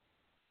that.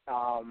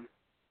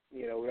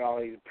 We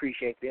always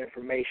appreciate the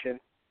information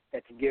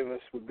that you give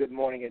us with Good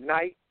Morning at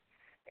Night.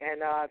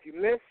 And if you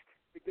missed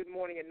the Good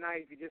Morning at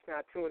Night, if you're just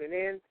not tuning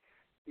in,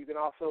 you can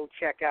also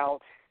check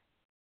out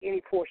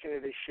any portion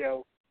of this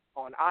show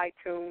on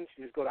iTunes.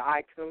 You just go to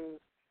iTunes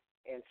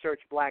and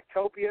search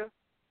Blacktopia,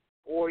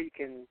 or you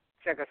can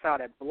check us out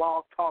at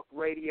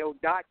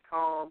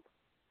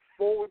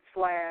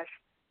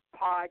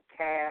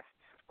blogtalkradio.com/podcasts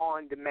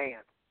on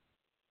demand.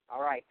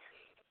 All right.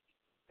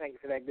 Thank you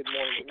for that. Good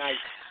morning, good night.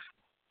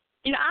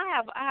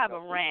 I have a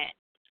rant.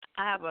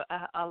 I have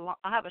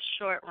a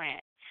short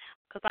rant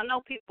because I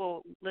know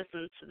people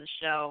listen to the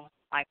show.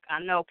 Like, I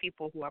know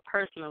people who are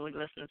personally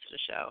listening to the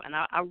show, and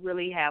I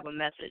really have a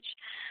message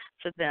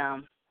to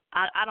them.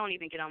 I don't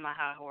even get on my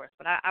high horse,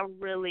 but I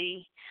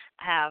really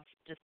have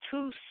just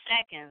 2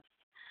 seconds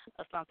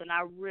of something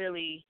I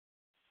really,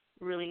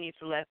 really need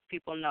to let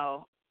people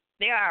know.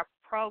 There are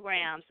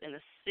programs in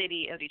the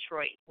city of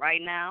Detroit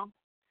right now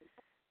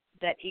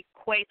that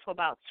equate to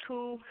about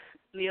 $2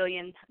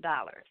 million.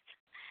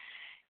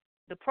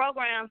 The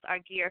programs are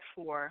geared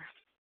for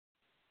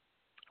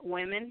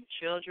women,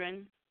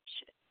 children,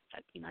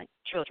 not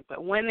children,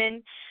 but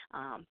women,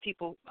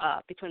 people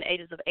between the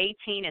ages of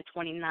 18 and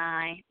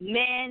 29,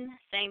 men,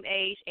 same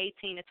age,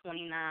 18 to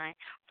 29,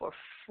 for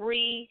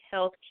free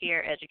health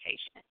care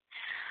education.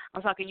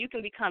 I'm talking you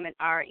can become an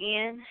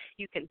RN,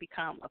 you can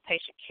become a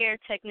patient care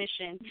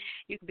technician,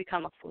 you can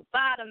become a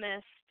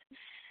phlebotomist,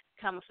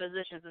 become a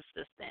physician's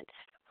assistant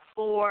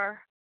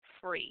for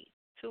free.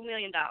 $2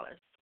 million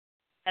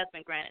has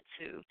been granted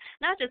to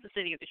not just the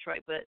city of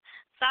Detroit, but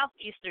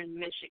southeastern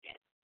Michigan.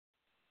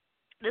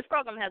 This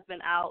program has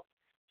been out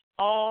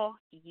all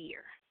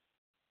year.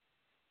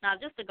 Now,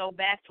 just to go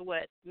back to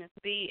what Ms.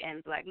 B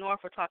and Black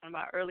North were talking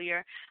about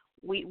earlier,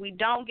 we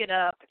don't get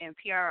up and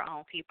PR our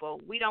own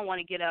people. We don't want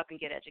to get up and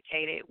get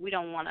educated. We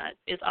don't want to.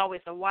 It's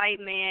always a white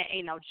man.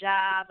 Ain't no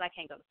jobs. I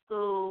can't go to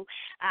school.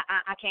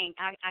 I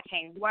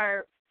can't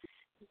work.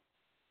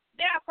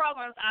 There are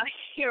programs out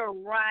here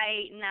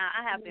right now.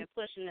 I have been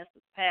pushing this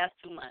the past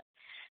 2 months.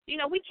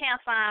 We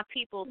can't find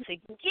people to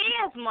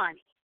give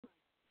money.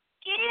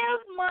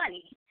 Give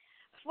money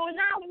for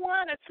not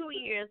 1 or 2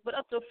 years, but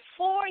up to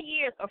 4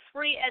 years of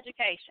free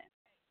education.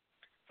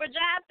 For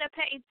jobs that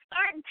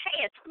starting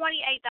pay at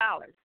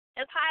 $28,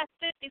 as high as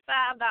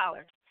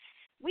 $55.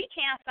 We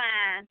can't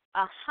find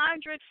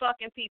 100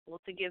 fucking people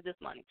to give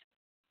this money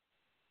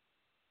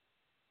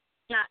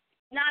to. Not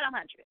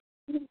 100.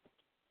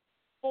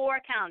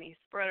 4 counties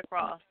spread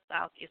across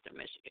southeastern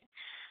Michigan.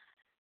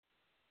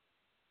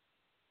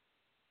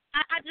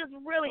 I just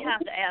really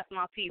have to ask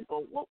my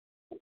people,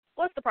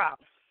 what's the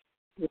problem?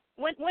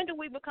 When do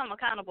we become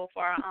accountable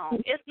for our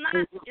own? It's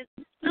not. It's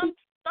some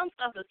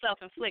stuff is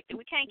self-inflicted.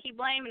 We can't keep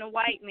blaming the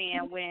white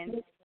man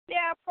when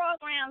there are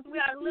programs. We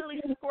are literally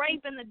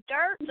scraping the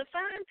dirt to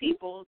find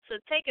people to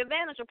take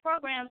advantage of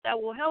programs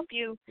that will help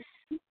you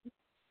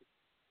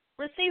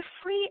receive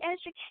free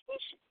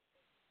education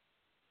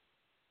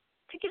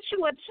to get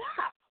you a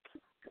job,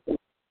 and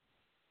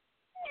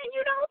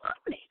you don't want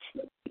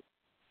it.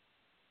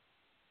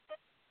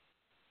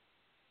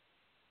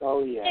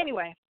 Oh, yeah.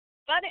 Anyway,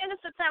 by the end of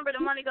September, the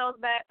money goes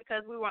back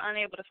because we were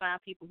unable to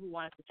find people who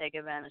wanted to take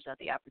advantage of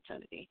the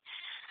opportunity.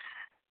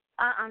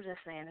 I'm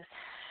just saying this.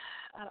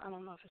 I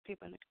don't know if it's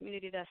people in the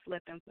community that's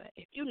slipping, but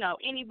if you know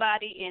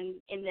anybody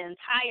in the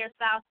entire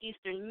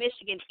southeastern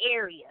Michigan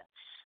area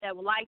that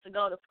would like to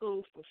go to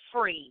school for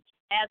free,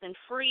 as in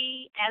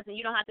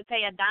you don't have to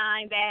pay a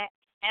dime back,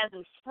 as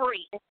in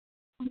free,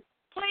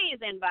 please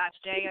inbox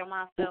Jay or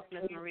myself,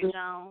 Ms. Marie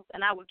Jones,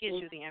 and I will get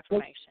you the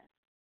information.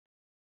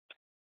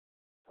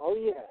 Oh,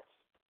 yes.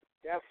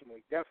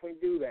 Definitely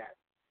do that.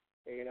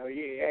 You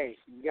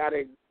got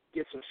to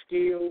get some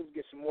skills,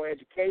 get some more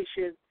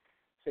education,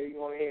 so you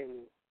go ahead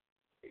and,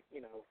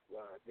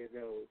 there's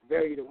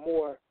very the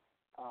more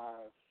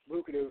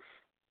lucrative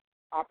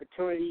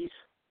opportunities.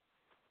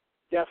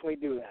 Definitely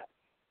do that.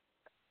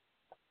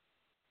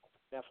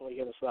 Definitely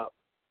hit us up.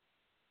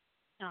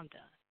 I'm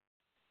done.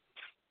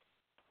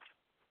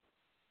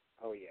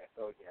 Oh, yeah.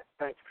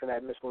 Thank you for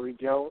that, Miss Marie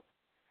Jones.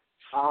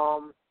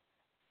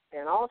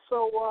 And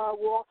also,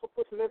 we'll also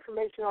put some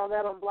information on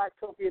that on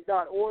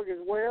blacktopia.org as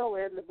well,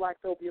 and the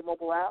Blacktopia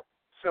mobile app.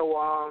 So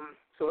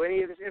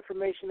any of this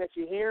information that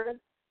you're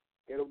hearing,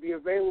 it'll be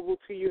available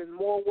to you in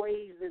more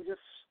ways than just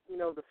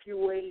the few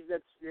ways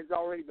that it's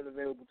already been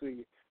available to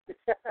you.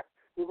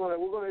 we're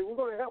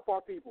gonna help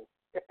our people.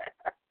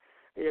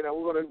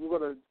 We're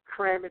gonna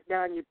cram it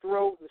down your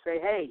throat and say,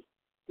 hey,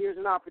 here's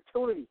an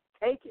opportunity,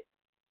 take it.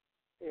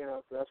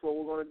 So that's what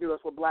we're gonna do.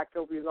 That's what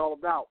Blacktopia is all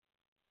about.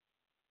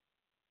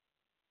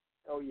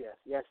 Oh, yes.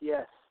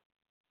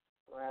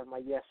 I have my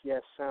yes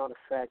sound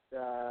effect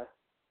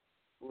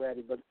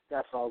ready, but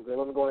that's all good.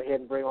 Let me go ahead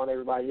and bring on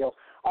everybody else.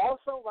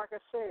 Also, like I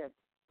said,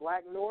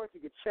 Black North, you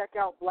can check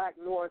out Black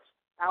North's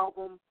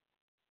album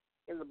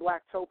in the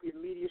Blacktopia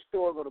Media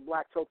Store. Go to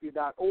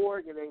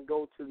blacktopia.org and then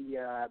go to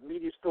the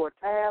Media Store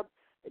tab,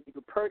 and you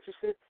can purchase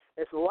it.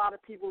 There's a lot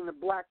of people in the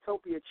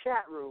Blacktopia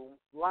chat room,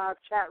 live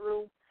chat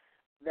room,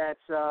 that's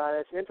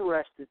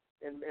interested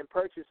in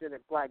purchasing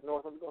it, Black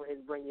North. I'm going to go ahead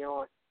and bring you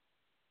on.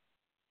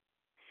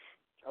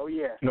 Oh,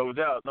 yeah. No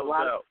doubt, no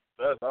doubt.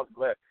 I'm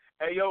glad.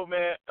 Hey, yo,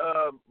 man,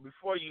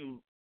 before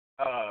you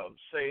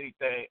say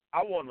anything,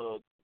 I want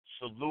to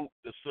salute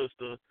the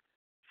sister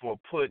for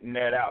putting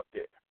that out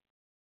there.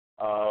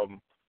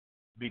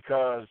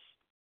 Because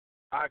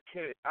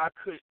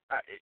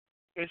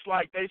it's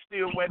like they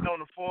still waiting on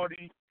the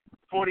 40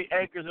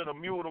 acres and a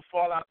mule to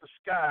fall out the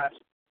sky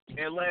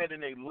and land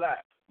in their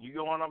lap. You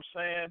know what I'm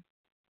saying?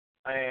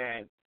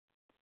 And,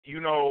 you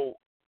know,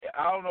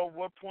 I don't know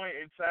what point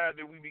in time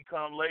did we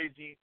become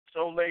lazy,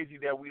 so lazy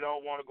that we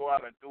don't want to go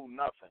out and do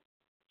nothing.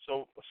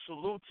 So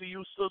salute to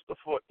you, sister,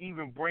 for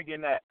even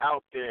bringing that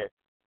out there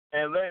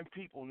and letting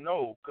people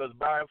know, because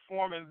by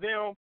informing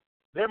them,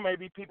 there may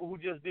be people who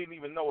just didn't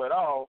even know at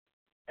all,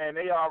 and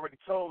they already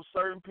told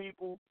certain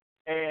people,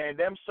 and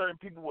them certain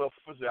people will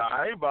say,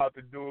 I ain't about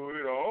to do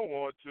it, I don't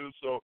want to,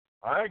 so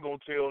I ain't going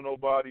to tell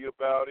nobody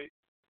about it.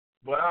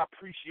 But I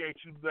appreciate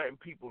you letting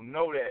people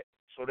know that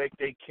so that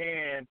they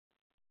can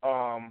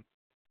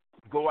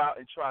go out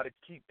and try to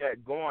keep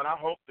that going. I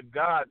hope to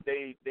God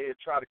they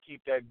try to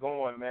keep that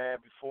going, man,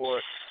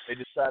 before they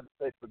decide to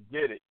say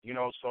forget it. You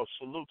know, so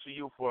salute to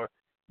you for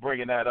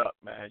bringing that up,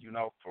 man, you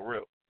know, for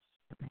real.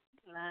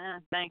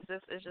 Thanks.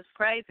 It's just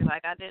crazy.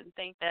 Like, I didn't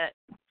think that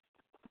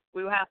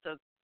we would have to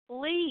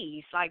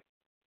please, like,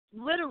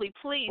 literally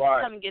please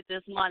come and get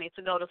this money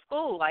to go to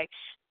school. Like,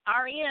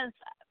 RNs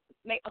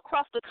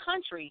across the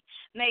country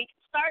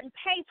start and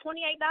pay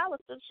 $28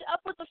 to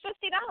upwards of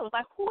 $50.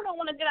 Like, who don't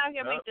want to get out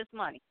here and make this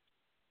money?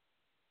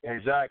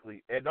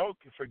 Exactly. And don't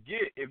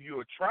forget, if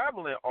you're a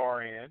traveling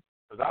RN,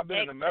 because I've been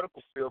in the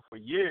medical field for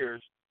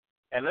years,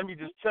 and let me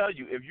just tell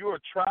you, if you're a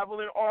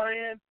traveling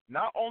RN,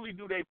 not only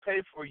do they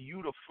pay for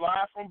you to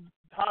fly from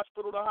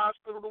hospital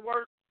to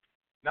work,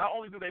 not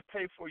only do they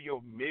pay for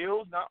your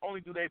meals, not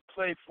only do they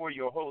pay for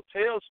your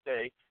hotel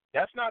stay,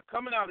 that's not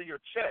coming out of your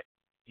check.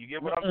 You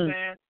get what I'm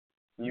saying?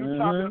 You're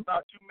talking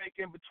about you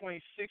making between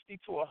 $60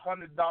 to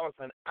 $100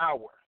 an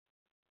hour.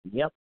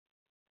 Yep.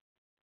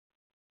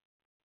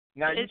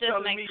 Now you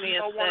telling me you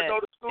don't want to go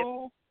to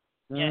school?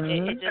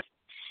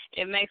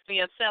 It makes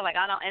me upset. Like,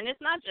 I don't, and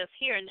it's not just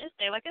here in this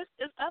state. Like,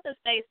 it's other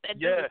states that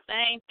do the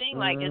same thing.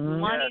 Like, it's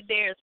money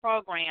there, it's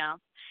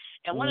programs.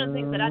 And one of the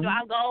things that I do,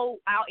 I go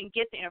out and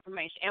get the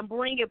information and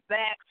bring it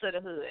back to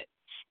the hood.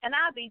 And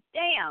I'll be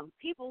damned.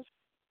 People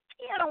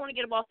don't want to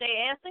get up off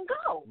their ass and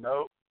go.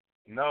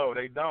 No,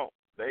 they don't.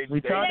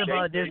 We talked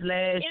about this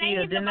last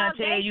year. Didn't I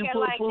tell you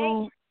put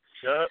food?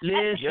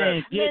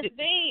 Listen,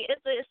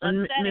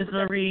 Miss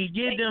Marie,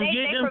 get them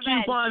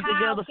coupons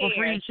together for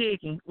free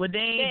chicken. Well,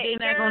 they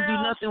not gonna do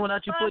nothing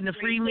without you putting a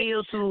free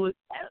meal to it.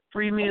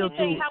 We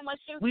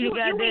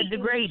got that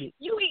degraded.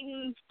 You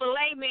eating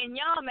filet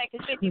mignon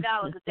making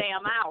 $50 a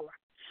damn hour.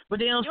 But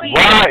they don't see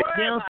that.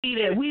 They don't see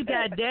that. We've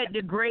got that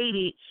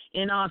degraded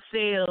in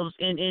ourselves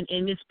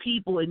and this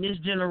people in this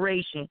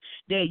generation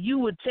that you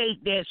would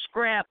take that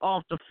scrap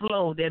off the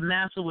floor that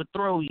master would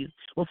throw you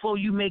before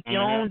you make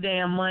your own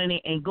damn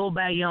money and go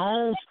buy your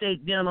own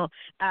steak dinner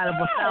out of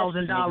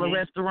 $1,000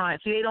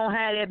 restaurant. See, they don't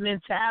have that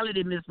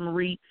mentality, Miss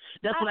Marie.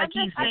 That's what I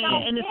keep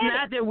saying. And it's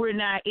not that we're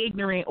not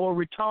ignorant or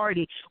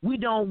retarded. We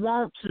don't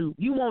want to.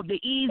 You want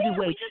the easy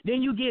way.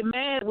 Then you get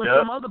mad when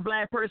some other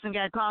black person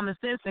got common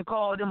sense and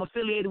called them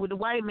affiliated with the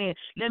white man.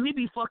 Let me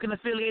be fucking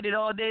affiliated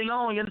all day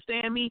long. You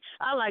understand me?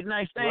 I like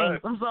nice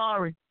things. I'm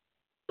sorry.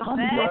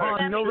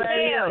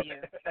 Nobody else.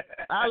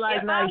 I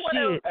like nice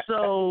shit.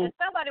 So if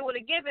somebody would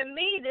have given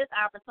me this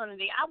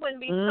opportunity, I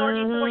wouldn't be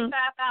 $45,000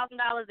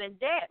 in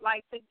debt.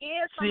 Like, to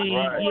give somebody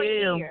 4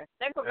 years,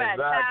 they provide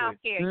child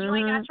care. You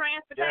ain't got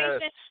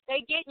transportation,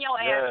 they getting your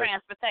ass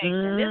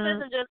transportation. This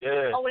isn't just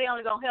they only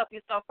gonna help you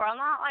so far.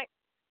 Not like,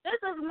 this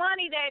is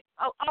money that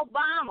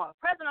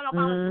President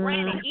Obama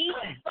granted each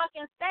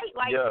fucking state,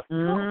 like $4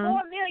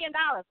 million.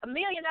 $1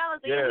 million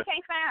a year. We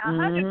can't find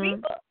 100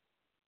 people.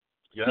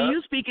 Yeah, so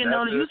you speaking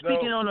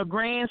on a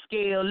grand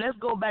scale. Let's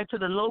go back to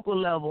the local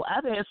level.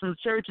 I've had some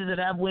churches that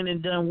I've went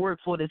and done work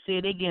for that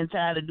said they getting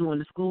tired of doing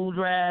the school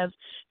drives.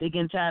 They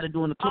getting tired of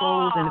doing the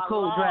clothes and the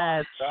coat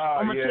drives.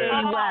 I'm gonna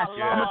tell you why.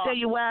 I'm gonna tell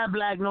you why,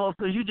 Black North,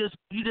 because you just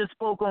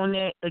spoke on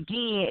that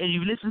again. As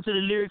you listen to the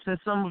lyrics in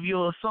some of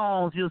your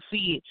songs, you'll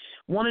see it.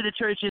 One of the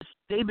churches,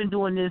 they've been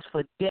doing this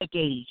for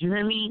decades. You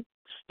hear me?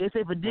 They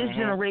say for this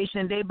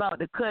generation, they about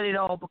to cut it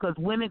off because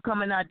women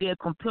coming out there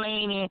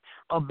complaining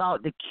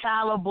about the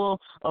caliber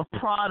of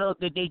product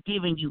that they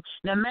giving you.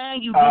 Now,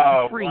 man, you get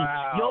it free.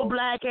 Wow. Your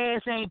black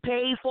ass ain't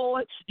paid for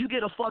it. You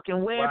get a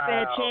fucking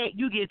welfare check.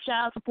 You get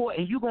child support,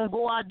 and you going to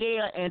go out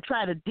there and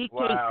try to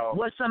dictate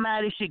what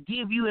somebody should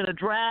give you in a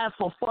drive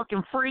for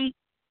fucking free?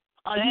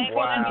 Are you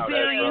fucking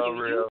serious?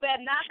 You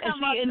better not come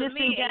up to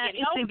me and get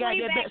no free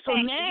backpack. So now,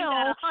 you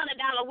got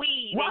 $100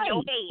 weed right, in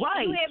your head.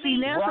 Right. See,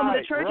 now some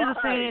of the churches are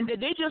saying that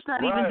they're just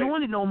not even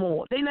doing it no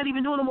more. They're not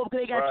even doing it no more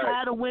because they got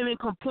tired of women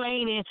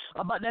complaining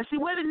about that.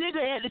 See, where the nigga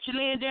at that you're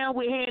laying down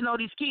with having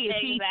all these kids?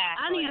 Exactly. See,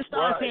 I need to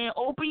start saying,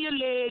 open your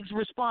legs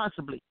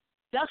responsibly.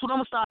 That's what I'm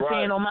going to start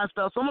saying on my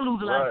stuff. So I'm going to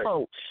lose a lot of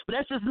folks. But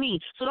that's just me.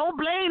 So don't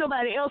blame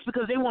nobody else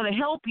because they want to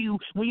help you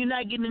when you're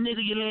not getting the nigga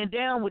you're laying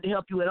down with to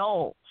help you at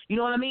all. You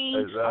know what I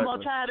mean? Exactly. I'm all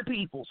tired of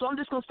people. So I'm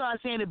just going to start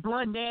saying it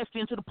blunt, nasty,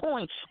 and to the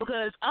point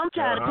because I'm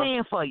tired of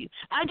paying for you.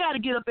 I got to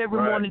get up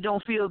every morning and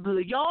don't feel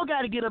good. Y'all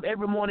got to get up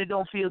every morning and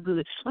don't feel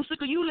good. I'm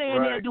sick of you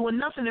laying there doing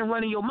nothing and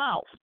running your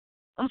mouth.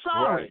 I'm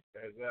sorry.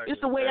 Exactly.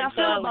 It's the way I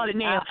feel about it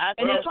now.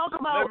 And they talk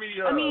about,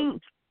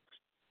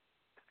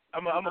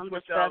 I'm gonna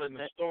put y'all in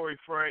the story,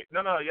 Frank.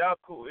 No, y'all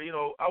cool. You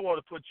know, I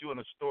want to put you in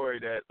a story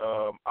that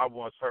I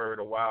once heard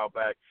a while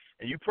back,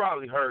 and you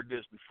probably heard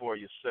this before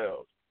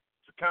yourselves.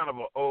 It's kind of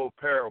an old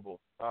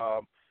parable.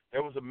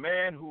 There was a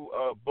man who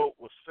boat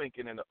was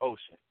sinking in the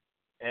ocean,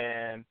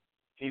 and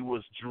he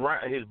was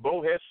his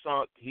boat had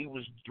sunk. He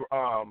was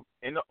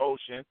in the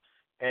ocean,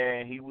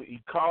 and he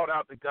called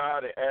out to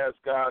God and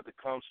asked God to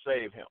come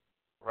save him.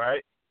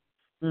 Right?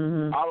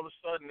 Mm-hmm. All of a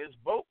sudden, this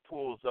boat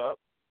pulls up.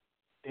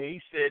 And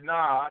he said,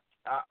 "Nah,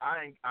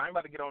 I ain't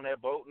about to get on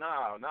that boat.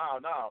 No.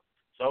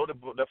 So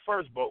the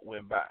first boat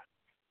went by.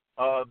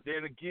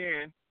 Then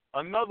again,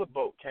 another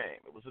boat came.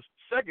 It was the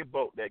second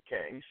boat that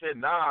came. He said,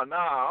 Nah,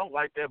 I don't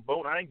like that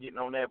boat. I ain't getting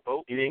on that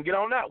boat. He didn't get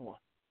on that one.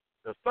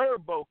 The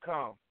third boat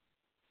come.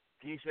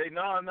 He said,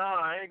 No,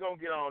 I ain't gonna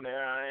get on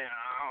there. I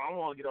don't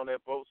want to get on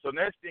that boat. So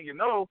next thing you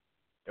know,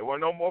 there were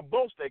no more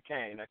boats that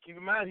came. Now keep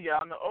in mind, he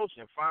out in the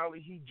ocean.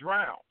 Finally, he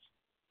drowns.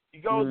 He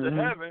goes to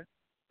heaven.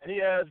 And he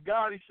asked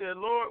God, he said,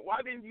 Lord,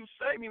 why didn't you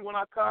save me when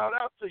I called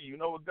out to you? You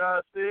know what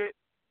God said?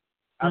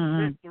 I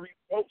sent 3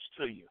 boats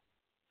to you.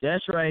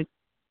 That's right.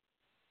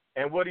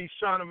 And what he's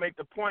trying to make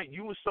the point,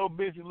 you were so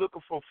busy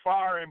looking for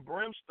fire and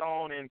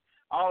brimstone and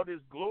all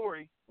this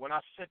glory when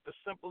I sent the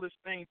simplest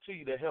thing to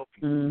you to help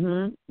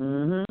you.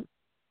 And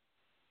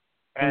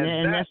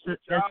that's the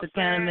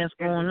kind of mess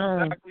going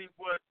on. Exactly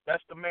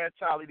that's the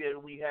mentality that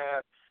we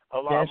have a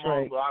lot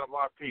of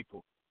our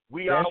people.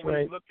 We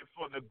always looking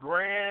for the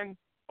grand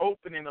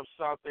opening of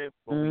something,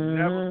 but we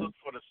never look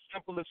for the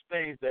simplest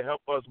things that help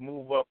us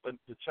move up the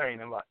chain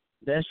in life.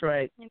 That's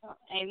right. You know,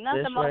 ain't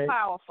nothing more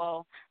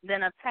powerful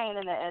than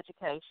attaining an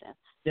education.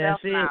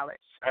 That's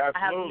self-knowledge.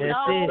 Absolutely. I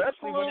have no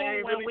especially when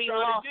they ain't really we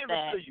trying lost to give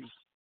that. it to you.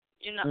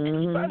 You know,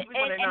 especially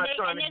when they're not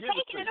trying to they're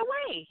give taking it it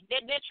away.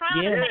 They're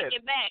trying to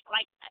take it back.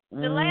 Like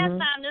the last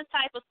time this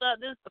type of stuff,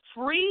 this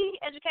free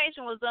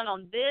education was done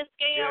on this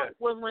scale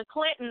was when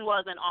Clinton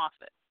was in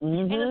office,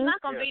 and it's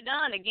not going to be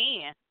done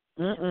again.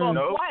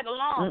 For quite a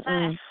long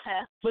time.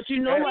 But you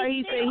know why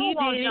he said he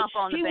did it?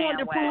 He wanted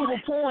to prove a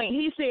point.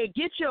 He said,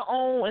 get your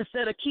own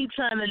instead of keep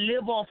trying to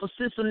live off a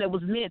system that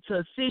was meant to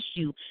assist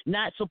you,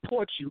 not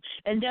support you.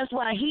 And that's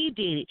why he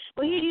did it.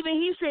 But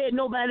he said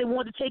nobody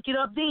wanted to take it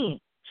up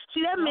then.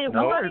 See, that meant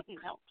work.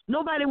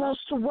 Nobody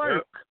wants to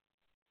work.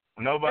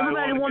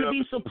 Everybody want to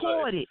be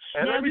supported.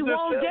 Now, if you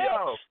want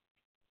that...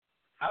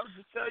 I was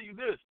just tell you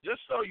this, just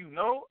so you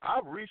know,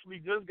 I recently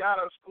just got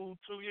out of school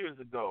 2 years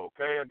ago,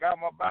 okay? I got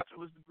my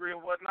bachelor's degree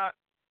and whatnot.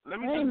 Let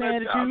me just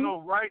let y'all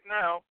know right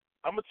now,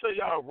 I'm going to tell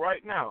y'all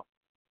right now,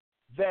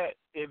 that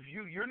if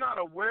you're not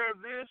aware of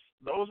this,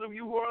 those of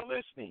you who are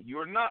listening,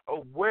 you're not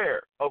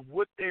aware of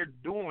what they're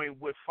doing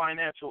with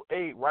financial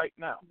aid right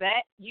now.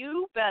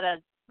 You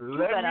better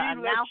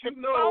announce it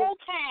full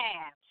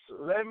time.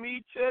 Let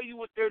me tell you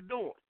what they're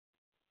doing.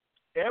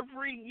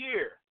 Every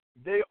year,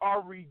 they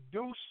are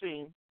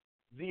reducing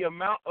the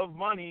amount of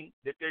money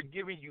that they're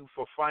giving you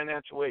for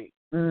financial aid.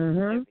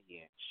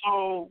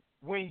 So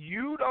when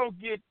you don't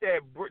get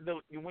that,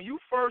 when you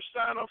first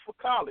sign up for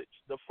college,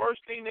 the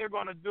first thing they're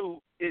going to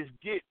do is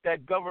get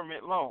that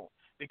government loan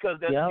because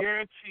that's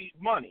guaranteed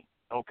money.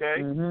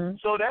 Okay,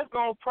 so that's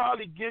going to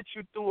probably get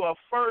you through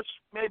first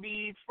 6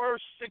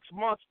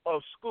 months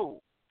of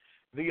school.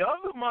 The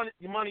other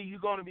money you're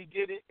going to be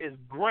getting is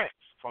grants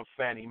from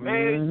Fannie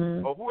Mae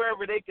or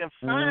whoever they can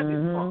find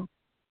it from.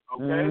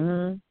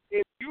 Okay.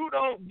 If you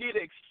don't get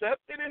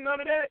accepted in none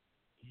of that,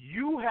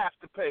 you have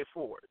to pay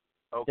for it.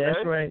 Okay?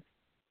 That's right.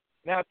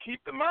 Now, keep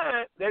in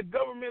mind, that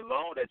government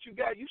loan that you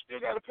got, you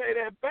still got to pay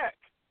that back.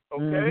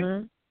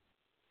 Okay?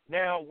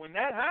 Now, when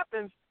that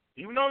happens,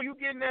 even though you're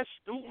getting that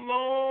student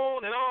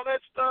loan and all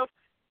that stuff,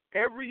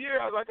 every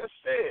year, like I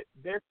said,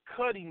 they're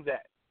cutting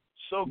that.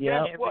 So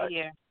guess what?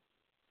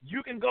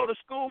 You can go to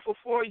school for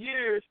 4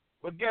 years,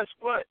 but guess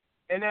what?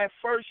 And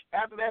after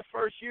that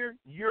first year,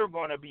 you're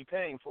going to be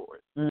paying for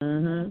it.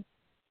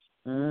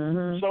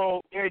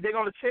 So they're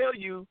going to tell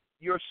you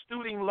your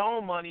student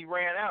loan money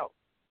ran out,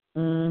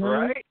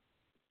 right?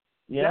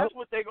 That's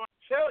what they're going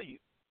to tell you.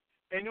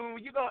 And then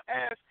when you're going to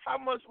ask how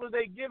much was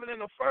they giving in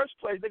the first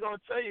place, they're going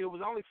to tell you it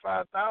was only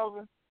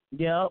 $5,000.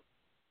 Yep,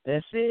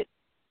 that's it.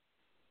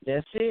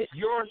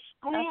 Your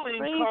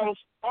schooling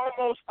costs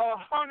almost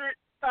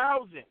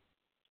 $100,000.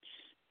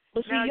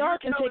 But see, y'all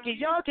can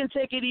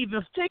take it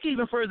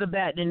even further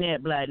back than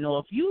that, Black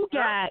North. You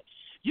got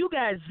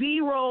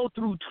 0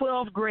 through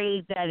 12th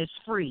grade that is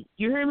free.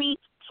 You hear me?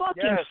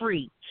 Fucking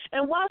free.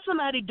 And why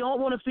somebody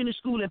don't want to finish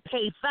school and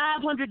pay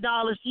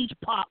 $500 each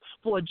pop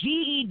for a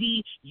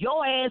GED,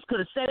 your ass could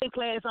have sat in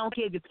class, I don't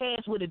care if you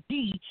passed with a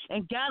D,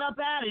 and got up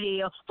out of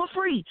there for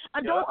free.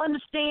 I don't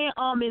understand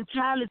our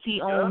mentality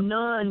on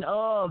none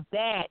of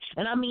that.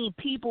 And I mean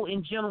people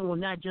in general,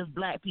 not just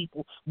black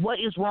people. What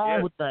is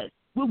wrong with us?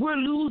 We're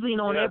losing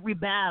on every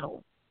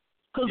battle.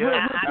 Because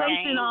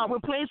we're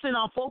placing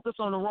our focus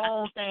on the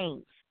wrong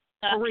things.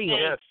 For real.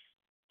 Yes.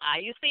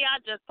 You see, I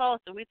just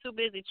posted. We too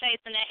busy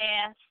chasing the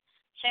ass,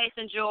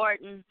 chasing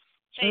Jordan,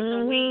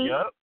 chasing weed.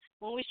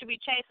 When we should be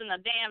chasing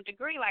a damn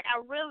degree. Like I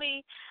don't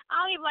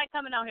even like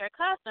coming out here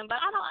cussing,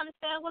 but I don't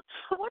understand what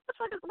the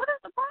fuck what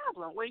is the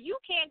problem? Where you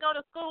can't go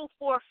to school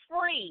for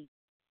free.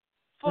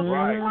 For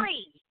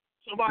free.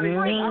 Somebody,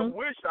 I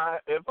wish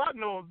if I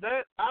known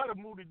that, I'd have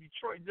moved to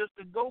Detroit just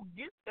to go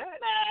get that.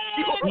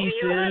 Man, He's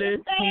silly.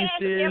 If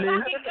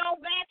I could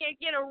go back and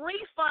get a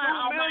refund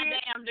on my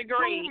damn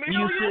degree.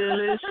 You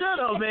silly.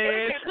 Shut up,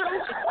 man.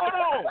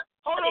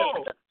 Hold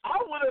on. I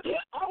would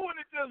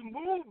have just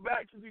moved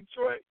back to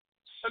Detroit.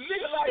 A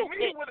nigga like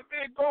me would have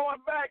been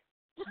going back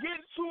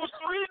getting 2 or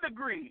 3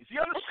 degrees. You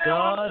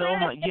understand?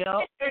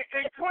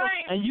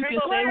 And you can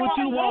say what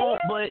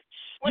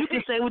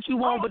you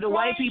want, but the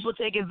white people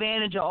take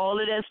advantage of all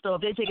of that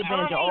stuff. They take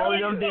advantage of all of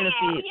them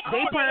benefits.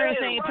 They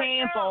parents ain't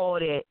paying for all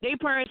that.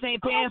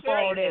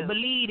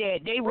 Believe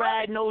that. They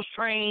riding those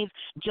trains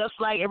just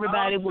like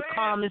everybody with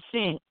common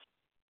sense.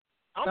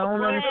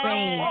 Don't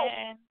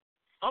understand.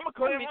 I'm going to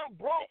claim I'm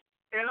broke,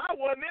 and I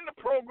wasn't in the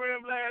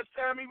program last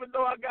time, even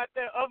though I got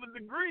that other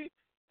degree.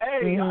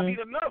 Hey, I need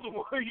another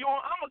one. I'm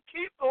going to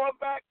keep going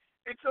back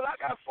until I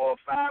got 4 or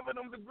 5 of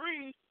them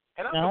degrees,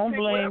 and I'm going to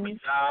pick whatever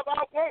job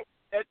I want.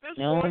 At this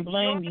point,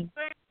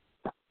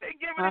 they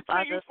giving it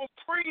to you for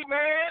free,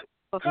 man.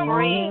 For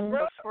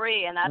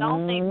free, and I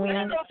don't think we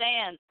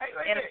understand.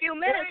 In a few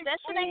minutes, that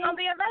shit ain't going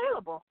to be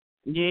available.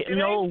 Yeah,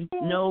 no.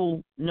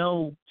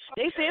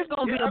 They say it's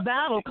going to be a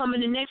battle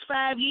coming the next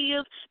 5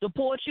 years. The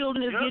poor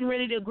children is getting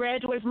ready to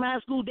graduate from high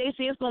school. They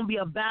say it's going to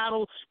be a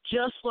battle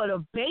just for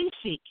the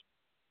basic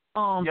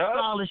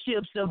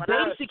scholarships, the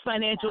basic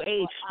financial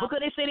aid, because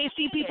they say they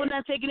see people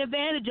not taking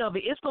advantage of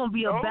it. It's going to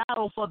be a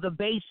battle for the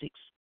basics.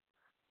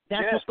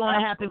 That's what's going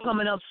to happen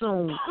coming up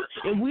soon.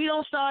 If we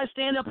don't start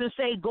stand up and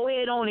say, go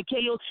ahead on and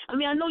KO. I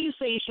mean, I know you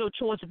say it's your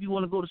choice if you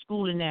want to go to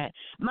school and that.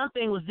 My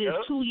thing was this,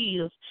 2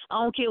 years.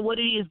 I don't care what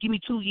it is. Give me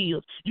 2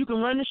 years. You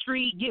can run the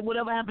street, get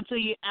whatever happened to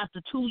you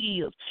after 2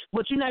 years.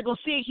 But you're not going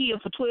to sit here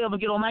for 12 and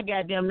get on my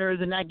goddamn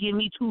nerves and not give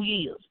me 2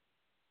 years.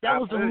 That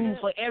was the rule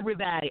for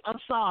everybody. I'm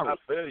sorry. I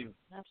feel you.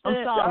 I'm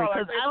sorry,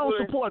 because I don't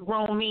support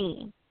grown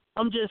men.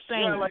 I'm just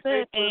saying.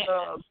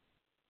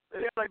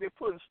 It's like they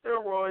putting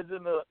steroids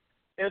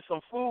in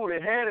some food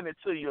and handing it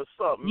to you or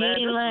something, man.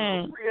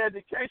 This is free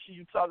education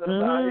you talking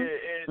about here.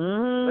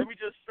 And let me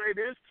just say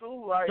this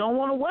too, like, don't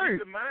want to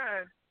work.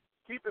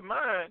 Keep in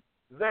mind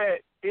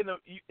that I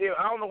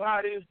don't know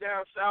how it is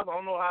down south. I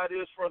don't know how it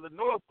is further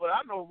north, but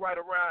I know right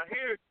around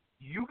here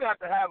you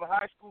got to have a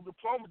high school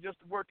diploma just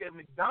to work at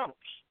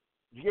McDonald's.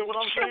 You get what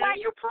I'm saying? Why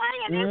you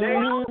playing?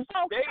 There's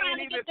folks trying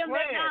to get them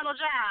McDonald's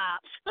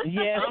jobs.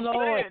 Yes,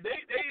 Lord.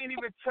 They ain't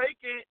even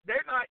taking.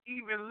 They're not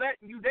even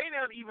letting you. They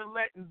not even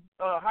letting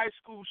high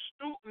school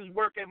students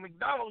work at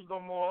McDonald's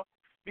no more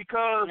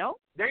because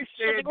they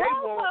said they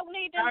want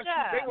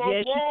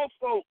grown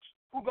folks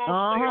who gonna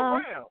stay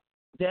around.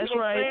 That's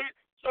right.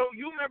 So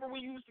you remember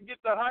when you used to get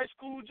the high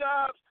school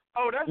jobs?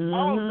 Oh, that's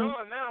all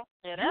done now.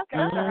 Yeah, you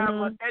have to have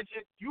an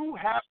You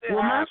have to.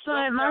 Well, my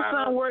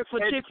son worked for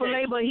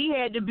Chick-fil-A, but he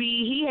had to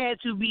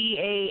be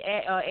a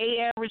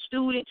average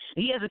student.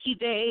 He has to keep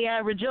that A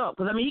average up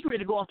because he can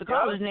ready to go off to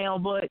college now.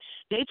 But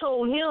they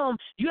told him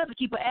you have to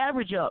keep an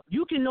average up.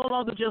 You can no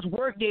longer just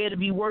work there to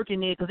be working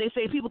there because they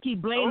say people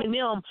keep blaming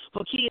them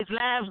for kids'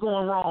 lives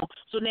going wrong.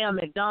 So now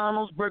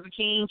McDonald's, Burger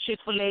King,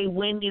 Chick-fil-A,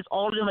 Wendy's,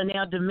 all of them are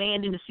now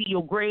demanding to see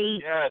your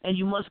grades, and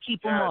you must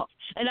keep them up.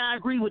 And I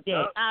agree with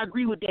that. I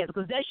agree with that.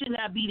 Because that should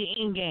not be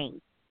the end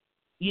game.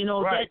 You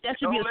know, that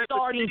should be a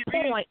starting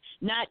point,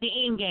 not the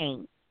end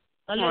game.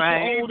 Unless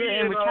you're older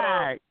and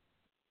retired.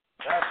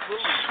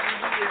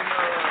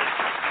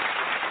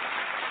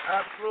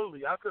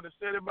 Absolutely. I could have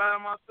said it by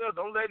myself.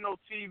 Don't let no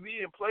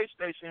TV and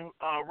PlayStation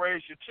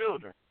raise your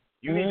children.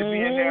 You need to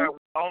be in there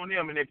on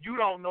them. And if you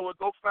don't know it,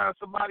 go find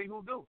somebody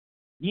who do.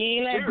 You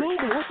ain't like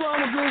Google. What's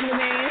wrong with Google,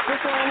 man?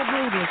 What's wrong with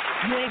Google?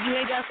 You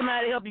ain't got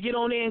somebody to help you get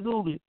on there and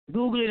Google it.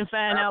 Google it and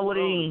find out what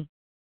it is.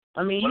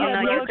 You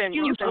have no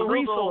excuse for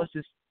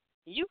resources.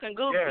 You can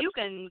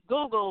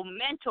Google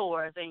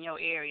mentors in your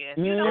area. If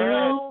you don't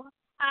know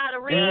how to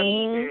read,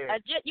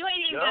 you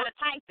ain't even got to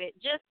type it.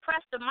 Just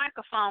press the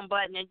microphone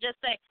button and just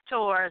say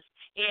tours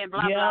in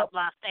blah, blah,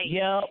 blah state.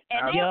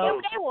 And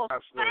they will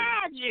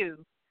find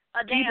you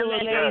a damn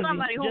mentor,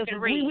 somebody who can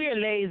read. We're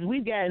lazy.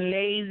 We've gotten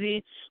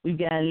lazy. We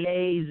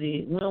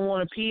don't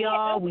want to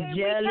PR. We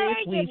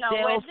jealous. We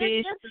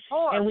selfish.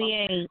 And we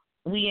ain't.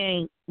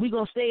 We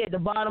gonna stay at the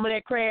bottom of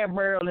that crab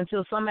barrel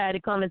until somebody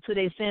come into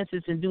their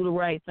senses and do the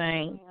right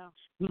thing. Yeah.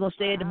 We gonna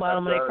stay at the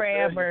bottom of that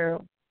crab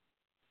barrel.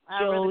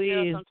 I really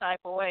feel some type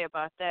of way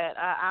about that.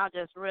 I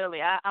just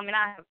really, I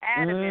have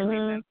adamantly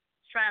been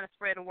trying to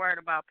spread the word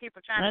about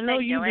people trying to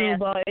take your ass. I know you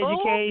do about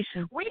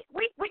education.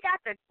 We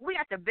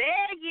got to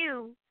beg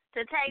you to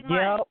take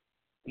money.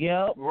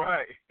 Yep.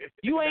 Right.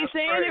 You ain't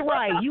saying it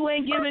right. You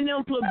ain't giving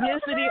them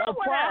publicity or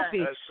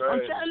profit. I'm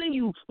telling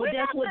you, but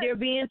that's what they're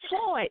being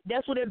taught.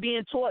 That's what they're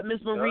being taught,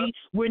 Miss Marie. Yep.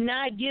 We're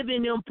not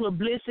giving them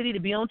publicity to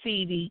be on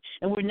TV,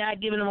 and we're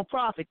not giving them a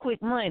profit, quick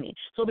money.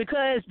 So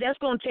because that's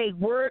going to take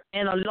work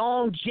and a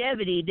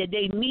longevity that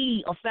they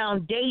need a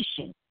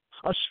foundation,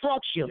 a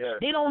structure. Yeah.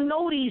 They don't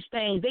know these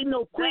things. They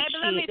know quick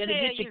shit that'll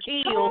get you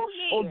killed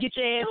or get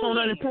your ass on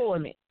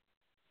unemployment.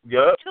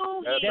 Yep.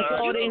 2 years.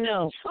 That's all they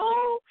know.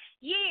 2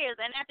 years,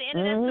 and at the end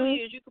of that 2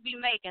 years, you could be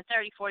making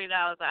 $30-$40 an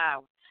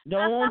hour.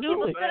 Don't want to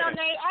do it. Sit on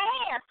their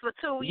ass for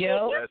 2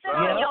 years. That's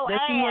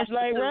too much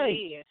like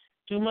right.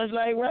 Too much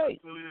like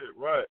right.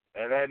 Right.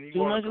 And then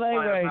you want to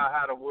complain about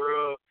how the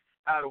world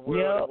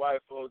of white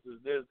folks is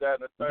this,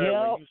 that, and the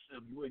third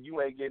when you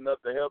ain't getting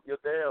up to help your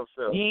damn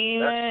self.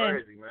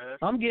 That's crazy, man.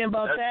 I'm getting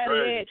about tired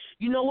of that.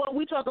 You know what?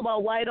 We talk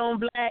about white on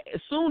black.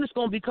 Soon it's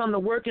going to become the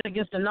working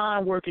against the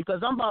non-working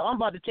because I'm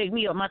about to take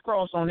me up my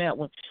cross on that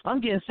one. I'm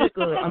getting sick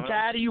of it. I'm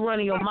tired of you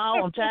running your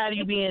mouth. I'm tired of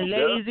you being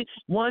lazy.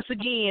 Once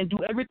again, do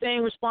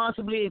everything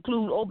responsibly,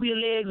 include open your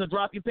legs or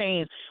drop your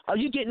pants. Are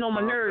you getting on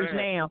my nerves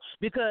now?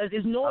 Because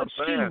there's no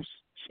excuse.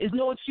 There's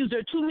no excuse. There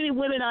are too many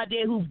women out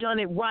there who've done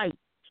it right.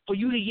 For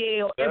you to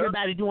yell,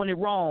 everybody doing it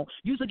wrong.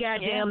 Use a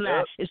goddamn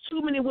lie. There's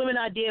too many women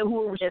out there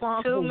who are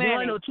responsible for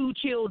 1 or 2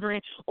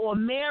 children, or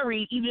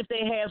married even if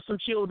they have some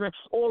children,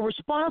 or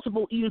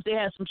responsible even if they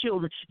have some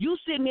children. You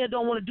sitting there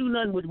don't want to do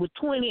nothing with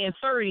 20 and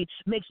 30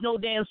 makes no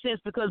damn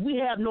sense because we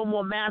have no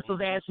more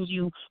masters asking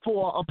you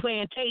for a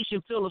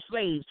plantation full of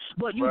slaves.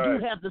 But you do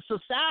have the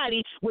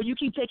society where you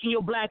keep taking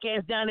your black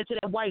ass down into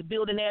that white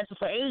building asking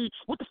for aid.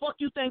 What the fuck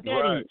you think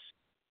that is?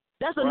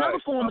 That's another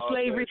form of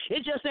slavery.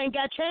 It just ain't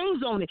got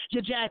chains on it,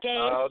 you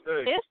jackass.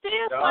 It's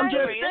still slavery. I'm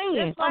just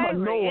saying. I'm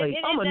annoyed.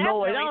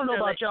 I don't know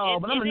about y'all,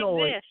 but I'm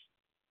annoyed.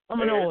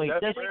 I'm annoyed.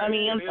 I'm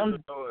yeah,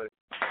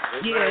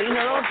 you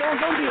know,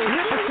 don't be a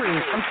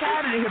hypocrite. I'm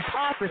tired of the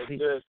hypocrisy.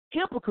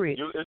 Hypocrite.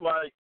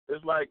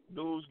 It's like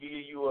dudes give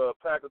you a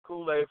pack of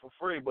Kool-Aid for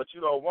free, but you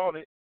don't want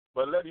it.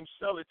 But let him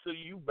sell it to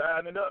you,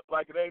 buying it up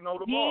like it ain't no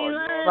tomorrow.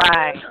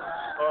 Right.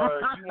 Or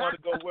you want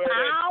to go wear that.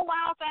 I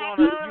want that.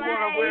 You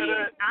want to wear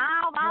that.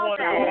 I want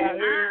that.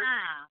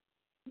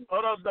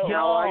 Hold up, though.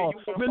 Yo,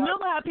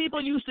 remember how people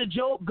used to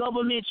joke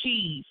government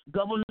cheese,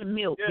 government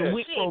milk, the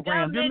WIC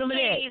program? Remember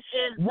that?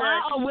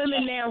 Why are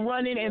women now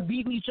running and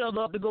beating each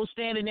other up to go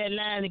stand in that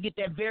line and get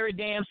that very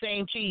damn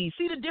same cheese?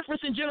 See the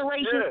difference in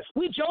generations?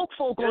 We joke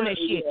folk on that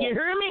shit. You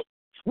hear me?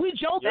 We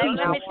joke people.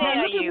 Let me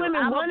tell you, women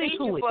I'm running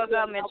going to beat you for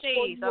government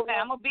cheese, okay?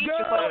 I'm going to beat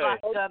you for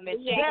government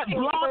cheese. That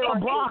block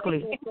of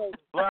broccoli.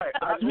 Right.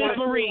 Miss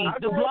Marie,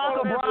 the block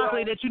of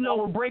broccoli that you know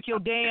will break your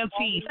damn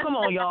teeth. Come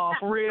on, y'all.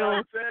 For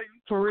real.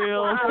 For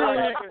real.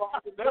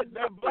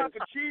 That block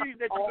of cheese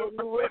that you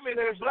do women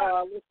is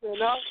black. Listen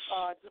up.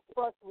 Just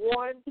press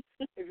 1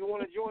 if you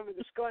want to join the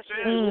discussion.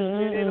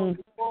 Listen in on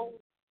the phone.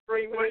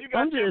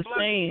 I'm just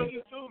saying.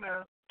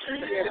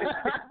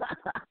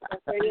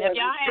 If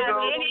y'all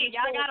have any,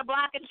 y'all got a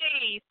block of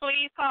cheese,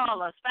 please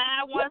call us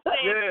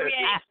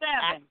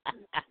 516-387.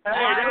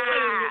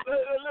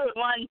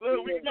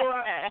 Look, we can go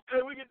out.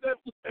 Hey, we get that.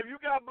 If you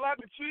got a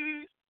block of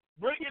cheese,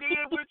 bring it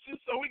in with you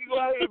so we can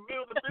go out here and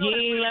build the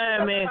building.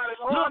 Yeah, man.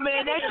 Look,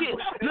 man, that shit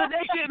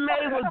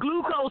made with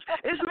glucose.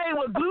 It's made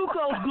with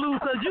glucose glue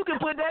because you can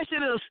put that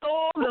shit in a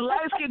storm, the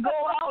lights can go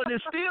out, and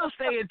it still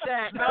stay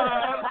intact. No,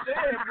 I'm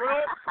saying,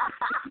 bro.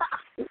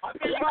 I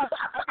think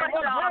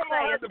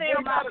it's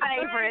still my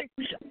favorite.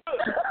 You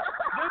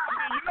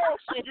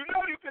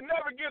know you can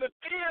never get a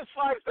thin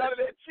slice out of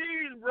that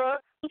cheese, bro.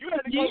 You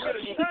had to go get a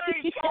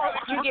chain.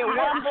 You get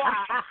one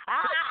block.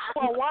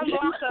 Or one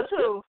block or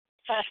two.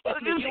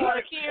 If you want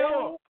a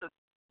cube,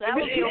 that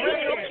would be a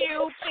real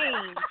cube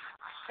cheese.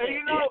 And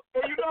you know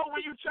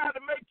when you try to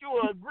make you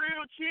a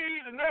grilled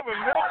cheese, it never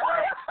melts.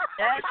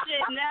 That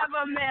shit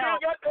never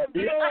melts.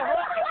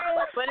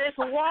 But it's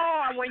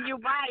warm when you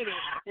bite it.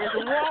 It's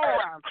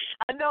warm.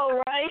 I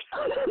know, right?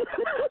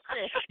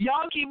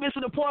 Y'all keep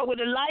missing the point where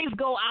the lights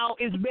go out.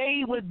 It's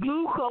made with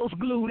glucose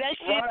glue. That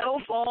shit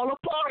don't fall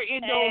apart.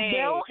 It don't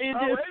melt. It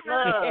just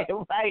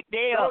right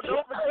there.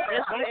 Don't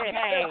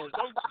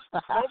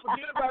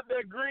forget about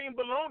that green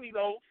bologna,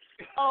 though.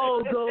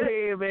 Oh, go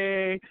ahead,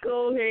 man.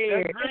 Go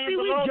ahead. See,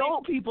 we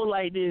joke people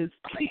like this.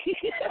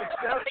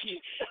 That's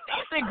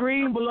the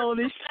green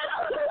bologna.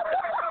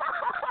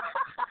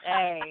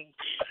 Hey.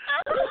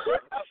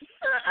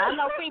 I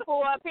know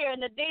people up here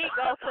in the D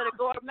go to the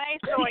gourmet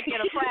store and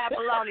get a fried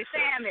bologna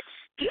sandwich.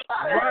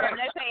 And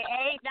they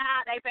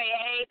pay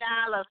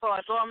 $8 for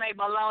a gourmet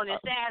bologna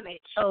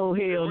sandwich. Oh,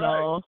 hell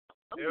no.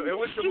 And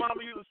what your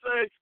mama used to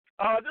say,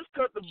 Just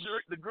cut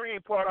the green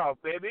part off,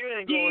 baby. It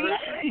ain't going.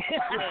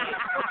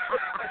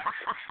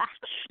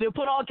 They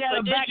put all kind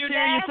of bacteria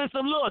in your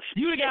system. Look,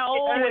 you got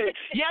old.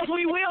 Yes,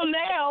 we will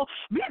now.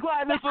 Be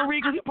quiet, Miss Marie,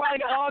 because you probably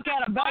got all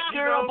kind of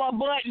bacteria up our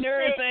butt and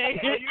everything.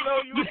 You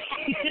know you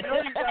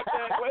got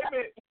that. Wait a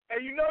minute. And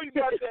you know you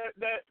got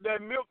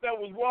that milk that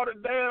was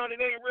watered down.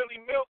 It ain't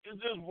really milk. It's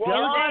just water.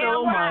 God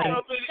almighty.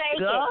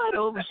 God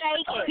almighty.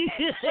 Shake it.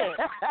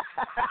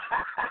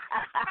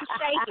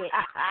 Shake it.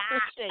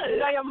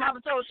 You know your mama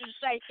told you to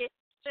shake it.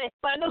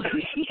 But no,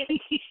 it's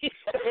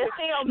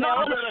still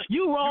milk.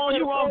 You wrong.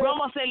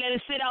 Grandma said let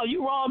it sit out.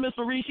 You wrong, Miss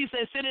Marie. She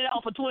said sit it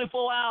out for 24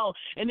 hours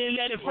and then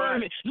let it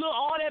ferment. Look,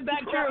 all that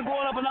bacteria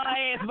going up in our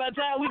ass. By the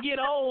time we get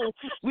old,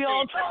 we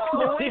all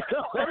look, you see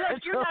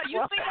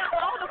that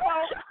older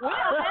folks, we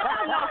don't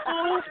have no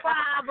food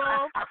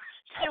problem.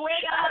 Shit, we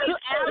ain't got all these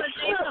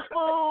allergies to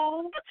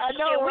food. I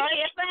know, right? We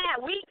get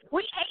fat. We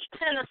ate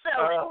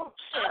penicillin.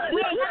 Shit,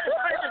 we ain't got to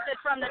purchase it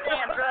from the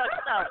damn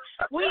drugstore.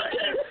 We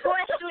eat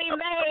freshly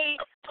made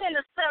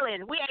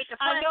penicillin. We ate the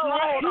fresh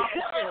mold off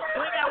the shit.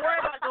 We ain't got to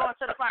worry about going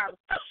to the pharmacy.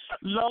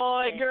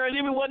 Lord, girl,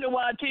 you be wondering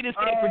why titties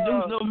can't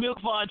produce no milk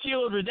for our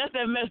children. That's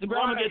that mess the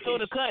grandma gets told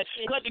to cut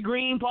the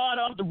green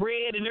part off the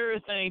bread and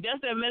everything.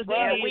 That's that mess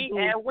they need.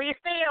 And we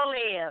still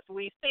live.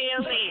 We still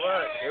live.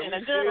 Right. In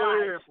a good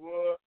life.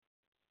 Boy.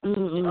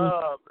 Mm-hmm.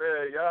 Oh,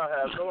 man, y'all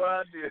have no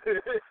idea.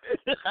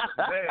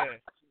 Man.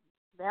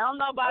 They don't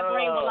know about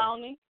green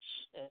bologna.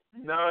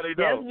 No, they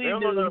don't. Yes, they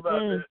don't know nothing about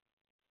that.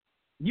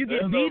 You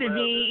get beat if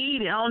you ain't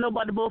eat it. I don't know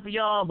about the both of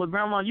y'all, but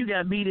Grandma, you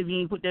got beat if you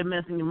ain't put that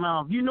mess in your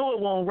mouth. You know it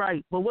won't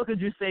right, but what could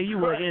you say? You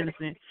were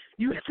innocent.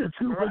 You took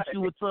too much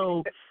you were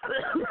told.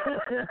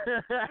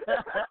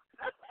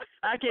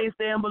 I can't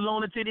stand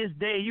bologna to this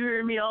day. You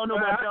hear me? I don't know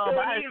about y'all.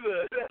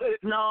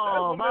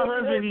 No, my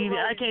husband eat it.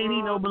 I can't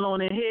eat no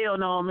bologna. Hell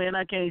no, man.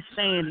 I can't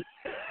stand it.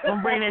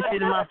 Don't bring that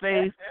shit in my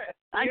face.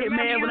 I get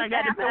mad when I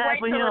got to pie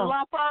for him.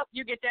 Lump up,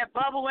 you get that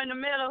bubble in the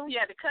middle. You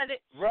had to cut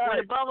it. Right. When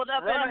it bubbled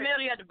up in the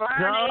middle, you had to burn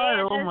it. God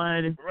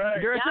almighty.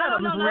 Right. Girl, shut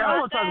up, Miss Marie. I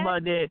want to talk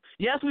about that.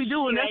 Yes, we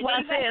do, and that's why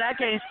I said I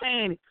can't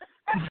stand it.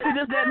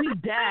 Just let me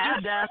die.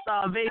 I die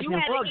starvation. You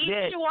had Fuck to eat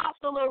that. you off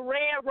the little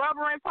red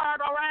rubbering part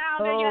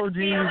around. Oh, and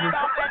Jesus.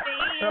 Off at the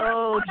end.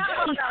 Oh,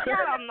 y'all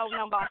don't know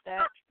nothing about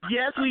that.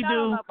 Yes, we y'all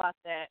do. Don't know about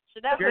that.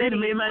 So that's Girl, you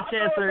made my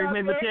chest hurt.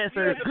 Made my chest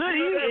hurt. Good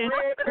eating,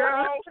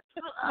 girl.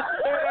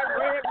 That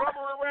red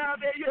rubber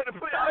around there, you had to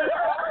put it.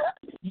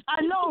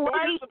 I know,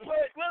 right?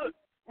 Look,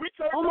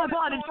 oh my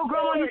God, your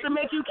grandma used to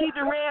make you keep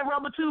the red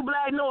rubber too,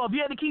 Black North.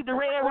 You had to keep the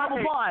red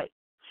rubber part.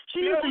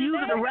 She used to use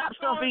it to wrap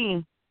stuff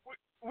in.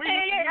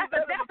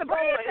 That's the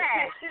bread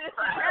tag. That's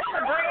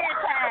the bread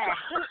tag.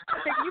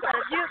 You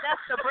gotta use that's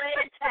the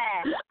bread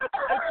tag.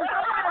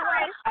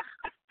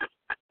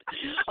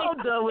 I'm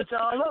done with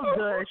y'all. I'm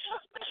done.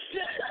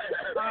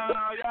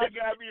 Y'all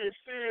got me in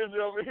serious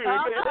over here.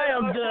 I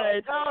am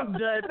done. I'm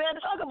done.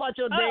 Man, talk about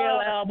your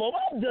damn album.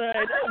 I'm done.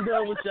 I'm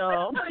done with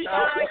y'all. We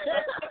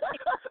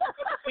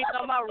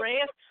talking about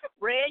red.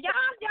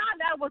 Y'all,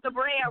 that was the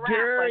bread wrap.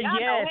 Girl,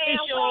 yes, it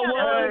sure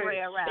was.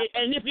 Was.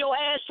 And if your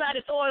ass tried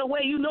to throw it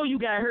away, you know you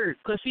got hurt.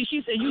 Because, see,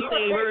 she said you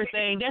saved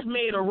everything. That's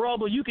made of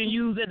rubber. You can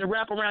use it to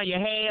wrap around your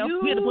hair.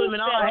 We had to put them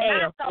in our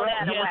hair.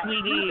 Yes,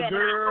 we did,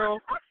 girl.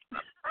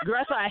 Girl,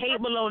 that's why I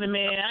hate bologna,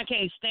 man. I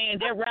can't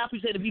stand that wrap. You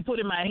said to be put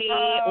in my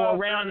head or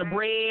around the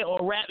bread or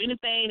wrap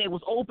anything that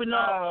was open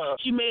up.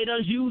 She made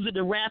us use it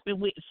to wrap it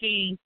with.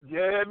 See,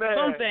 yeah, man.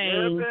 Some things.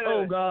 Yeah, man.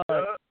 Oh God.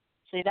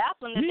 See, that's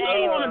when the you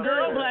day don't want a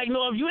girl Black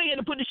North. You ain't got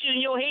to put the shit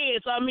in your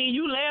head. So I mean,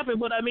 you laughing,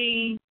 but I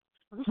mean,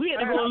 we had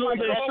to go a little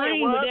bit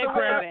extreme with that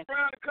crap.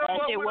 That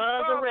shit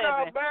was a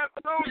ribbon.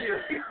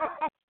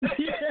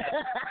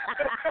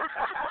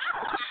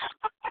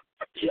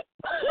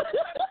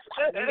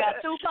 You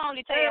got two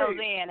ponytails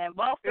in, and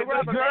both the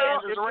rubber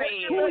bands is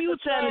red. Who you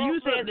telling? You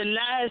said the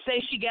lie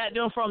say she got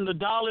them from the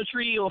Dollar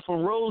Tree or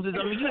from Roses.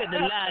 I mean, you had to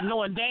lie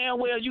knowing damn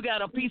well you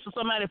got a piece of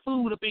somebody's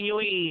food up in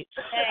your head. Hey.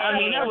 I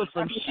mean, that was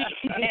some shit.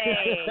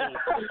 Hey.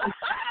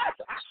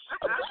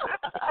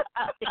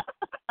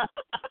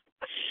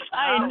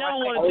 I ain't never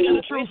want to tell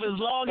the truth as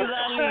long as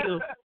I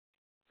live.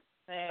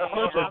 Hey,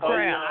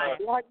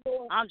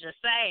 I'm just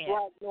saying.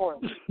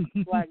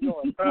 Black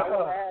North. I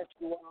want to ask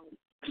you.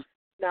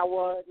 Now,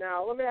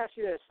 let me ask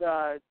you this.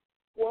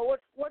 Well,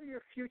 what are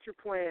your future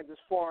plans as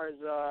far as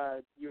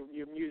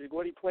your music?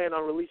 What do you plan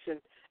on releasing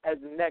as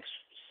the next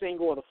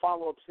single or the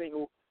follow-up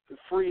single to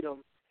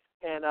Freedom?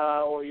 And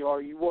or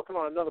are you working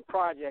on another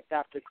project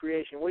after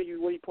Creation? What do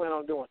you plan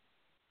on doing?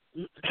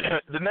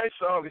 The next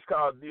song is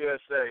called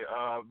DSA.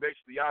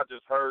 Basically, y'all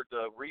just heard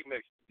the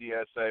remix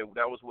DSA.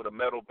 That was with a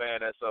metal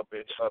band that's up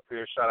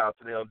here. Shout out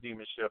to them,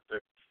 Demon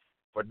Shifter,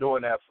 for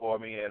doing that for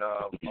me. And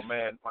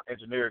my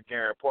engineer,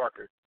 Garen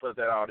Parker, put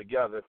that all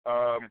together.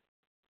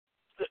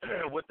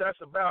 What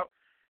that's about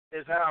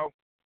is how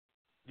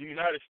the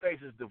United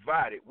States is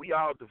divided. We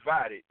all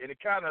divided. And it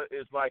kind of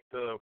is like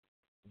the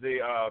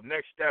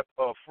next step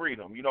of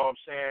freedom. You know what I'm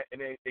saying?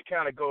 And it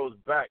kind of goes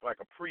back like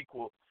a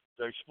prequel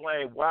to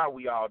explain why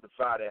we all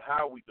divided,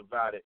 how we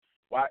divided,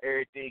 why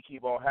everything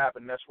keep on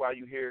happening. That's why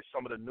you hear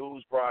some of the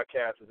news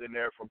broadcasters in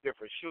there from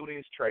different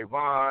shootings,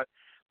 Trayvon,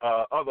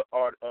 other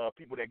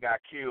people that got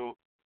killed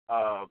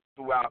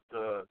throughout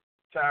the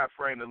time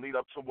frame to lead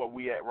up to what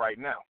we at right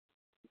now.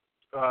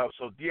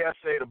 So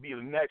DSA will be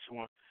the next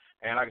one.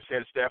 And like I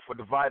said, it stands for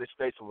Divided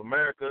States of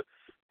America.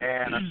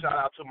 And a shout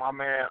out to my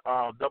man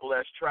Double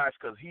S Trash,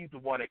 because he's the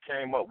one that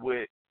came up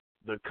with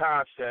the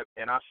concept.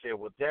 And I said,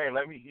 well, dang,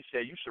 he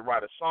said, you should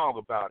write a song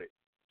about it.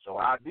 So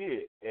I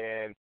did.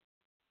 And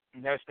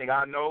next thing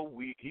I know,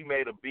 he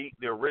made a beat,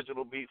 the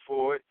original beat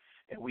for it,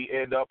 and we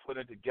ended up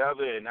putting it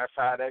together, and that's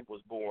how that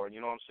was born. You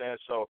know what I'm saying?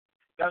 So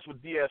that's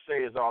what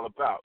DSA is all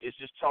about. It's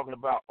just talking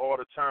about all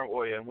the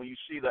turmoil. And when you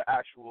see the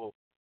actual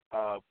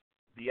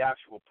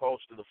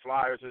poster, the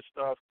flyers and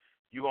stuff,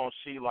 you're going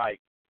to see, like,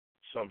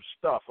 some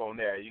stuff on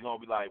there. You're going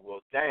to be like,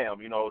 well,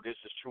 damn, you know, this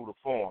is true to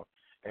form.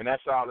 And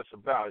that's all it's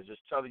about. It's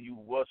just telling you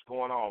what's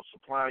going on,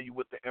 supplying you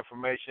with the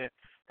information,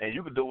 and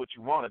you can do what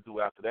you want to do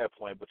after that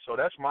point. But so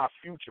that's my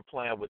future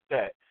plan with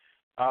that.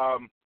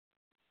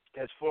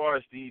 As far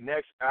as the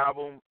next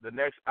album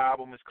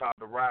is called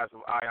The Rise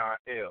of Ion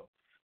L.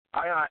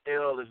 Ion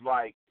L is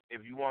like,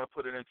 if you want to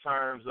put it in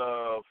terms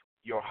of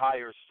your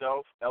higher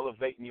self,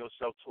 elevating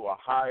yourself to a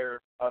higher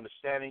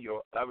understanding,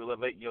 you're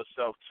elevating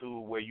yourself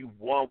to where you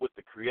one with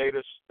the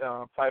creator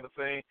type of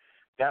thing.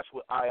 That's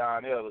what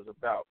Ion L is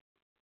about.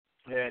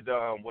 And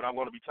what I'm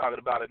going to be talking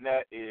about in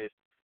that is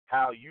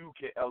how you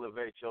can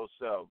elevate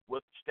yourself,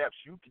 what steps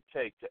you can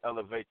take to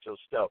elevate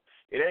yourself.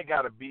 It ain't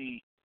got to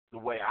be the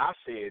way I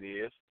say it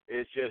is.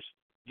 It's just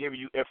giving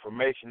you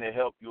information to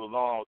help you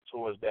along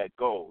towards that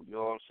goal. You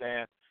know what I'm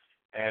saying?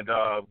 And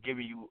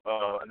giving you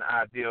an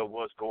idea of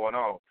what's going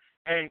on.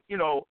 And, you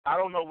know, I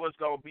don't know what's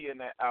going to be in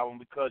that album,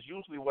 because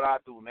usually what I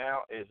do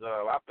now is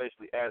I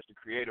basically ask the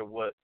creator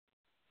what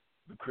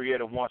the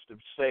creator wants to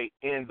say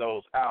in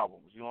those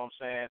albums. You know what I'm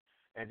saying?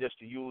 And just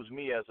to use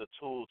me as a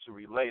tool to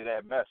relay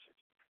that message.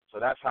 So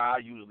that's how I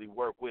usually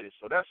work with it.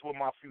 So that's what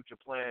my future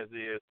plans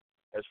is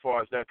as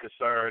far as they're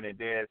concerned. And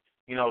then,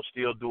 you know,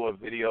 still doing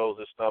videos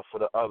and stuff for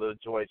the other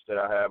joints that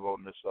I have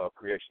on this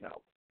creation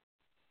album.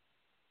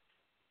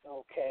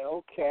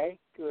 Okay.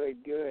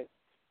 Good.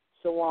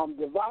 So,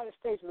 Divided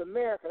States of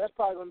America, that's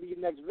probably going to be your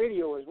next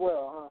video as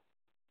well, huh?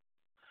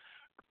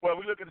 Well,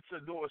 we're looking to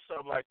doing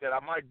something like that. I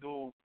might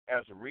do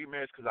as a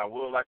remix, because I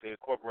would like to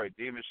incorporate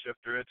Demon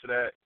Shifter into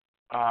that.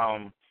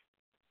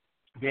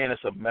 Being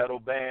it's a metal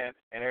band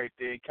and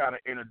everything, kind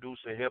of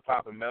introducing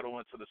hip-hop and metal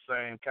into the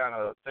same kind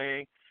of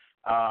thing,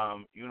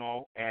 you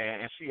know,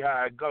 and see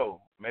how it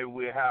go. Maybe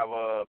we'll have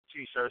a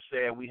T-shirt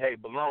saying we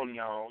hate baloney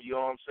on, you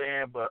know what I'm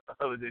saying? But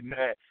other than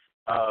that,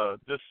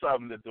 just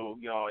something to do,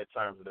 you know, in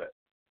terms of that.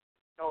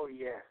 Oh,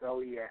 yeah.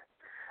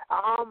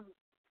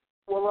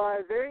 Well,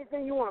 is there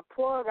anything you want to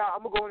plug?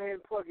 I'm going to go ahead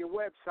and plug your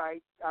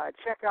website.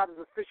 Check out his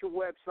official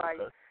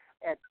website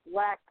at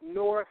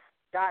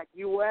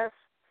blacknorth.us.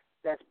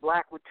 That's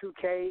Blakk with 2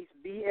 Ks,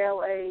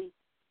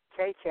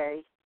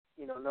 B-L-A-K-K,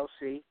 you know, no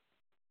C,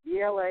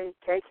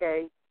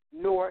 B-L-A-K-K,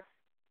 north.us.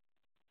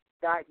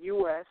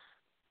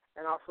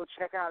 And also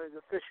check out his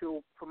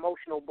official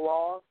promotional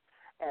blog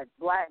at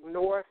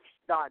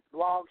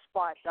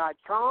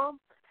blacknorth.blogspot.com.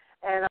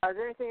 And is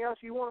there anything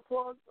else you want to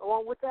plug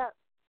along with that?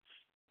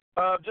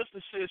 Just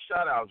to share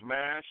shout-outs,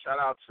 man.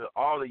 Shout-out to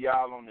all of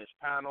y'all on this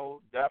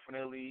panel,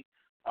 definitely.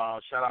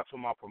 Shout-out to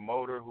my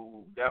promoter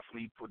who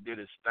definitely did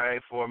his thing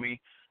for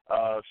me.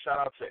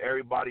 Shout-out to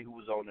everybody who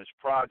was on this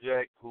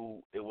project,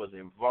 who it was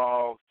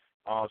involved.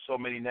 So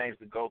many names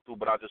to go through,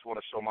 but I just want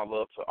to show my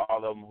love to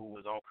all of them who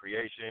was on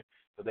creation,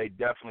 because they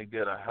definitely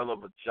did a hell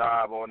of a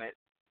job on it.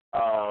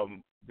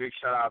 Big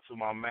shout-out to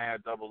my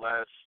man, Double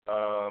S,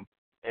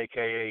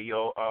 a.k.a.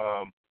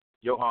 Johan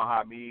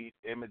Hamid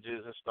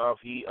Images and stuff.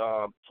 He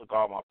took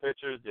all my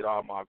pictures, did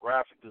all my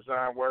graphic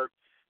design work.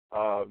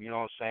 You know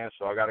what I'm saying?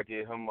 So I got to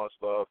give him much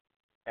love.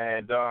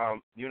 And,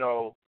 you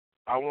know,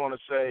 I want to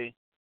say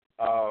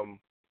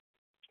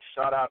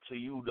shout out to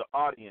you, the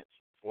audience,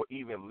 for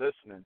even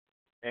listening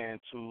and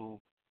for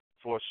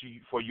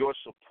your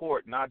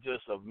support, not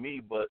just of me,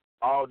 but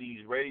all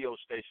these radio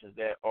stations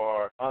that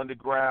are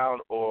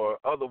underground or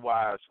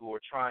otherwise who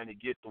are trying to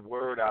get the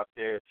word out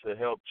there to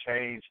help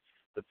change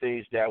the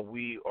things that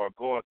we are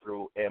going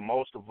through. And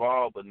most of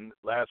all, but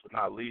last but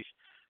not least,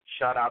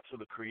 shout out to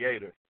the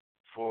creator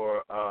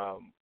for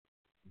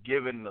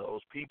giving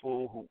those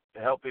people who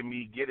helping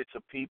me get it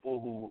to people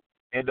who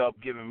end up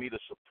giving me the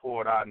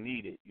support I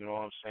needed. You know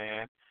what I'm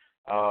saying?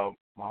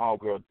 My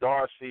homegirl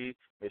Darcy,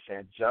 Miss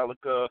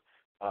Angelica,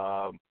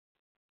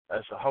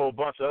 there's a whole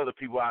bunch of other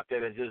people out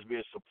there that just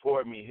been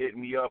supporting me,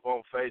 hitting me up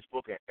on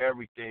Facebook and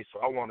everything.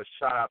 So I want to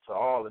shout out to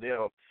all of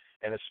them,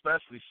 and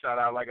especially shout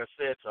out, like I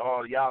said, to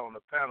all y'all on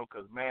the panel,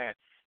 because, man,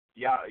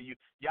 y'all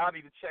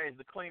need to change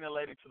the cleaner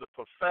lady to the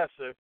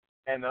professor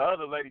and the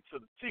other lady to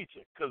the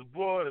teacher, because,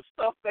 boy, the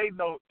stuff they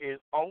know is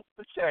off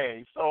the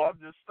chain. So I'm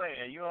just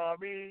saying, you know what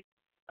I mean?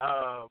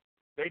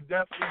 They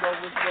definitely know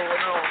what's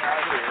going on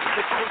out here.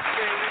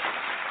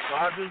 So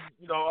I just,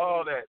 you know,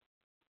 all that.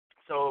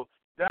 So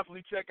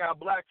definitely check out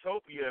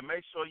Blacktopia and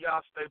make sure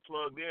y'all stay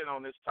plugged in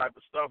on this type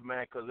of stuff,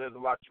 man, because there's a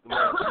lot you can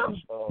learn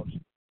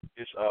from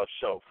this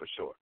show for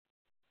sure.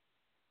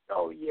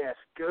 Oh, yes.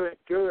 Good,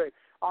 good.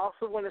 I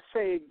also want to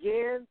say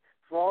again,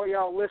 for all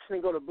y'all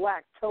listening, go to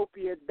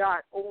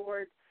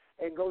blacktopia.org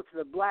and go to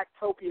the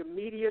Blacktopia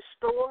Media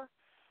Store,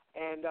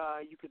 and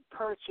you can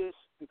purchase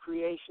the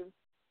creation.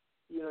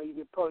 You know, you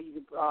can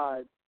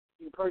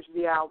purchase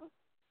the album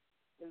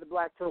in the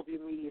Blacktopia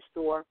Media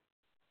Store.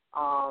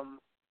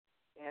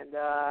 And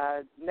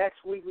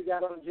next week we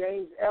got on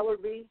James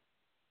Ellerby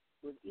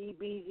with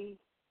EBZ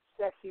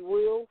Sexy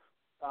Wheels.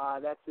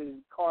 That's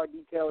his car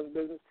detailing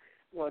business.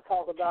 We want to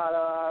talk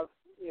about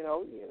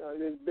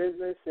his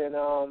business and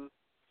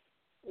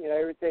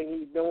everything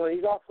he's doing.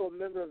 He's also a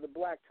member of the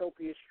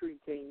Blacktopia Street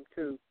Team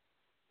too,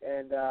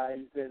 and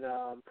he's been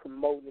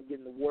promoting and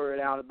getting the word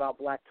out about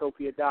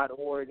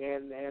blacktopia.org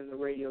and the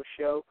radio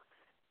show.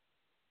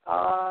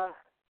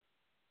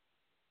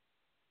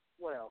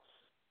 What else?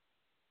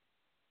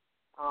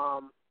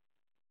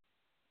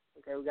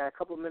 Okay, we got a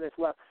couple of minutes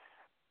left.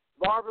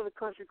 Barbara, the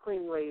Country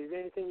Cleaning Lady, is there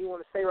anything you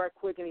want to say right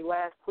quick? Any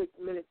last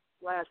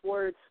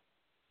words?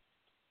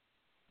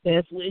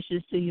 Best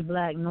wishes to you,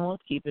 Black North.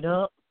 Keep it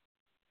up.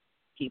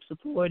 Keep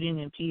supporting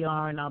and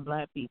PRing our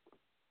black people.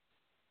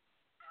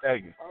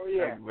 Thank you. Oh,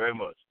 yeah. Thank you very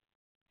much.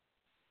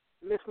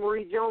 Miss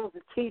Marie Jones,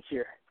 the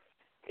teacher.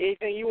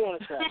 Anything you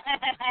want to say?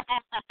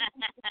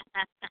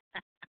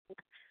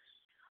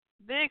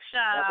 Big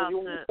shout out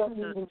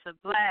to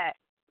Blakk.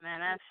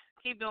 Man,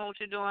 keep doing what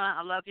you're doing.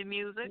 I love your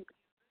music.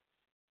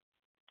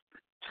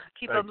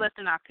 Keep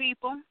uplifting our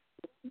people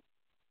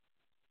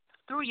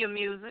through your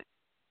music.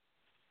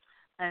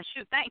 And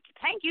shoot, thank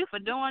you for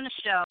doing the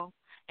show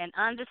and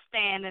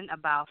understanding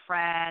about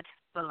fried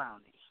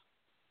bologna.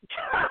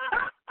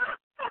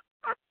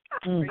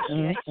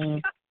 Appreciate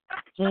you.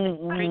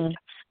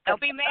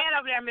 Don't be mad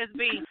over there, Miss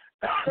B.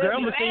 Girl,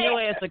 I'm going to send your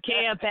ass a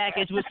care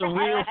package with some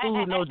real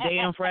food, no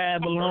damn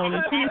fried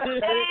bologna.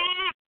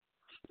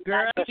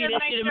 Girl, I see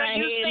that shit in my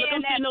head. Look,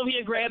 I'm sitting over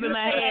here grabbing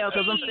my hair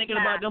because I'm thinking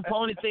about them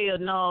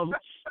ponytails. No,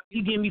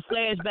 you give me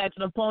flashbacks to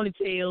them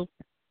ponytails.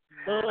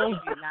 And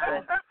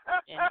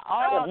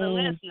all the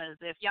listeners,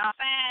 if y'all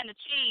find the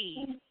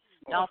cheese,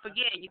 don't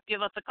forget, you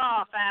give us a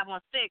call,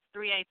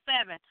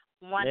 516-387-1219.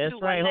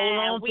 That's right. Hold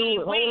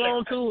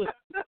on to it.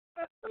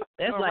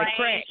 That's like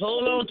crack.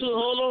 Hold on to that.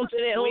 Hold on to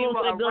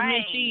that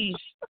government cheese.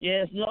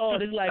 Yes,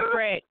 Lord, it's like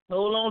crack.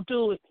 Hold on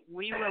to it.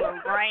 We will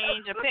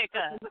arrange a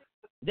pickup.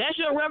 That's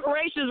your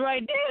reparations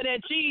right there,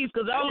 that cheese,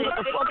 because I don't know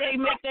what the fuck they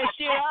make that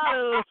shit out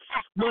of.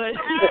 But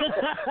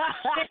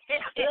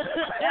that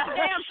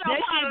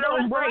shit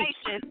don't break.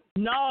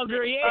 No,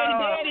 girl,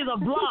 that is a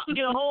block.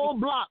 Get a whole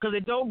block, because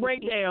it don't break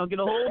down. Get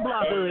a whole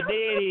block of it.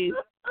 There it is.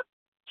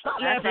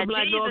 Stop laughing,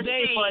 Black Dog.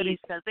 They funny.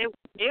 Because it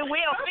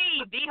will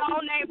feed the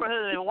whole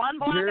neighborhood. One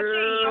block of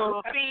cheese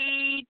will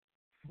feed.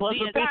 Bust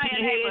a bitch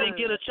in the head and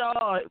get a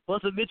charge.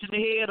 Bust a bitch in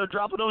the head or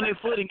drop it on their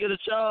foot and get a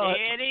charge.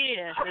 There it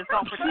is. It's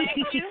going to protect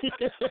you.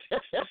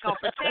 It's going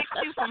to protect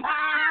you from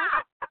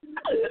harm.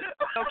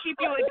 It's going to keep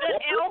you in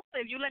good health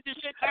if you let this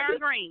shit turn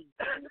green.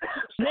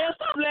 Now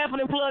stop laughing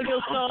and plug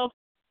yourself.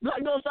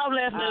 Like, don't stop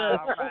laughing at us.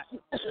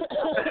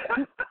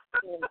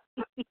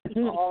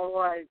 All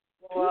right.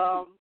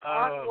 Well,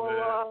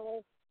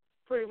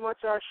 pretty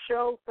much our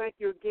show. Thank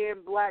you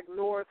again, Black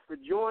North, for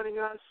joining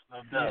us.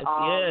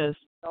 Yes.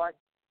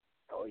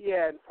 Oh,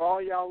 yeah, and for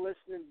all y'all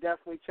listening,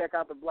 definitely check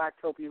out the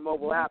Blacktopia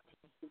mobile app.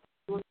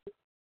 Some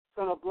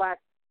of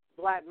Black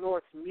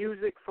North's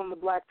music from the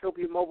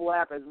Blacktopia mobile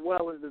app as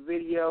well as the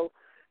video.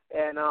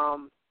 And,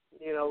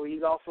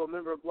 he's also a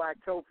member of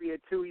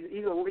Blacktopia, too.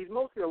 He's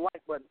mostly a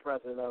like button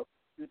presser, though.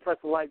 He press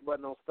the like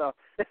button on stuff.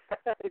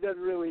 He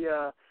doesn't really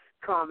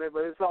comment,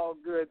 but it's all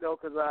good, though,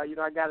 because,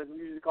 I got his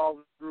music all in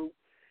the group.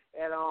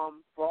 And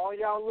for all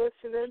y'all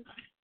listening,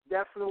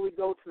 definitely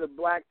go to the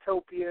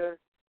Blacktopia.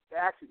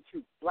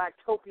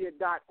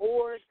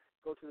 Blacktopia.org.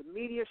 Go to the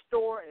media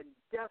store and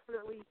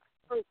definitely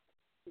purchase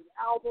the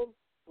album,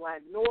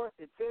 Black North.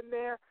 It's in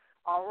there.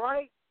 All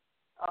right.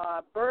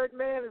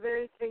 Birdman, is there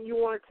anything you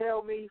want to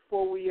tell me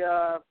before we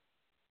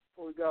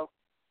go?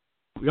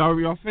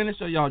 Y'all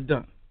finished or y'all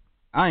done?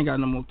 I ain't got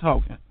no more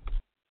talking.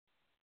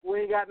 We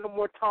ain't got no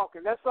more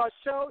talking. That's our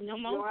show. No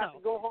more you don't have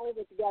to go home,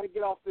 but you got to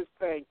get off this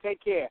thing.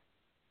 Take care.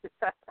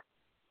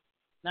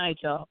 Night,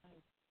 y'all.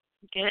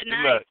 Good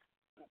night.